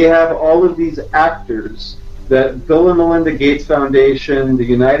 They have all of these actors that Bill and Melinda Gates Foundation, the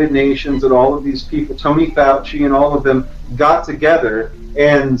United Nations, and all of these people, Tony Fauci and all of them, got together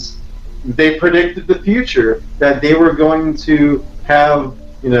and they predicted the future, that they were going to have,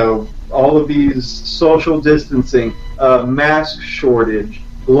 all of these social distancing, mask shortage,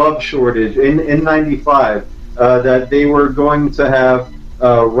 glove shortage, N95, that they were going to have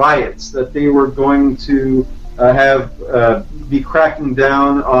riots, that they were going to be cracking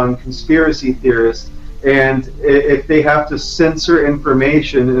down on conspiracy theorists. And if they have to censor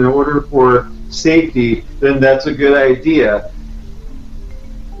information in order for safety, then that's a good idea.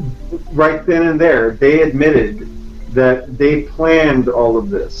 Right then and there, they admitted that they planned all of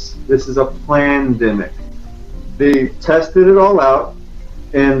this. This is a plandemic. They tested it all out,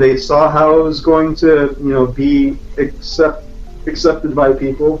 and they saw how it was going to, be accepted by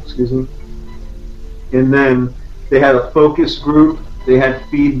people. Excuse me. And then they had a focus group. They had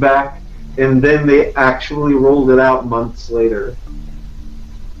feedback. And then they actually rolled it out months later.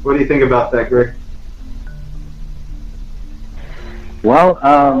 What do you think about that, Greg? Well,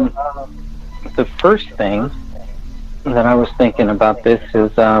 the first thing that I was thinking about this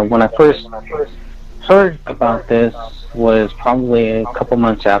is when I first heard about this was probably a couple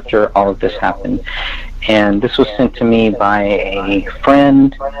months after all of this happened. And this was sent to me by a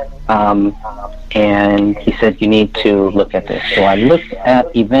friend, and he said, you need to look at this. So I looked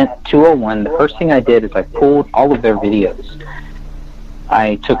at Event 201. The first thing I did is I pulled all of their videos.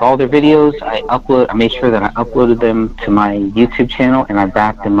 I took all their videos, I made sure that I uploaded them to my YouTube channel, and I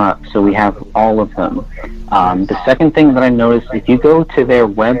backed them up, so we have all of them. The second thing that I noticed, if you go to their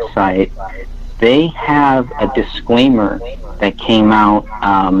website, they have a disclaimer that came out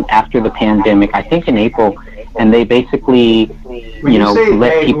after the pandemic, I think in April, and they basically,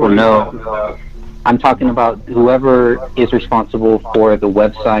 let people know. I'm talking about whoever is responsible for the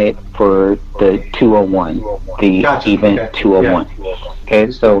website for the 201, the Event 201.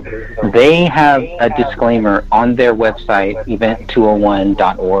 Okay, so they have a disclaimer on their website,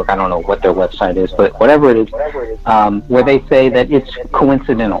 event201.org. I don't know what their website is, but whatever it is, where they say that it's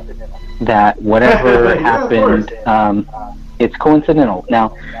coincidental, that whatever happened, it's coincidental.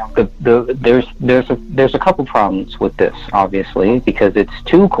 Now, there's a couple problems with this, obviously, because it's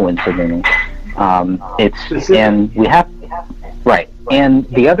too coincidental. And we have, right. And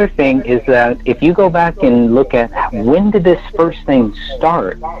the other thing is that if you go back and look at when did this first thing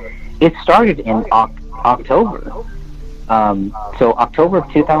start, it started in October. So October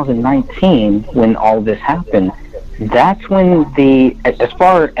of 2019, when all this happened, that's when as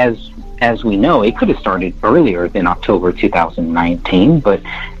far as we know, it could have started earlier than October 2019, but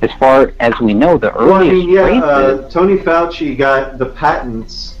as far as we know, the earliest Tony Fauci got the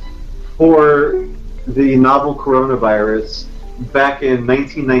patents for the novel coronavirus back in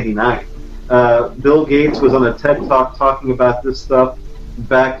 1999. Bill Gates was on a TED Talk talking about this stuff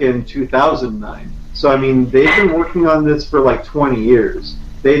back in 2009. So, I mean, they've been working on this for like 20 years.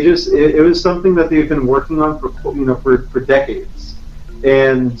 It was something that they've been working on for decades.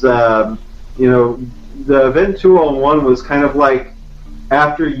 And, the Event 201 was kind of like,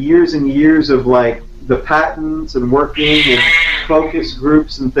 after years and years of like the patents and working and focus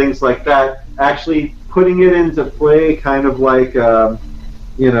groups and things like that, actually putting it into play kind of like,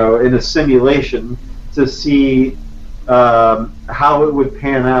 in a simulation to see how it would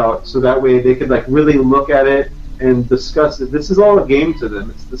pan out, so that way they could like really look at it and discuss it. This is all a game to them.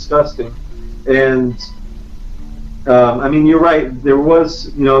 It's disgusting. And I mean, you're right. There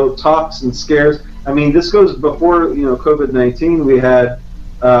was, talks and scares. I mean, this goes before, COVID-19. We had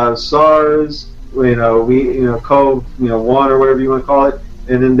SARS, CoV, 1 or whatever you want to call it.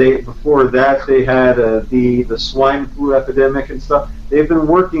 And then before that, they had the swine flu epidemic and stuff. They've been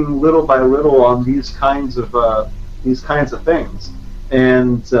working little by little on these kinds of things.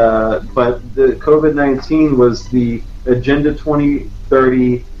 And but the COVID-19 was the Agenda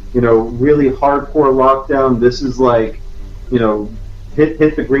 2030, really hardcore lockdown. This is like,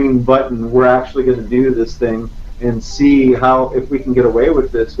 hit the green button. We're actually going to do this thing and see if we can get away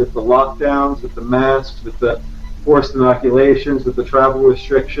with this, with the lockdowns, with the masks, with the forced inoculations, with the travel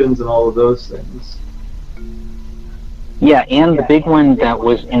restrictions, and all of those things. Yeah, and the big one that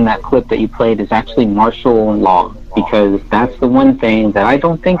was in that clip that you played is actually martial law, because that's the one thing that I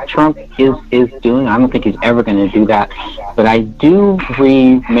don't think Trump is doing. I don't think he's ever going to do that. But I do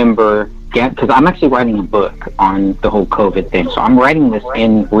remember, because I'm actually writing a book on the whole COVID thing, so I'm writing this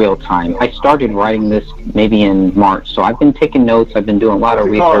in real time. I started writing this maybe in March, so I've been taking notes. I've been doing a lot of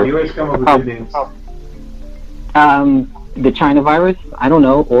research. You always come up with good names. The China virus, I don't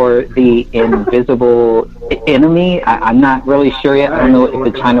know, or the invisible enemy. I'm not really sure yet. I don't know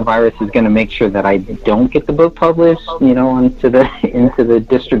if the China virus is going to make sure that I don't get the book published, into the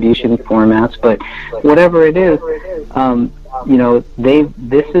distribution formats. But whatever it is,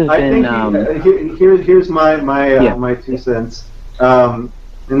 this has been. Here's my 2 cents.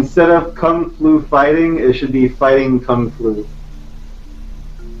 Instead of Kung Flu fighting, it should be fighting Kung Flu.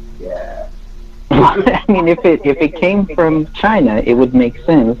 Yeah. I mean, if it came from China, it would make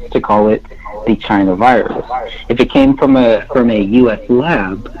sense to call it the China virus. If it came from a U.S.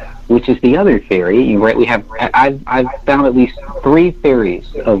 lab, which is the other theory, right? I've found at least 3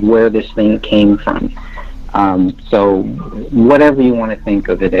 theories of where this thing came from. So whatever you want to think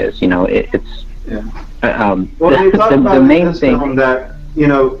of it as, it's. Yeah. Well, they talk about the main this thing film that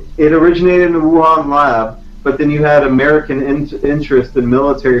it originated in the Wuhan lab. But then you had American interest in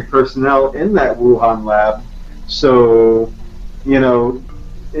military personnel in that Wuhan lab. So,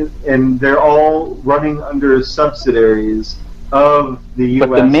 and they're all running under subsidiaries of the U.S.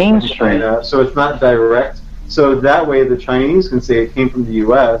 But the mainstream. China, so it's not direct. So that way the Chinese can say it came from the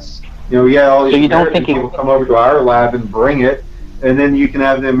U.S. All these American people come over to our lab and bring it, and then you can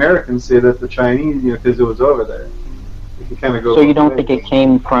have the Americans say that the Chinese, because it was over there. You kind of go. So you don't think it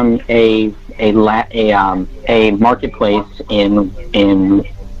came from a marketplace in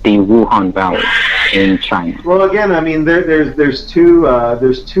the Wuhan Valley in China? Well, again, I mean, there's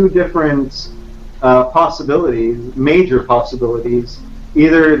two different possibilities, major possibilities.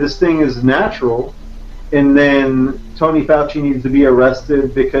 Either this thing is natural, and then Tony Fauci needs to be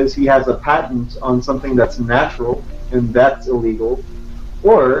arrested because he has a patent on something that's natural, and that's illegal,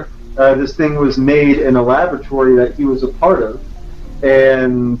 or this thing was made in a laboratory that he was a part of,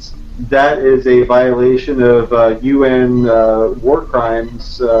 and that is a violation of UN war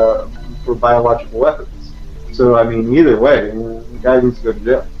crimes for biological weapons. So, I mean, either way, the guy needs to go to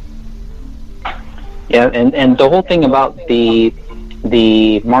jail. Yeah, and the whole thing about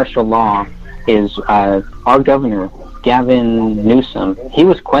the martial law is our governor, Gavin Newsom, he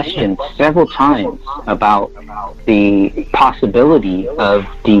was questioned several times about the possibility of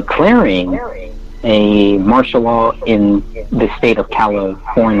declaring a martial law in the state of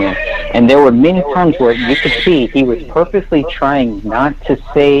California. And there were many times where you could see he was purposely trying not to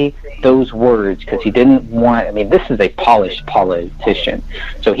say those words because he didn't want, I mean, this is a polished politician.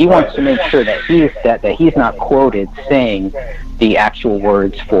 So he wants to make sure that he's not quoted saying the actual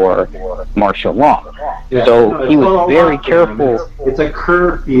words for martial law. Yeah, so he was very careful. It's a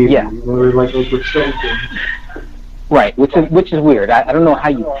curfew. Yeah. Like we're children. Right, which is weird. I don't know how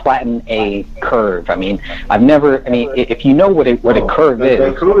you flatten a curve. I mean, if you know what a curve is,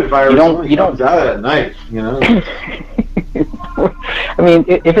 the COVID virus you don't comes out at night, I mean,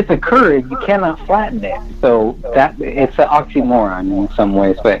 if it's a curve, you cannot flatten it. So that it's an oxymoron in some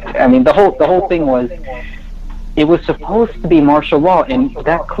ways. But I mean, the whole thing was, it was supposed to be martial law, and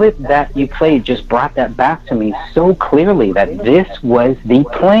that clip that you played just brought that back to me so clearly that this was the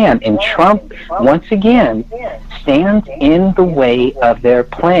plan. And Trump, once again, stands in the way of their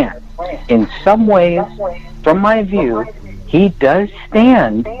plan. In some ways, from my view, he does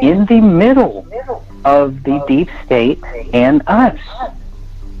stand in the middle of the deep state and us.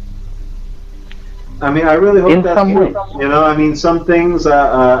 I mean, I really hope in that's some true. ways. I mean, some things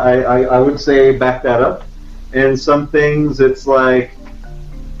I would say back that up. And some things it's like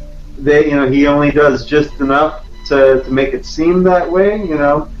he only does just enough to make it seem that way.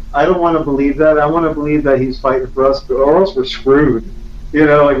 I don't want to believe that. I want to believe that he's fighting for us, or else we're screwed.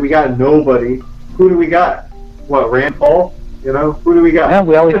 Like we got nobody. Who do we got? What, Rand Paul? Who do we got? Yeah,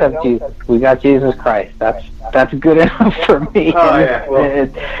 we always have Jesus. We got Jesus Christ. That's good enough for me. Oh yeah, well,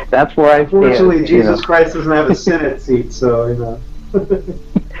 that's where I stand. Unfortunately, Jesus Christ doesn't have a Senate seat, so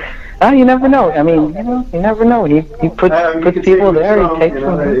Oh, you never know. I mean, you never know. He puts people there. He takes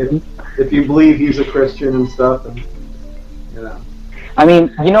them. If you believe he's a Christian and stuff, and I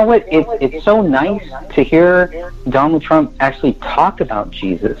mean, you know what? It's so nice to hear Donald Trump actually talk about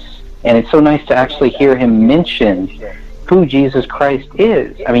Jesus, and it's so nice to actually hear him mention who Jesus Christ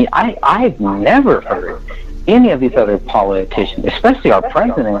is. I mean, I've never heard any of these other politicians, especially our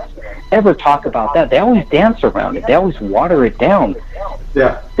presidents, ever talk about that. They always dance around it. They always water it down.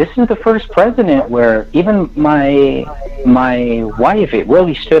 Yeah. This is the first president where even my wife, it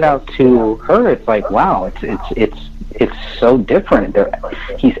really stood out to her. It's like, wow, it's so different.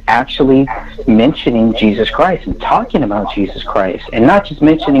 He's actually mentioning Jesus Christ and talking about Jesus Christ, and not just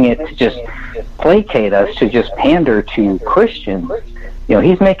mentioning it to just placate us, to just pander to Christians. You know,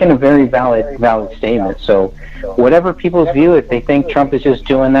 he's making a very valid statement. So whatever people's view, if they think Trump is just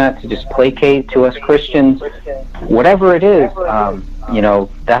doing that to just placate to us Christians, whatever it is, you know,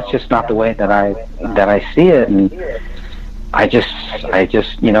 that's just not the way that I see it. And I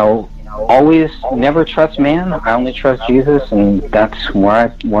just, you know, always never trust man. I only trust Jesus, and that's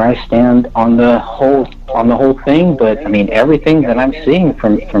where I stand on the whole thing. But I mean, everything that I'm seeing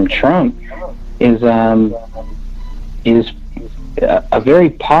from Trump is a very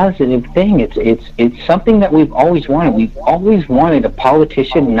positive thing. It's something that we've always wanted. We've always wanted a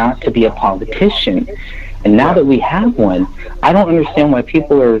politician not to be a politician. And now that we have one, I don't understand why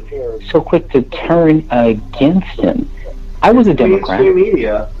people are so quick to turn against him. I was a Democrat. Mainstream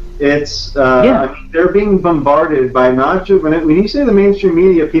media. It's I mean, they're being bombarded by not just when you say the mainstream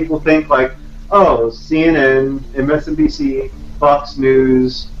media, people think like, oh, CNN, MSNBC, Fox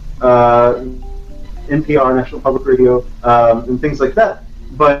News, NPR, National Public Radio, and things like that.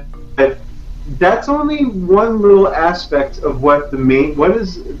 But that's only one little aspect of what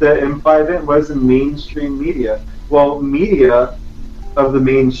is the implied event? What is the mainstream media? Well, media of the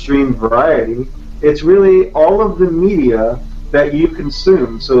mainstream variety, it's really all of the media that you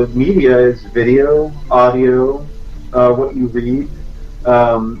consume. So media is video, audio, what you read,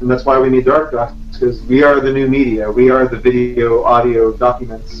 and that's why we need Dark Docs, because we are the new media. We are the video, audio,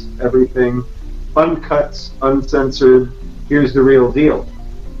 documents, everything, uncut, uncensored. Here's the real deal.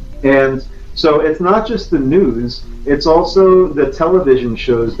 And so it's not just the news, it's also the television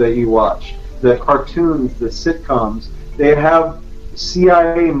shows that you watch, the cartoons, the sitcoms. They have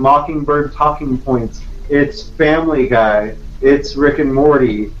CIA Mockingbird talking points. It's Family Guy. It's Rick and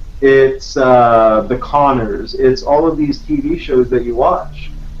Morty. It's The Conners. It's all of these TV shows that you watch.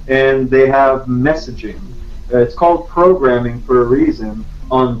 And they have messaging. It's called programming for a reason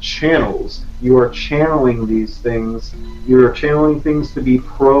on channels. You are channeling these things. You are channeling things to be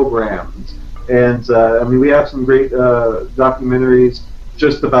programmed. And, I mean, we have some great documentaries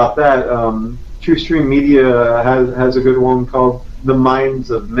just about that. TrueStream Media has a good one called The Minds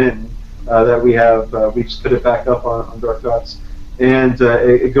of Men. That we have, we just put it back up on Dark Dots, and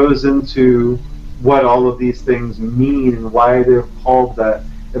it goes into what all of these things mean and why they're called that.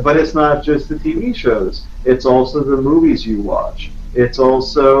 But it's not just the TV shows; it's also the movies you watch. It's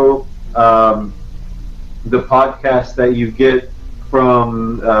also the podcasts that you get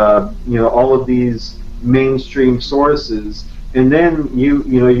from you know, all of these mainstream sources, and then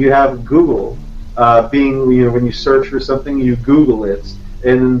you have Google being, you know, when you search for something, you Google it.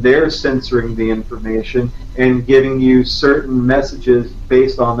 And they're censoring the information and giving you certain messages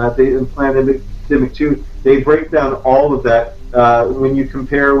based on that. They implanted Pandemic 2. They break down all of that. When you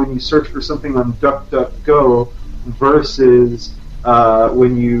search for something on DuckDuckGo versus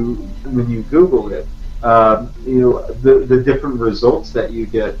when you Google it, you know, the different results that you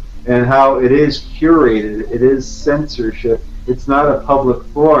get and how it is curated. It is censorship. It's not a public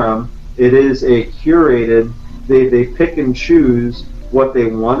forum. It is a curated. They pick and choose what they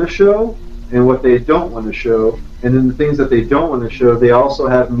want to show and what they don't want to show, and then the things that they don't want to show, they also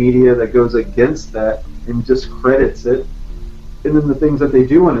have media that goes against that and discredits it, and then the things that they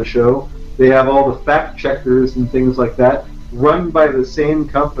do want to show, they have all the fact checkers and things like that run by the same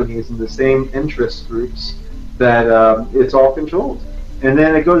companies and the same interest groups that it's all controlled. And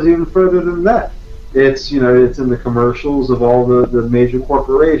then it goes even further than that. It's, you know, it's in the commercials of all the major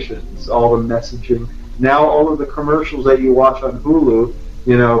corporations, all the messaging. Now all of the commercials that you watch on Hulu,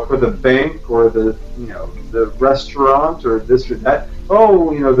 you know, for the bank or the, you know, the restaurant or this or that.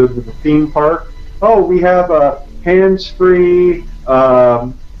 Oh, you know, the theme park. Oh, we have a hands-free, you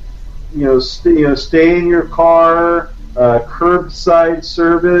know, stay in your car, curbside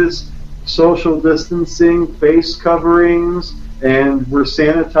service, social distancing, face coverings, and we're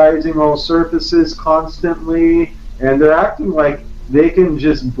sanitizing all surfaces constantly. And they're acting like they can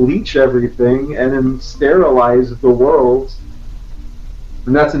just bleach everything and then sterilize the world.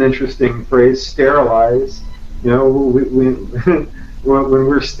 And that's an interesting phrase, sterilize. You know, when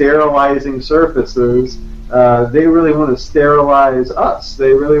we're sterilizing surfaces, they really want to sterilize us.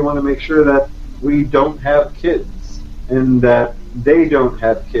 They really want to make sure that we don't have kids, and that they don't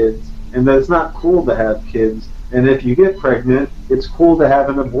have kids, and that it's not cool to have kids. And if you get pregnant, it's cool to have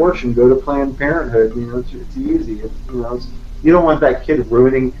an abortion. Go to Planned Parenthood. It's easy. You don't want that kid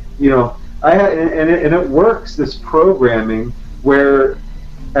ruining. And it works. This programming where,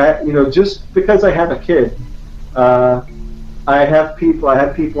 just because I have a kid, I have people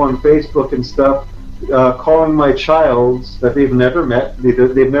on Facebook and stuff calling my child that they've never met.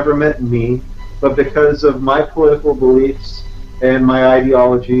 They've never met me, but because of my political beliefs and my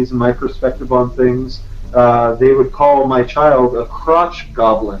ideologies and my perspective on things, they would call my child a crotch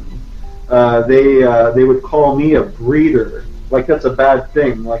goblin. They would call me a breeder, like that's a bad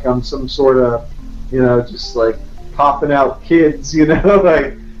thing, like I'm some sort of, just like popping out kids, and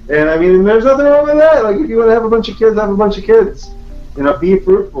I mean, there's nothing wrong with that. Like, if you want to have a bunch of kids, have a bunch of kids. Be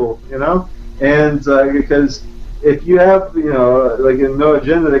fruitful, and because if you have, like in No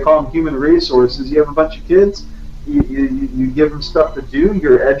Agenda, they call them human resources. You have a bunch of kids, you give them stuff to do.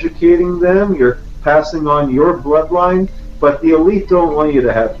 You're educating them. You're passing on your bloodline. But the elite don't want you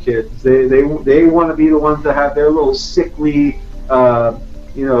to have kids. They want to be the ones that have their little sickly, the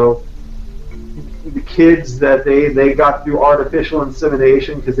kids that they got through artificial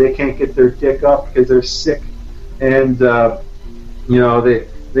insemination because they can't get their dick up because they're sick, and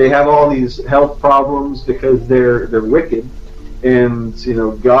they have all these health problems because they're wicked, and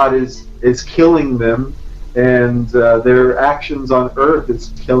God is killing them, and their actions on earth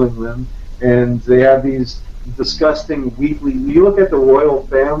is killing them, and they have these disgusting weekly. You look at the royal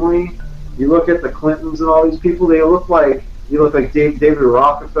family, you look at the Clintons and all these people. They look like David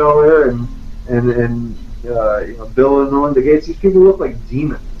Rockefeller and Bill and Melinda Gates. These people look like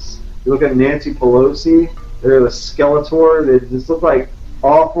demons. You look at Nancy Pelosi. They're the Skeletor. They just look like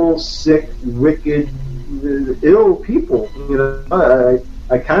awful, sick, wicked, ill people.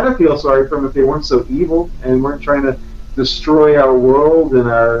 I kind of feel sorry for them if they weren't so evil and weren't trying to destroy our world and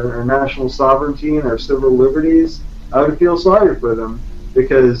our national sovereignty and our civil liberties. I would feel sorry for them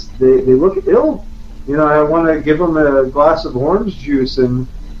because they look ill. I want to give them a glass of orange juice and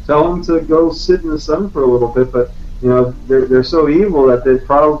tell them to go sit in the sun for a little bit, but they're so evil that they'd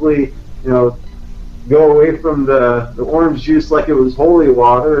probably go away from the orange juice like it was holy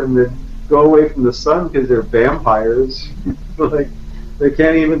water, and then go away from the sun because they're vampires. Like, they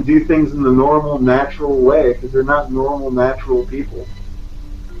can't even do things in the normal, natural way because they're not normal, natural people.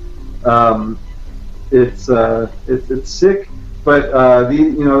 It's sick, but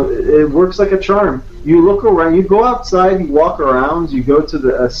it works like a charm. You look around, you go outside, you walk around, you go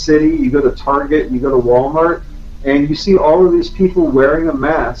to a city, you go to Target, you go to Walmart, and you see all of these people wearing a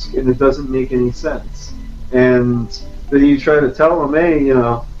mask, and it doesn't make any sense. And then you try to tell them, hey,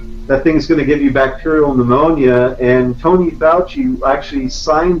 that thing's going to give you bacterial pneumonia. And Tony Fauci actually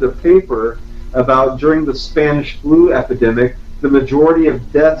signed a paper about during the Spanish flu epidemic, the majority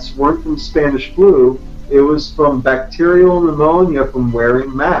of deaths weren't from Spanish flu, it was from bacterial pneumonia from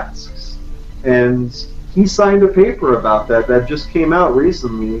wearing masks. And he signed a paper about that. That just came out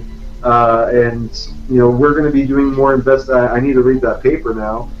recently. And we're going to be doing more I need to read that paper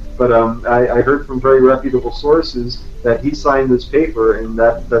now. But I heard from very reputable sources that he signed this paper, and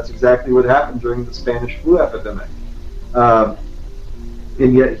that's exactly what happened during the Spanish flu epidemic. And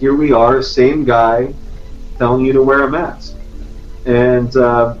yet here we are, same guy, telling you to wear a mask. And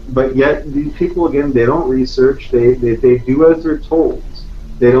but yet these people, again, they don't research. They do as they're told.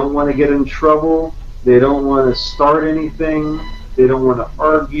 They don't want to get in trouble. They don't want to start anything. They don't want to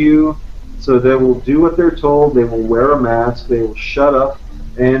argue. So they will do what they're told. They will wear a mask. They will shut up.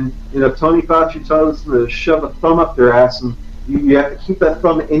 And Tony Fauci tells them to shove a thumb up their ass, and you have to keep that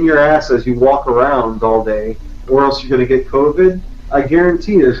thumb in your ass as you walk around all day, or else you're going to get COVID. I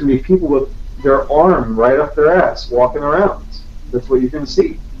guarantee there's going to be people with their arm right up their ass walking around. That's what you're going to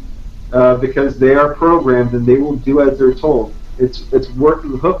see, because they are programmed and they will do as they're told. It's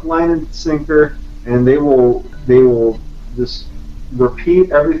working hook, line, and sinker, and they will just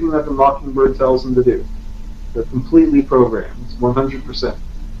repeat everything that the Mockingbird tells them to do. They're completely programmed, 100%.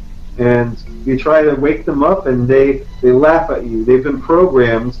 And you try to wake them up, and they laugh at you. They've been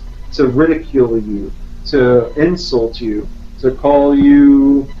programmed to ridicule you, to insult you, to call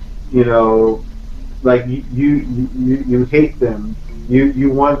you, like you hate them.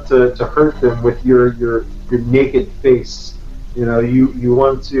 You want to hurt them with your naked face. You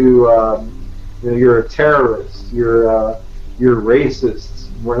want to. You're a terrorist. You're racist.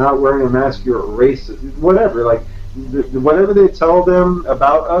 We're not wearing a mask. You're a racist. Whatever. Like whatever they tell them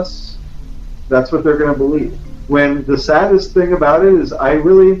about us, that's what they're going to believe. When the saddest thing about it is, I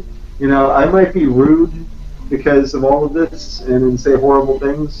really, I might be rude because of all of this and say horrible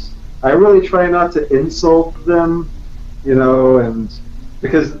things. I really try not to insult them, you know, and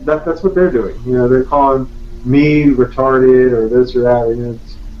because that's what they're doing. You know, they're calling me retarded or this or that.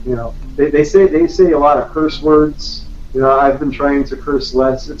 You know, they say a lot of curse words. You know, I've been trying to curse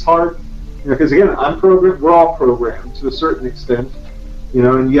less. It's hard, you know, because again, I'm programmed. We're all programmed to a certain extent. You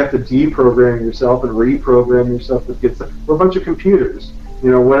know, and you have to deprogram yourself and reprogram yourself to get stuff. We're a bunch of computers.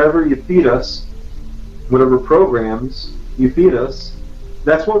 You know, whatever you feed us, whatever programs you feed us,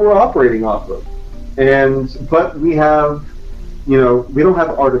 that's what we're operating off of. But we have, you know, we don't have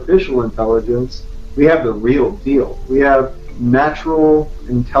artificial intelligence. We have the real deal. We have natural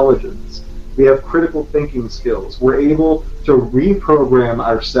intelligence. We have critical thinking skills. We're able to reprogram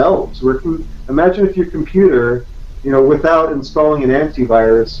ourselves. Imagine if your computer, you know, without installing an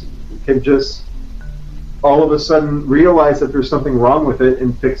antivirus, can just all of a sudden realize that there's something wrong with it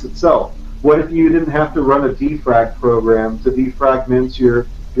and fix itself. What if you didn't have to run a defrag program to defragment your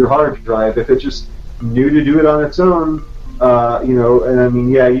hard drive? If it just knew to do it on its own, you know, and I mean,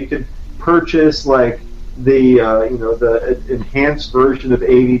 yeah, you could purchase like the you know, the enhanced version of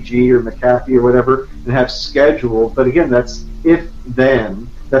AVG or McAfee or whatever and have scheduled. But again, that's if-then.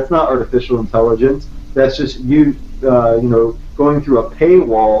 That's not artificial intelligence. That's just you know, going through a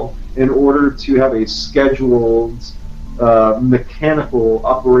paywall in order to have a scheduled mechanical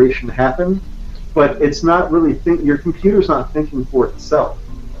operation happen. But it's not really your computer's not thinking for itself,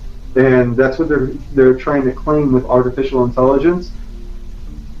 and that's what they're trying to claim with artificial intelligence.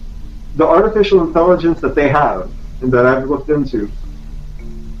 The artificial intelligence that they have and that I've looked into,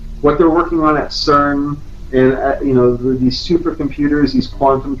 what they're working on at CERN and you know, these supercomputers, these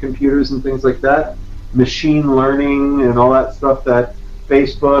quantum computers and things like that, machine learning and all that stuff that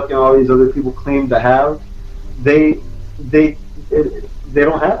Facebook and all these other people claim to have, they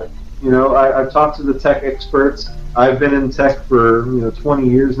don't have it. You know, I've talked to the tech experts. I've been in tech for 20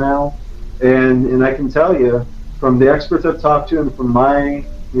 years now, and I can tell you from the experts I've talked to and from my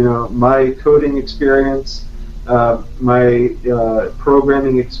my coding experience, my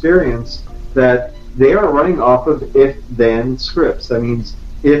programming experience, that they are running off of if-then scripts. That means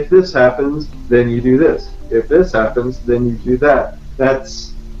if this happens, then you do this. If this happens, then you do that.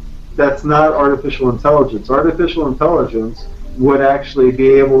 That's not artificial intelligence. Artificial intelligence would actually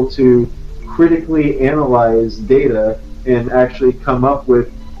be able to critically analyze data and actually come up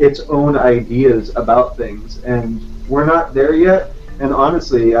with its own ideas about things. And we're not there yet. And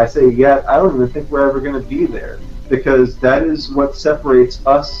honestly, I say yet, I don't even think we're ever going to be there, because that is what separates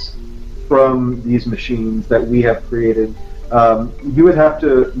us from these machines that we have created. You would have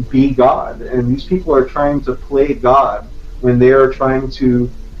to be God, and these people are trying to play God when they are trying to,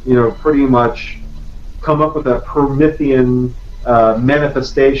 pretty much come up with a Promethean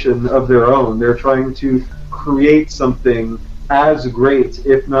manifestation of their own. They're trying to create something as great,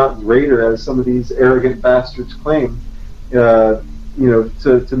 if not greater, as some of these arrogant bastards claim, to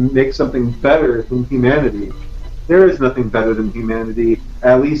make something better than humanity. There is nothing better than humanity,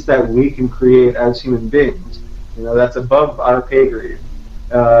 at least that we can create as human beings. That's above our pay grade.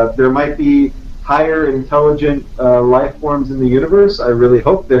 There might be higher intelligent life forms in the universe. I really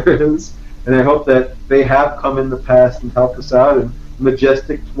hope there is, and I hope that they have come in the past and helped us out, and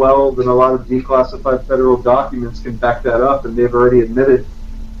Majestic 12 and a lot of declassified federal documents can back that up, and they've already admitted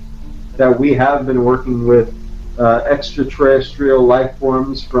that we have been working with extraterrestrial life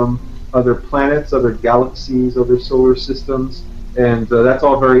forms from other planets, other galaxies, other solar systems, and that's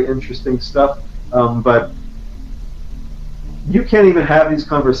all very interesting stuff. But you can't even have these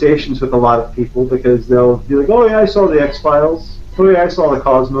conversations with a lot of people, because they'll be like, "Oh yeah, I saw the X-Files. Oh yeah, I saw the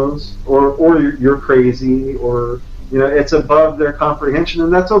Cosmos," or you're crazy, or it's above their comprehension,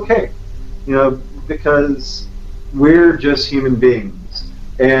 and that's okay, because we're just human beings,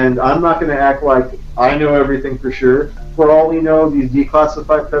 and I'm not going to act like I know everything for sure. For all we know, these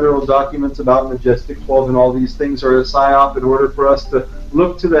declassified federal documents about Majestic 12 and all these things are a psyop in order for us to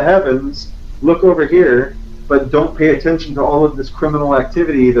look to the heavens, look over here, but don't pay attention to all of this criminal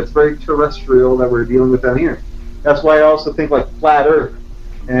activity that's very terrestrial that we're dealing with down here. That's why I also think like flat Earth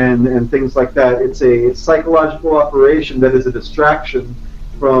and things like that. It's a psychological operation that is a distraction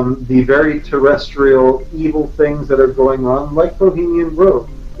from the very terrestrial evil things that are going on, like Bohemian Grove,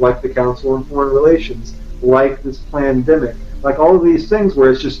 like the Council on Foreign Relations, like this pandemic, like all of these things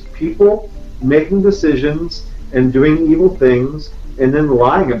where it's just people making decisions and doing evil things and then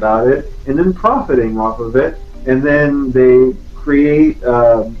lying about it and then profiting off of it, and then they create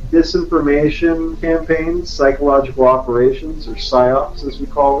disinformation campaigns, psychological operations, or psyops as we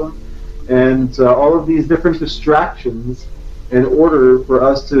call them, and all of these different distractions in order for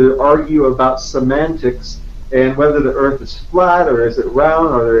us to argue about semantics and whether the Earth is flat or is it round,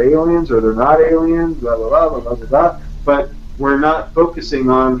 are there aliens or they're not aliens, blah, blah, blah, blah, blah, blah, blah. But we're not focusing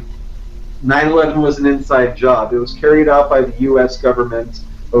on 9/11 was an inside job. It was carried out by the U.S. government.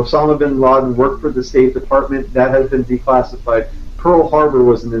 Osama bin Laden worked for the State Department. That has been declassified. Pearl Harbor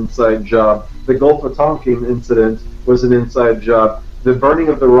was an inside job. The Gulf of Tonkin incident was an inside job. The burning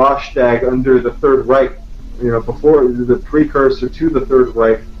of the Reichstag under the Third Reich, before the precursor to the Third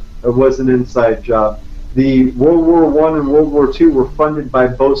Reich, was an inside job. The World War I and World War II were funded by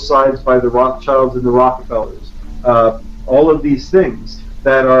both sides, by the Rothschilds and the Rockefellers. All of these things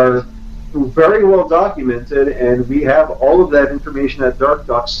that are very well documented, and we have all of that information at Dark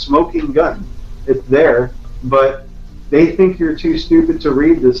Doc, smoking gun. It's there, but they think you're too stupid to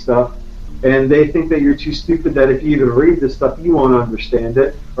read this stuff, and they think that you're too stupid that if you even read this stuff, you won't understand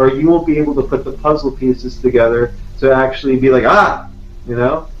it, or you won't be able to put the puzzle pieces together to actually be like,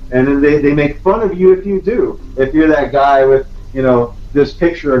 and then they make fun of you if you do. If you're that guy with, this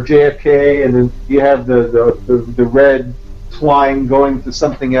picture of JFK, and then you have the red twine going to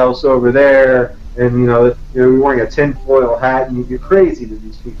something else over there, and you're wearing a tinfoil hat, and you're crazy to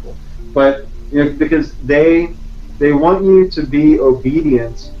these people. But because they want you to be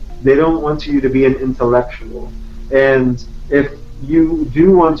obedient, they don't want you to be an intellectual. And if you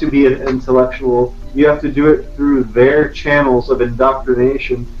do want to be an intellectual, you have to do it through their channels of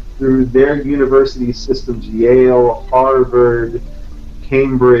indoctrination, through their university systems, Yale, Harvard,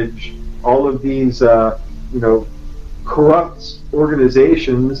 Cambridge, all of these, corrupt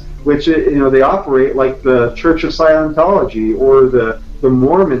organizations, which they operate like the Church of Scientology or the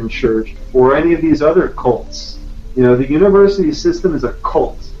Mormon Church or any of these other cults. The university system is a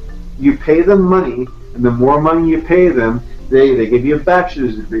cult. You pay them money, and the more money you pay them, they give you a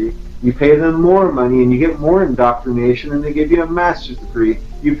bachelor's degree. You pay them more money, and you get more indoctrination, and they give you a master's degree.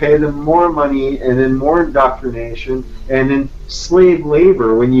 You pay them more money, and then more indoctrination, and then slave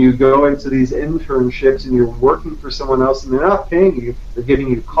labor when you go into these internships and you're working for someone else, and they're not paying you, they're giving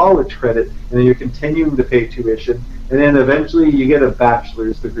you college credit, and then you're continuing to pay tuition, and then eventually you get a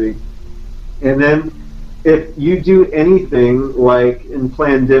bachelor's degree. And then if you do anything like in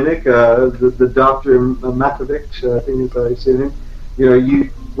Plandemic, the Dr. Matovich, I think is how you say his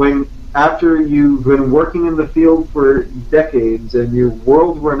name, after you've been working in the field for decades and you're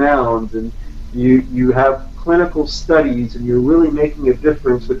world renowned and you have clinical studies and you're really making a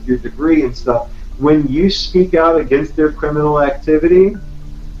difference with your degree and stuff, when you speak out against their criminal activity,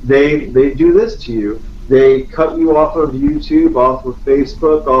 they do this to you. They cut you off of YouTube, off of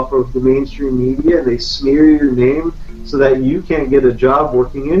Facebook, off of the mainstream media. They smear your name so that you can't get a job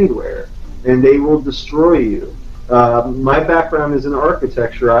working anywhere, and they will destroy you. My background is in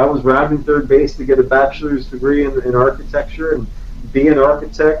architecture. I was rounding third base to get a bachelor's degree in architecture and be an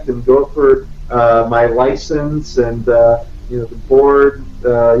architect and go for my license and the board.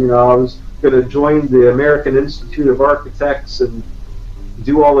 I was going to join the American Institute of Architects and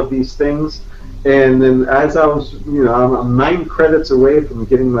do all of these things. And then as I was, I'm 9 credits away from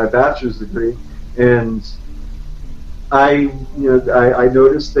getting my bachelor's degree, and I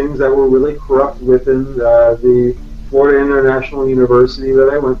noticed things that were really corrupt within the Florida International University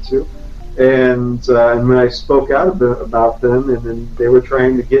that I went to, and when I spoke out about them, and then they were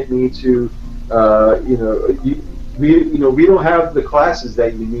trying to get me to, we don't have the classes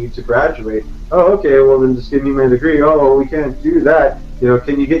that you need to graduate. Oh, okay, well then just give me my degree. Oh, we can't do that.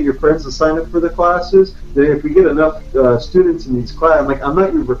 Can you get your friends to sign up for the classes? Then if we get enough students in these classes, I'm like, I'm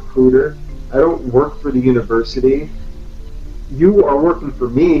not your recruiter. I don't work for the university. You are working for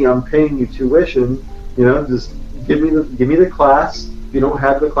me. I'm paying you tuition. Just give me the class. If you don't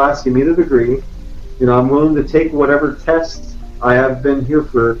have the class, give me the degree. I'm willing to take whatever tests. I have been here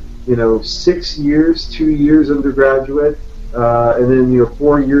for 6 years, 2 years undergraduate, and then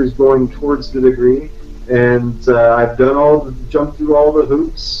 4 years going towards the degree. And I've jumped through all the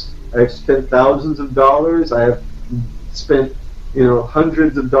hoops. I've spent thousands of dollars. I have spent,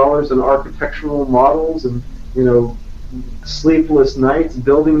 hundreds of dollars on architectural models and, sleepless nights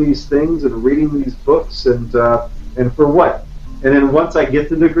building these things and reading these books and for what? And then once I get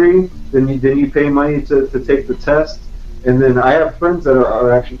the degree, then you pay money to take the test. And then I have friends that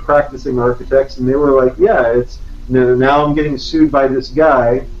are actually practicing architects, and they were like, yeah, it's now I'm getting sued by this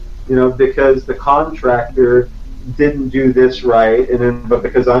guy. Because the contractor didn't do this right, but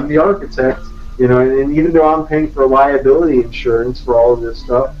because I'm the architect, and even though I'm paying for liability insurance for all of this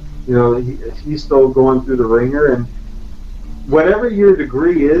stuff, he's still going through the ringer. And whatever your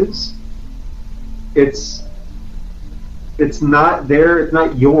degree is, it's not there. It's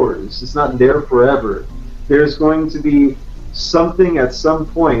not yours. It's not there forever. There's going to be something at some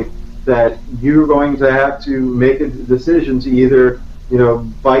point that you're going to have to make a decision to either,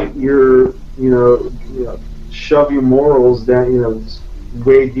 bite your, shove your morals down,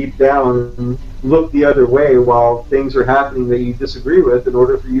 way deep down and look the other way while things are happening that you disagree with in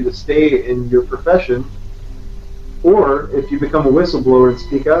order for you to stay in your profession. Or if you become a whistleblower and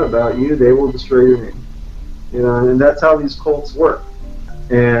speak out about you, they will destroy your name. And that's how these cults work.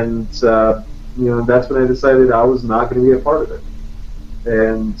 And, that's when I decided I was not going to be a part of it.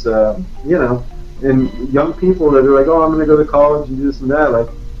 And, and young people that are like, oh, I'm going to go to college and do this and that, like,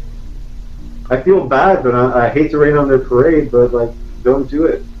 I feel bad, but I hate to rain on their parade, but, like, don't do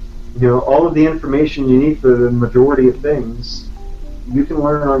it. All of the information you need for the majority of things, you can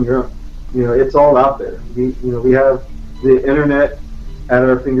learn on your own. It's all out there. We have the internet at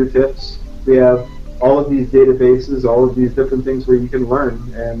our fingertips. We have all of these databases, all of these different things where you can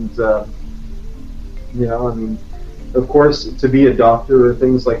learn. And, of course, to be a doctor or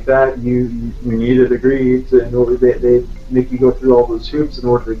things like that, you need a degree in order. They make you go through all those hoops in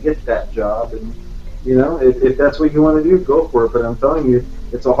order to get that job. And if that's what you want to do, go for it. But I'm telling you,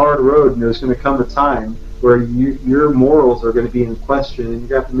 it's a hard road, and there's going to come a time where your morals are going to be in question, and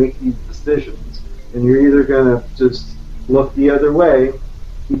you have to make these decisions. And you're either going to just look the other way,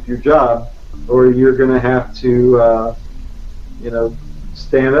 keep your job, or you're going to have to,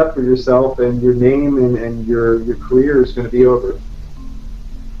 stand up for yourself, and your name and your career is going to be over.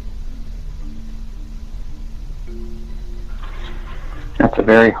 That's a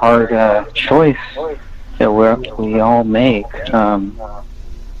very hard choice that we all make.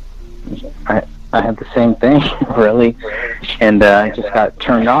 I had the same thing, really, and I just got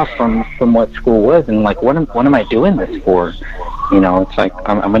turned off from what school was, and like, what am I doing this for? It's like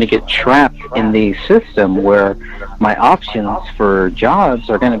I'm going to get trapped in the system where my options for jobs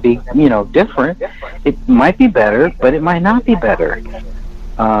are going to be, different. It might be better, but it might not be better.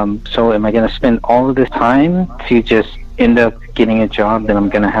 So am I going to spend all of this time to just end up getting a job that I'm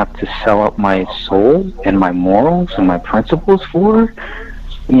going to have to sell up my soul and my morals and my principles for?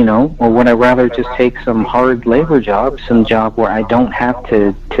 Or would I rather just take some hard labor job, some job where I don't have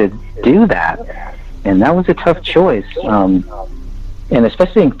to do that? And that was a tough choice. And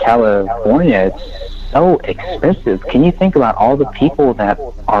especially in California, it's so expensive. Can you think about all the people that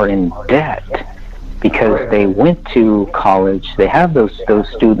are in debt because they went to college, they have those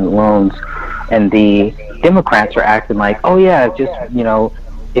student loans, and the Democrats are acting like, oh yeah, just,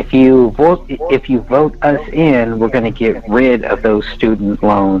 if you vote us in, we're going to get rid of those student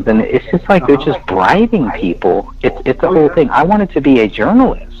loans. And it's just like they're just bribing people. It's the whole thing. I wanted to be a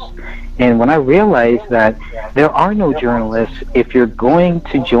journalist. And when I realized that there are no journalists, if you're going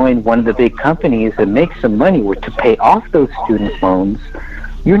to join one of the big companies and make some money to pay off those student loans,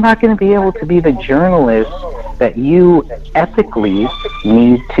 you're not going to be able to be the journalist that you ethically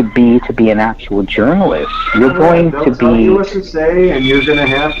need to be an actual journalist. You're going to be... tell you what to say, and you're going to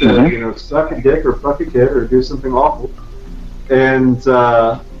have to, suck a dick or fuck a kid or do something awful. And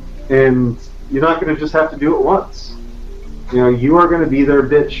you're not going to just have to do it once. You are going to be their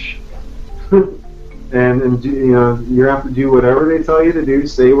bitch. and you have to do whatever they tell you to do,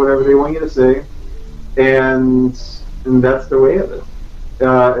 say whatever they want you to say, and that's the way of it.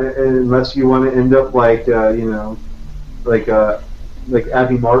 Unless you want to end up like like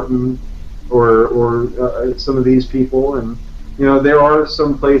Abby Martin or some of these people, and there are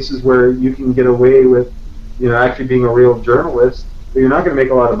some places where you can get away with actually being a real journalist, but you're not going to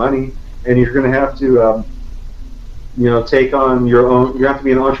make a lot of money, and you're going to have to take on your own. You have to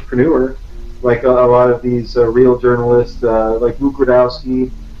be an entrepreneur, like a lot of these real journalists, like Luke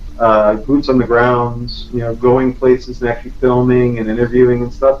Rudowski. Boots on the ground, going places and actually filming and interviewing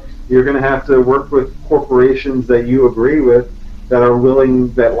and stuff. You're going to have to work with corporations that you agree with, that are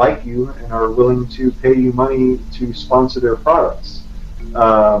willing, that like you, and are willing to pay you money to sponsor their products.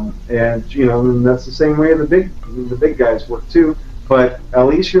 And that's the same way the big guys work too. But at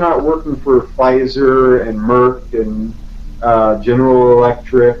least you're not working for Pfizer and Merck and General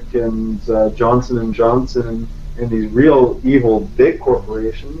Electric and Johnson & Johnson and these real evil big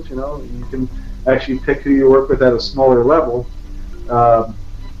corporations. You can actually pick who you work with at a smaller level, or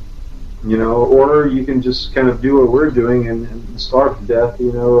you can just kind of do what we're doing and starve to death,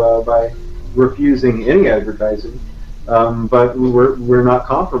 by refusing any advertising. But we're not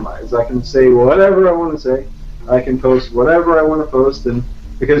compromised. I can say whatever I want to say. I can post whatever I want to post, and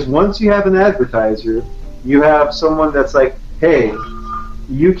because once you have an advertiser, you have someone that's like, hey,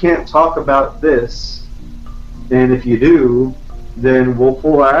 you can't talk about this. And if you do, then we'll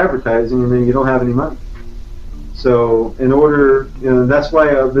pull our advertising, and then you don't have any money. So in order, that's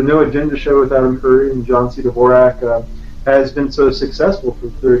why the No Agenda show with Adam Curry and John C. Dvorak, has been so successful for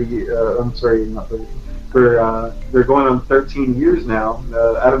 30. I'm sorry, not 30. They're going on 13 years now.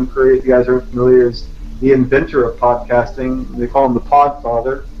 Adam Curry, if you guys aren't familiar, is the inventor of podcasting. They call him the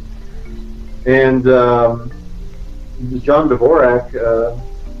Podfather. And John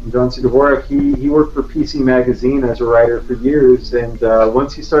C. Dvorak, he worked for PC Magazine as a writer for years, and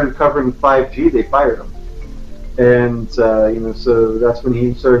once he started covering 5G, they fired him. And so that's when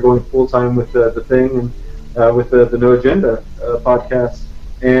he started going full time with the thing and with the No Agenda podcast.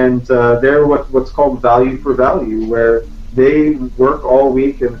 And they're what's called value for value, where they work all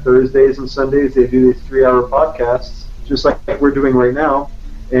week, and Thursdays and Sundays they do these 3-hour podcasts, just like we're doing right now.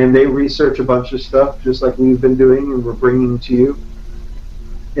 And they research a bunch of stuff, just like we've been doing, and we're bringing to you.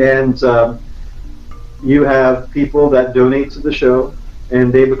 And you have people that donate to the show,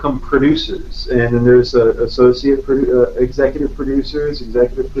 and they become producers. And then there's executive producers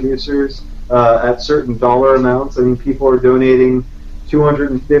at certain dollar amounts. I mean, people are donating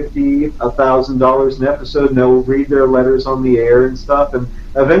 $250, $1,000 an episode, and they'll read their letters on the air and stuff. And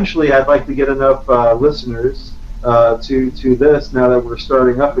eventually, I'd like to get enough listeners to this, now that we're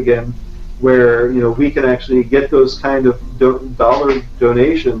starting up again, where we can actually get those kind of dollar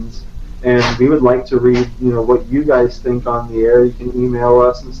donations, and we would like to read what you guys think on the air. You can email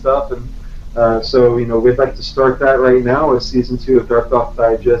us and stuff, and so we'd like to start that right now with season 2 of Dark Docs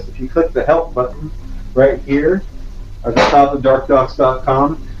Digest. If you click the help button right here at the top of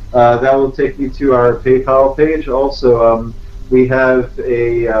darkdocs.com, that will take you to our PayPal page. Also, we have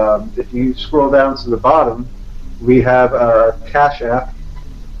if you scroll down to the bottom, we have our Cash app,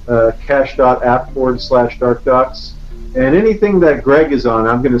 cash.app/darkdocs. And anything that Greg is on,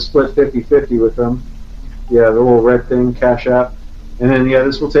 I'm going to split 50-50 with him. Yeah, the little red thing, Cash App. And then,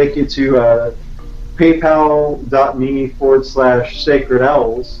 this will take you to paypal.me/Sacred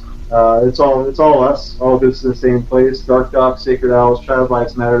Owls. It's all us. All goes to the same place. Dark Docs, Sacred Owls,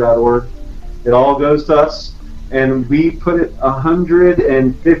 ChildLivesMatter.org. It all goes to us. And we put it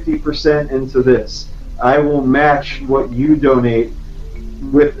 150% into this. I will match what you donate.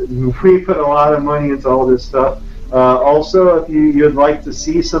 We put a lot of money into all this stuff. Also, if you'd like to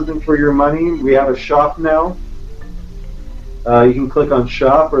see something for your money, we have a shop now. You can click on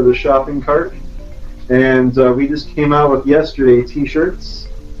shop or the shopping cart. And we just came out with yesterday t-shirts.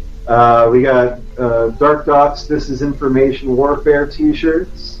 We got Dark Docs, This is Information Warfare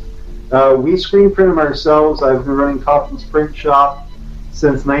t-shirts. We screen print them ourselves. I've been running Coffin's Print Shop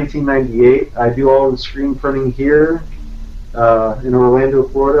since 1998. I do all the screen printing here in Orlando,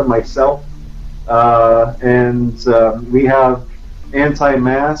 Florida, myself. And we have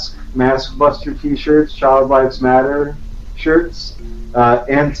anti-mask, Mask Buster t-shirts, Child Lives Matter shirts,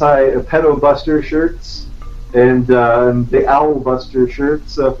 anti-pedo buster shirts, and the Owl Buster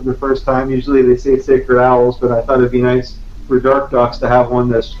shirts for the first time. Usually they say Sacred Owls, but I thought it'd be nice for Dark Docs to have one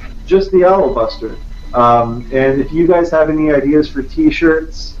that's just the Owl Buster. And if you guys have any ideas for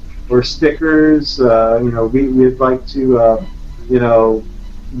t-shirts or stickers, we'd like to,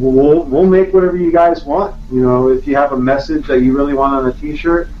 we'll make whatever you guys want. If you have a message that you really want on a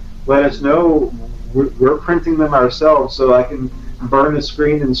t-shirt, let us know. We're printing them ourselves, so I can burn a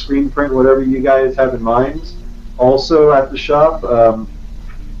screen and screen print whatever you guys have in mind. Also at the shop, for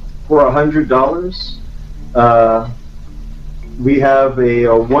 $100, we have a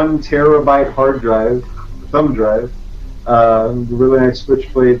 1 terabyte hard drive, thumb drive, really nice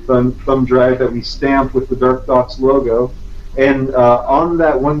switchblade thumb drive that we stamp with the Dark Docs logo. And on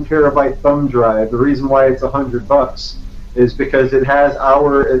that 1 terabyte thumb drive, the reason why it's $100 is because it has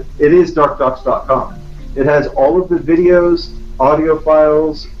it is darkdocs.com. It has all of the videos, audio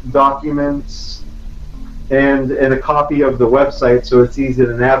files, documents, and a copy of the website, so it's easy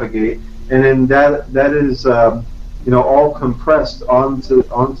to navigate. And then that is all compressed onto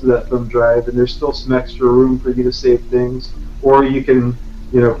that thumb drive, and there's still some extra room for you to save things, or you can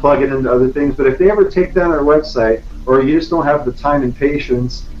plug it into other things. But if they ever take down our website, or you just don't have the time and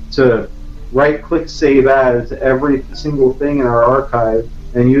patience to right-click Save As every single thing in our archive,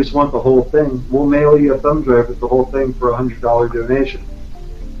 and you just want the whole thing, we'll mail you a thumb drive with the whole thing for a $100 donation.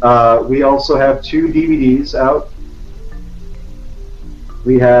 We also have 2 DVDs out.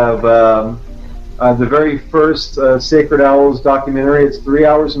 We have the very first Sacred Owls documentary. It's 3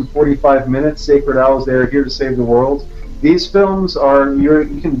 hours and 45 minutes. Sacred Owls, they are here to save the world. These films are, you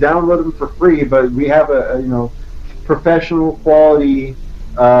can download them for free, but we have a professional quality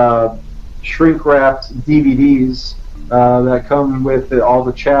shrink-wrapped DVDs that come with all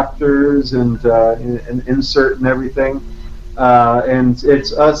the chapters and an insert and everything. And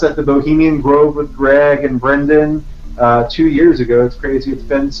it's us at the Bohemian Grove with Greg and Brendan 2 years ago. It's crazy it's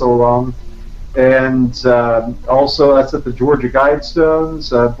been so long. And also that's at the Georgia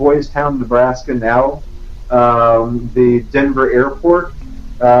Guidestones, Boys Town, Nebraska now, the Denver Airport.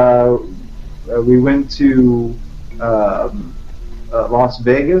 We went to Las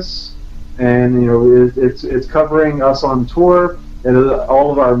Vegas, and it's covering us on tour and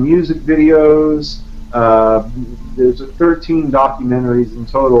all of our music videos. There's 13 documentaries in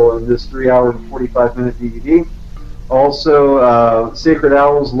total in this 3-hour and 45-minute DVD. Also, Sacred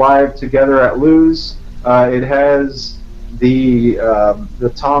Owls Live Together at Lou's. It has the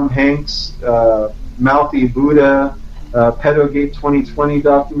Tom Hanks Mouthy Buddha Pedogate 2020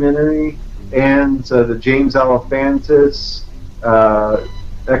 documentary, and the James Alefantis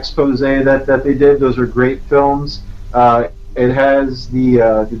expose that they did. Those are great films. It has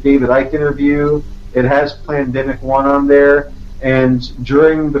the David Icke interview. It has Plandemic 1 on there. And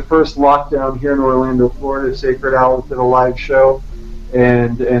during the first lockdown here in Orlando, Florida, Sacred Owls did a live show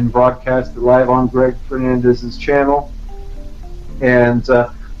and broadcast it live on Greg Fernandez's channel. And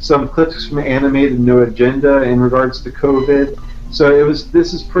some clips from Animated No Agenda in regards to COVID. So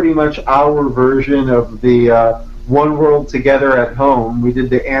this is pretty much our version of the One World Together at Home. We did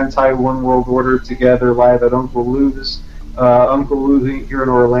the anti-One World Order Together live at Uncle Lou's. Uncle Lou here in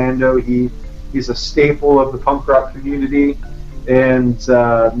Orlando, he's a staple of the punk rock community. And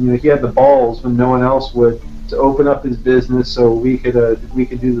he had the balls when no one else would to open up his business so we could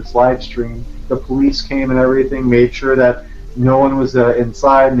do this live stream. The police came and everything, made sure that no one was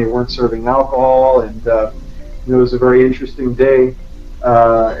inside and they weren't serving alcohol, and it was a very interesting day.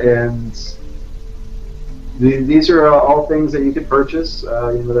 And these are all things that you could purchase,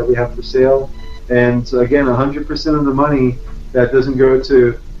 that we have for sale. And again, 100% of the money that doesn't go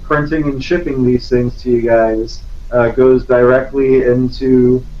to printing and shipping these things to you guys goes directly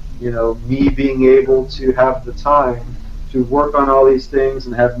into me being able to have the time to work on all these things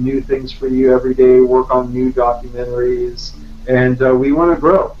and have new things for you every day, work on new documentaries, and we want to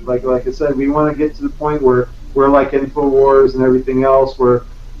grow. Like I said, we want to get to the point where we're like InfoWars and everything else, where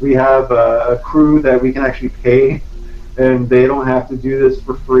we have a crew that we can actually pay, and they don't have to do this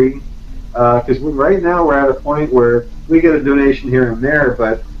for free. Because right now we're at a point where we get a donation here and there,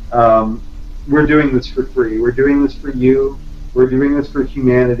 but we're doing this for free. We're doing this for you. We're doing this for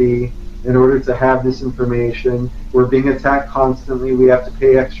humanity in order to have this information. We're being attacked constantly. We have to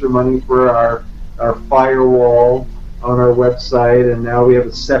pay extra money for our firewall on our website, and now we have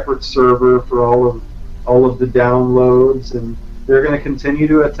a separate server for all of the downloads, and they're going to continue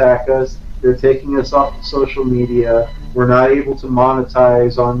to attack us. They're taking us off social media. We're not able to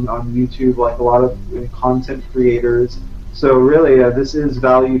monetize on YouTube like a lot of content creators. So really, this is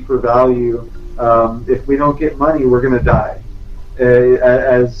value for value. If we don't get money, we're going to die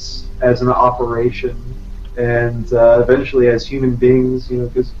as an operation, and eventually as human beings,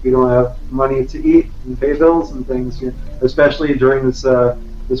 because we don't have money to eat and pay bills and things, especially during this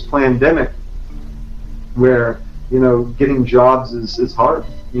pandemic, where getting jobs is hard,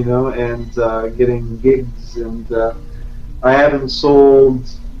 and getting gigs, and I haven't sold.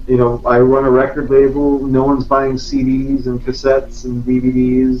 I run a record label. No one's buying CDs and cassettes and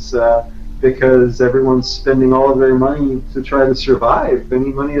DVDs because everyone's spending all of their money to try to survive.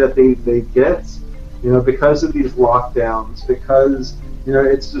 Any money that they get, because of these lockdowns, because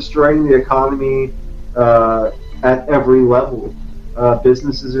it's destroying the economy at every level.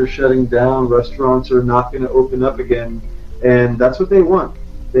 Businesses are shutting down. Restaurants are not going to open up again, and that's what they want.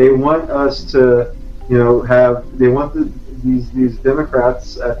 They want us to, They want these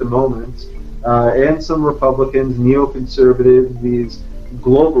Democrats at the moment, and some Republicans, neoconservatives, these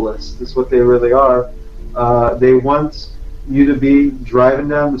globalists, is what they really are. They want you to be driving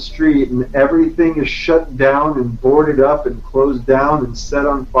down the street and everything is shut down and boarded up and closed down and set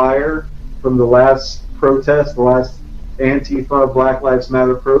on fire from the last protest, the last Antifa Black Lives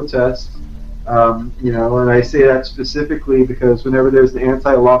Matter protest. And I say that specifically because whenever there's an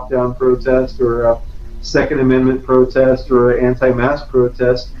anti-lockdown protest or a Second Amendment protest or an anti-mask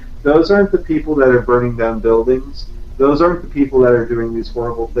protest, those aren't the people that are burning down buildings. Those aren't the people that are doing these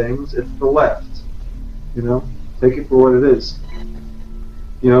horrible things. It's the left. Take it for what it is.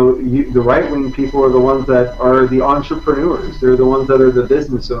 The right-wing people are the ones that are the entrepreneurs. They're the ones that are the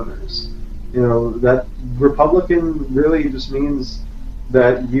business owners. That Republican really just means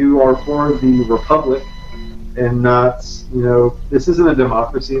that you are for the republic and not, this isn't a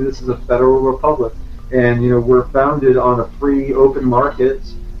democracy, this is a federal republic. And, we're founded on a free, open market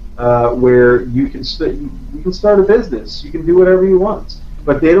where you can start a business. You can do whatever you want.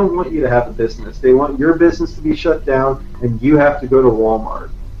 But they don't want you to have a business. They want your business to be shut down, and you have to go to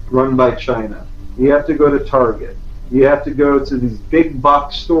Walmart, run by China. You have to go to Target. You have to go to these big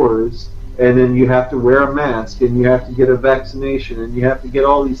box stores and then you have to wear a mask, and you have to get a vaccination, and you have to get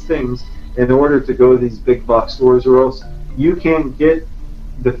all these things in order to go to these big box stores, or else you can't get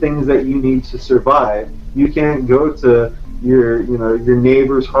the things that you need to survive. You can't go to your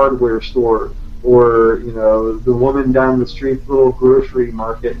neighbor's hardware store, or the woman down the street's little grocery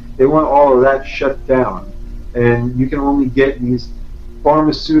market. They want all of that shut down, and you can only get these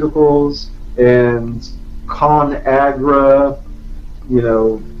pharmaceuticals and ConAgra,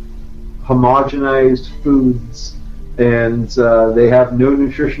 homogenized foods, and they have no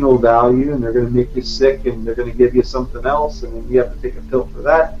nutritional value, and they're going to make you sick, and they're going to give you something else, and then you have to take a pill for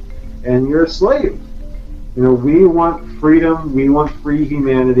that, and you're a slave. We want freedom. We want free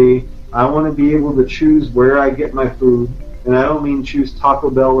humanity. I want to be able to choose where I get my food, and I don't mean choose Taco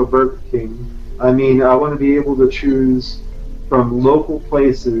Bell or Burger King. I mean I want to be able to choose from local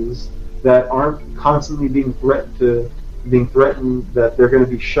places that aren't constantly being threatened that they're going to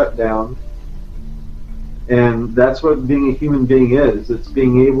be shut down. And that's what being a human being is. It's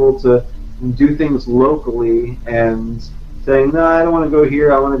being able to do things locally and saying, no, I don't want to go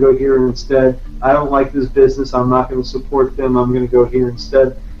here, I want to go here instead. I don't like this business, I'm not going to support them, I'm going to go here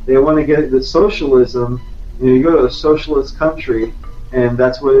instead. They want to get the socialism. You go to a socialist country, and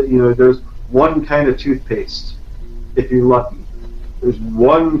that's what, there's one kind of toothpaste, if you're lucky. There's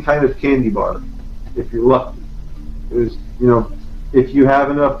one kind of candy bar, if you're lucky. There's, if you have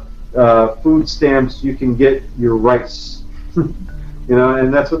enough food stamps, you can get your rice.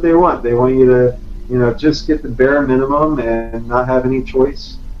 And that's what they want. They want you to, just get the bare minimum and not have any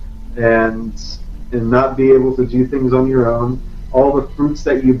choice, and not be able to do things on your own. All the fruits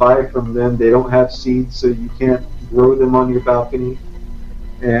that you buy from them, they don't have seeds, so you can't grow them on your balcony.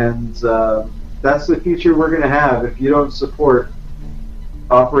 And that's the future we're going to have if you don't support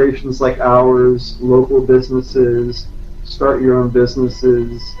operations like ours, local businesses, start your own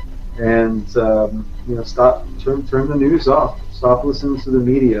businesses, and turn the news off. Stop listening to the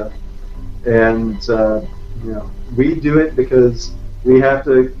media. And we do it because we have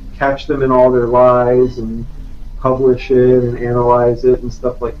to catch them in all their lies and publish it and analyze it and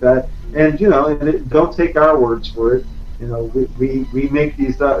stuff like that. And don't take our words for it. We make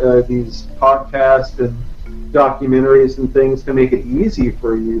these podcasts and documentaries and things to make it easy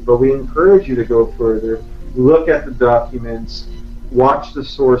for you, but we encourage you to go further. Look at the documents, watch the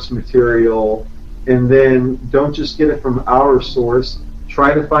source material, and then don't just get it from our source.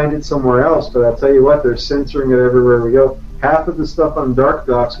 Try to find it somewhere else, but I'll tell you what, they're censoring it everywhere we go. Half of the stuff on Dark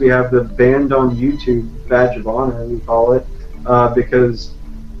Docs, we have the banned on YouTube badge of honor, we call it, because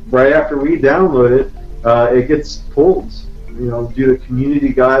right after we download it, it gets pulled, due to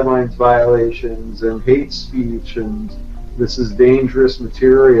community guidelines violations and hate speech, and this is dangerous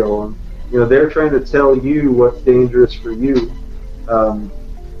material. And they're trying to tell you what's dangerous for you.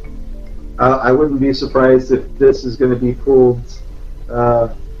 I wouldn't be surprised if this is going to be pulled,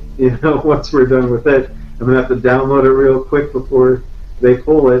 once we're done with it. I'm going to have to download it real quick before they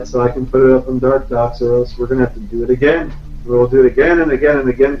pull it so I can put it up on Dark Docs, or else we're going to have to do it again. We'll do it again and again and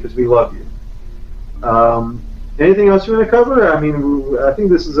again because we love you. Anything else you want to cover? I mean, I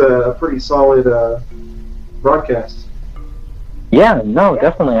think this is a pretty solid broadcast. Yeah, no,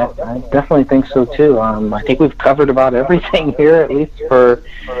 definitely. I definitely think so too. I think we've covered about everything here, at least for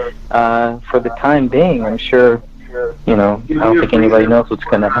the time being. I'm sure, I don't think anybody knows what's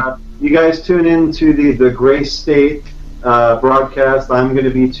going to happen. You guys tune in to the Gray State broadcast. I'm going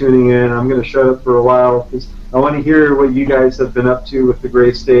to be tuning in. I'm going to shut up for a while because I want to hear what you guys have been up to with the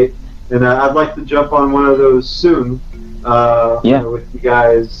Gray State. And I'd like to jump on one of those soon with you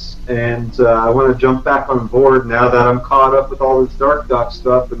guys. And I want to jump back on board now that I'm caught up with all this Dark Doc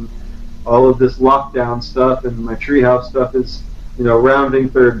stuff and all of this lockdown stuff, and my Treehouse stuff is, rounding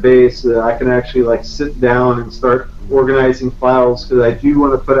third base. I can actually sit down and start organizing files, because I do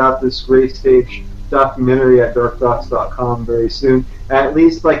want to put out this Gray Stage documentary at darkdocs.com very soon. At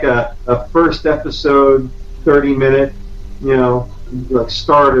least a first episode, 30-minute,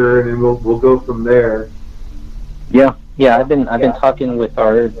 starter, and then we'll go from there. Yeah, I've been talking with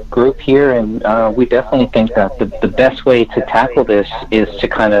our group here, and we definitely think that the best way to tackle this is to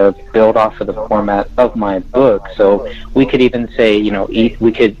kind of build off of the format of my book. So we could even say,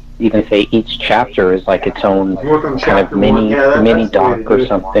 each chapter is like its own kind of mini doc or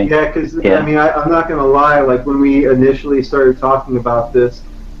something. Yeah, because I mean, I'm not going to lie. When we initially started talking about this,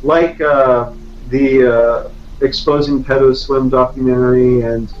 the Exposing Pedo Swim documentary,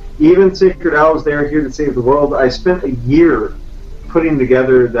 and even Sacred Owls, They Are Here to Save the World, I spent a year putting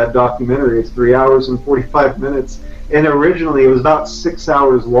together that documentary. It's 3 hours and 45 minutes, and originally it was about 6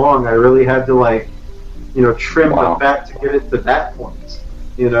 hours long. I really had to trim the fat to get it to that point.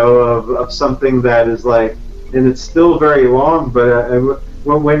 of something that is like, and it's still very long, but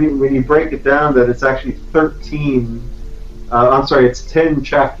when you break it down, that it's actually 10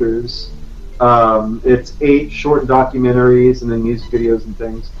 chapters. It's 8 short documentaries and then music videos and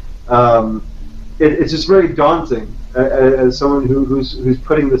things. It's just very daunting as someone who's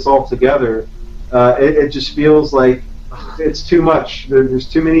putting this all together. It just feels like it's too much. There's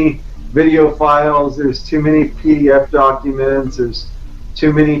too many video files. There's too many PDF documents. There's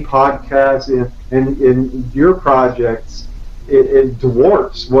too many podcasts. And in your projects, it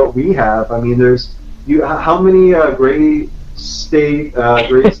dwarfs what we have. I mean, how many Gray Stage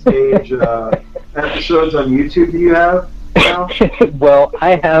episodes on YouTube do you have now? Well,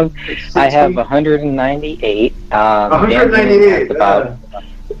 I have 198. 198.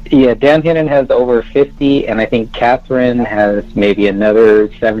 Dan Hinnon has over 50, and I think Catherine has maybe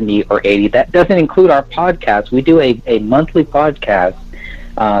another 70 or 80. That doesn't include our podcast. We do a monthly podcast.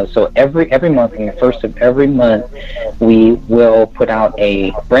 So every month, on the first of every month, we will put out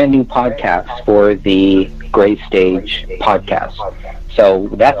a brand new podcast for the Gray Stage podcast. So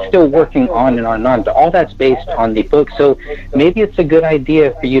that's still working on and on and on. But all that's based on the book. So maybe it's a good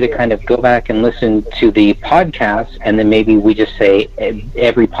idea for you to kind of go back and listen to the podcast, and then maybe we just say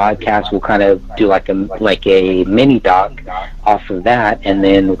every podcast will kind of do like a mini doc off of that, and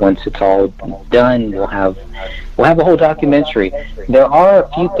then once it's all done, we'll have a whole documentary. There are a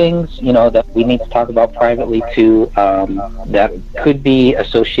few things, that we need to talk about privately too, that could be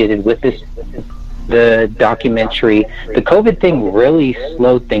associated with the documentary. The COVID thing really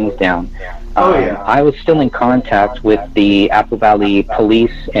slowed things down. I was still in contact with the Apple Valley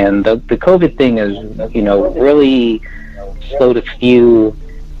police, and the COVID thing is, really slowed a few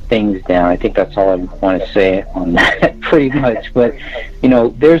things down. I think that's all I want to say on that, pretty much. But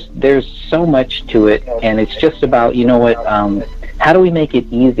there's so much to it, and it's just about how do we make it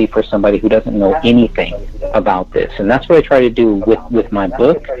easy for somebody who doesn't know anything about this? And that's what I try to do with my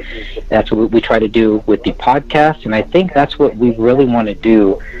book. That's what we try to do with the podcast, and I think that's what we really want to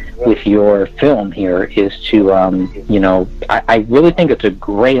do with your film here, is to I really think it's a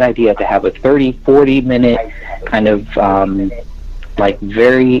great idea to have a 30-40 minute kind of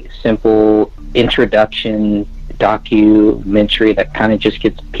very simple introduction documentary that kind of just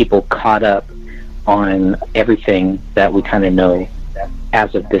gets people caught up on everything that we kind of know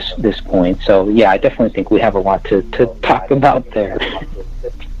as of this point. So yeah, I definitely think we have a lot to talk about there.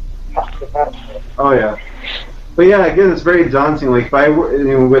 Oh yeah, but yeah, again, it's very daunting. Like, if I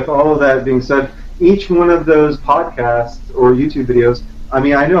were, with all of that being said, each one of those podcasts or YouTube videos, I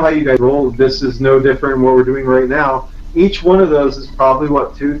mean, I know how you guys roll. This is no different than what we're doing right now. Each one of those is probably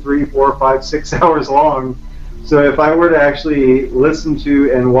 2, 3, 4, 5, 6 hours long. So if I were to actually listen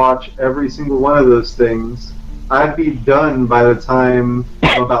to and watch every single one of those things, I'd be done by the time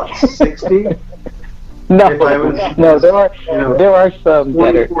I'm about 60. No, there are some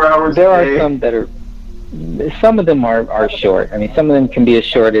that are. Some of them are short. I mean, some of them can be as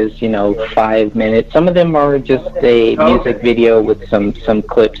short as 5 minutes. Some of them are just a music video with some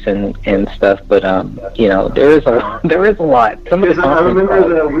clips and stuff. But there is a lot. I remember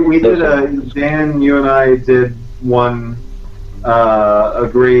that we did Dan, you and I did one a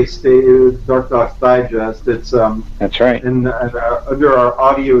Gray Stage Dark Docs Digest. It's that's right. And under our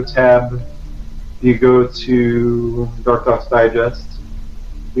audio tab, you go to Dark Docs Digest.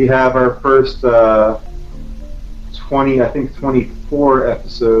 We have our first 24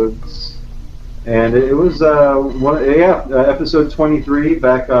 episodes, and it was episode 23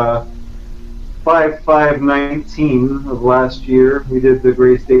 back 5/5/19 of last year. We did the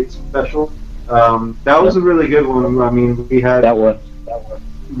Gray State special. That was a really good one. I mean, we had there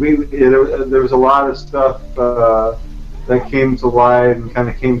was a lot of stuff that came to light and kind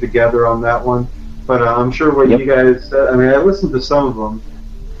of came together on that one. But I'm sure what you guys said. I mean, I listened to some of them.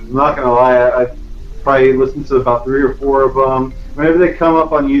 I'm not gonna lie, I probably listened to about 3 or 4 of them. Whenever they come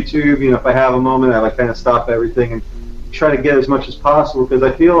up on YouTube, if I have a moment, I kind of stop everything and try to get as much as possible, because I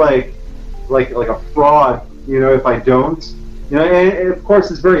feel like a fraud, if I don't. And of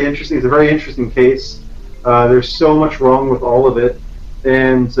course, it's very interesting. It's a very interesting case. There's so much wrong with all of it,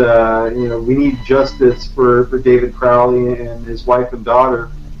 and we need justice for David Crowley and his wife and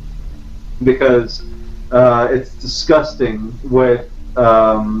daughter, because it's disgusting what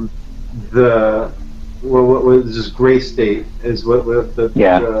what was this Gray State is what the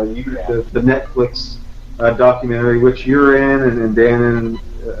Netflix documentary, which you're in and Dan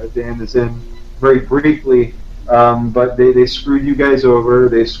is in very briefly, but they screwed you guys over.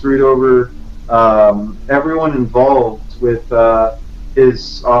 They screwed over everyone involved with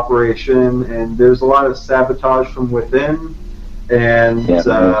his operation, and there's a lot of sabotage from within, and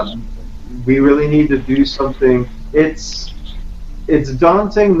we really need to do something. It's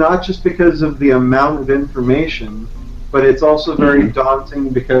daunting, not just because of the amount of information, but it's also very daunting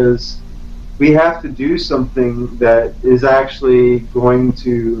because we have to do something that is actually going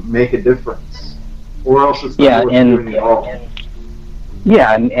to make a difference, or else it's not worth doing at all.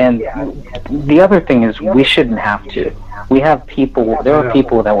 Yeah, and the other thing is we shouldn't have to. We have people, there are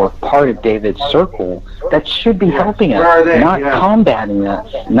people that were part of David's circle that should be helping us, not combating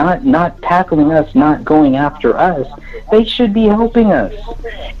us, not tackling us, not going after us. They should be helping us.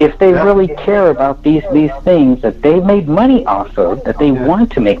 If they really care about these things that they made money off of, that they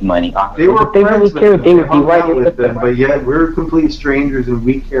want to make money off of, if they really cared, they would be right here with them. But yet we're complete strangers and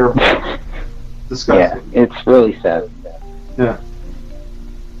we care about them. Disgusting. Yeah, it's really sad. Yeah.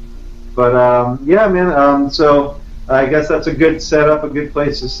 But yeah, man. So I guess that's a good setup, a good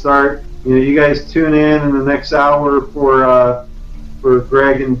place to start. You know, you guys tune in the next hour for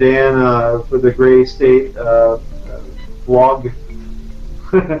Greg and Dan for the Gray State vlog.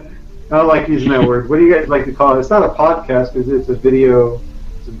 I don't like using that word. What do you guys like to call it? It's not a podcast because it's a video.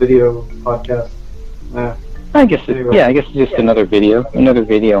 It's a video podcast. I guess it's just another video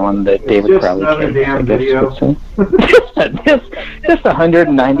on the David Crowley case. Another damn video. Just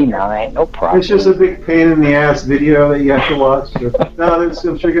 199, no problem. It's just a big pain in the ass video that you have to watch. No, there's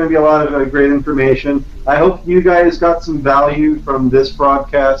I'm sure going to be a lot of great information. I hope you guys got some value from this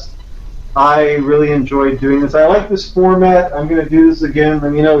broadcast. I really enjoyed doing this. I like this format. I'm going to do this again.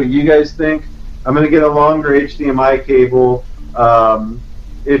 Let me know what you guys think. I'm going to get a longer HDMI cable.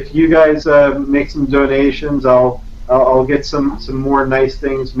 If you guys make some donations, I'll get some more nice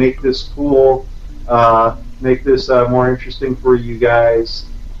things. Make this cool. Make this more interesting for you guys.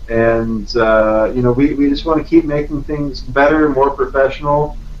 And you know, we just want to keep making things better, more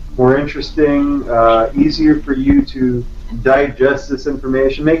professional, more interesting, easier for you to digest this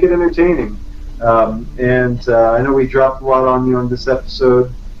information. Make it entertaining. And I know we dropped a lot on you on this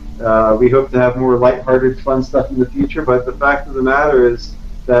episode. We hope to have more lighthearted, fun stuff in the future. But the fact of the matter is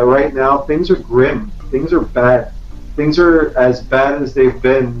that right now things are grim, things are bad, things are as bad as they've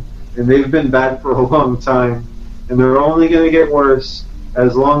been, and they've been bad for a long time, and they're only going to get worse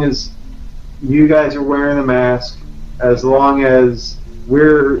as long as you guys are wearing a mask, as long as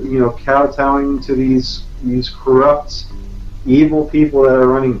we're, you know, kowtowing to these corrupt, evil people that are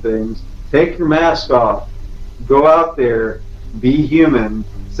running things. Take your mask off, go out there, be human,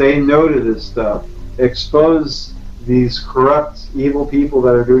 say no to this stuff, expose these corrupt, evil people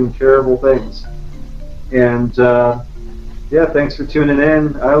that are doing terrible things. And yeah, thanks for tuning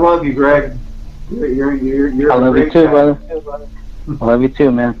in. I love you, Greg. You're I love you too, brother. I love you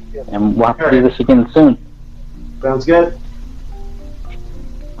too, man. And we'll have to do this again soon. Sounds good.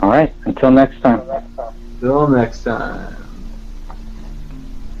 All right. Until next time. Till next time.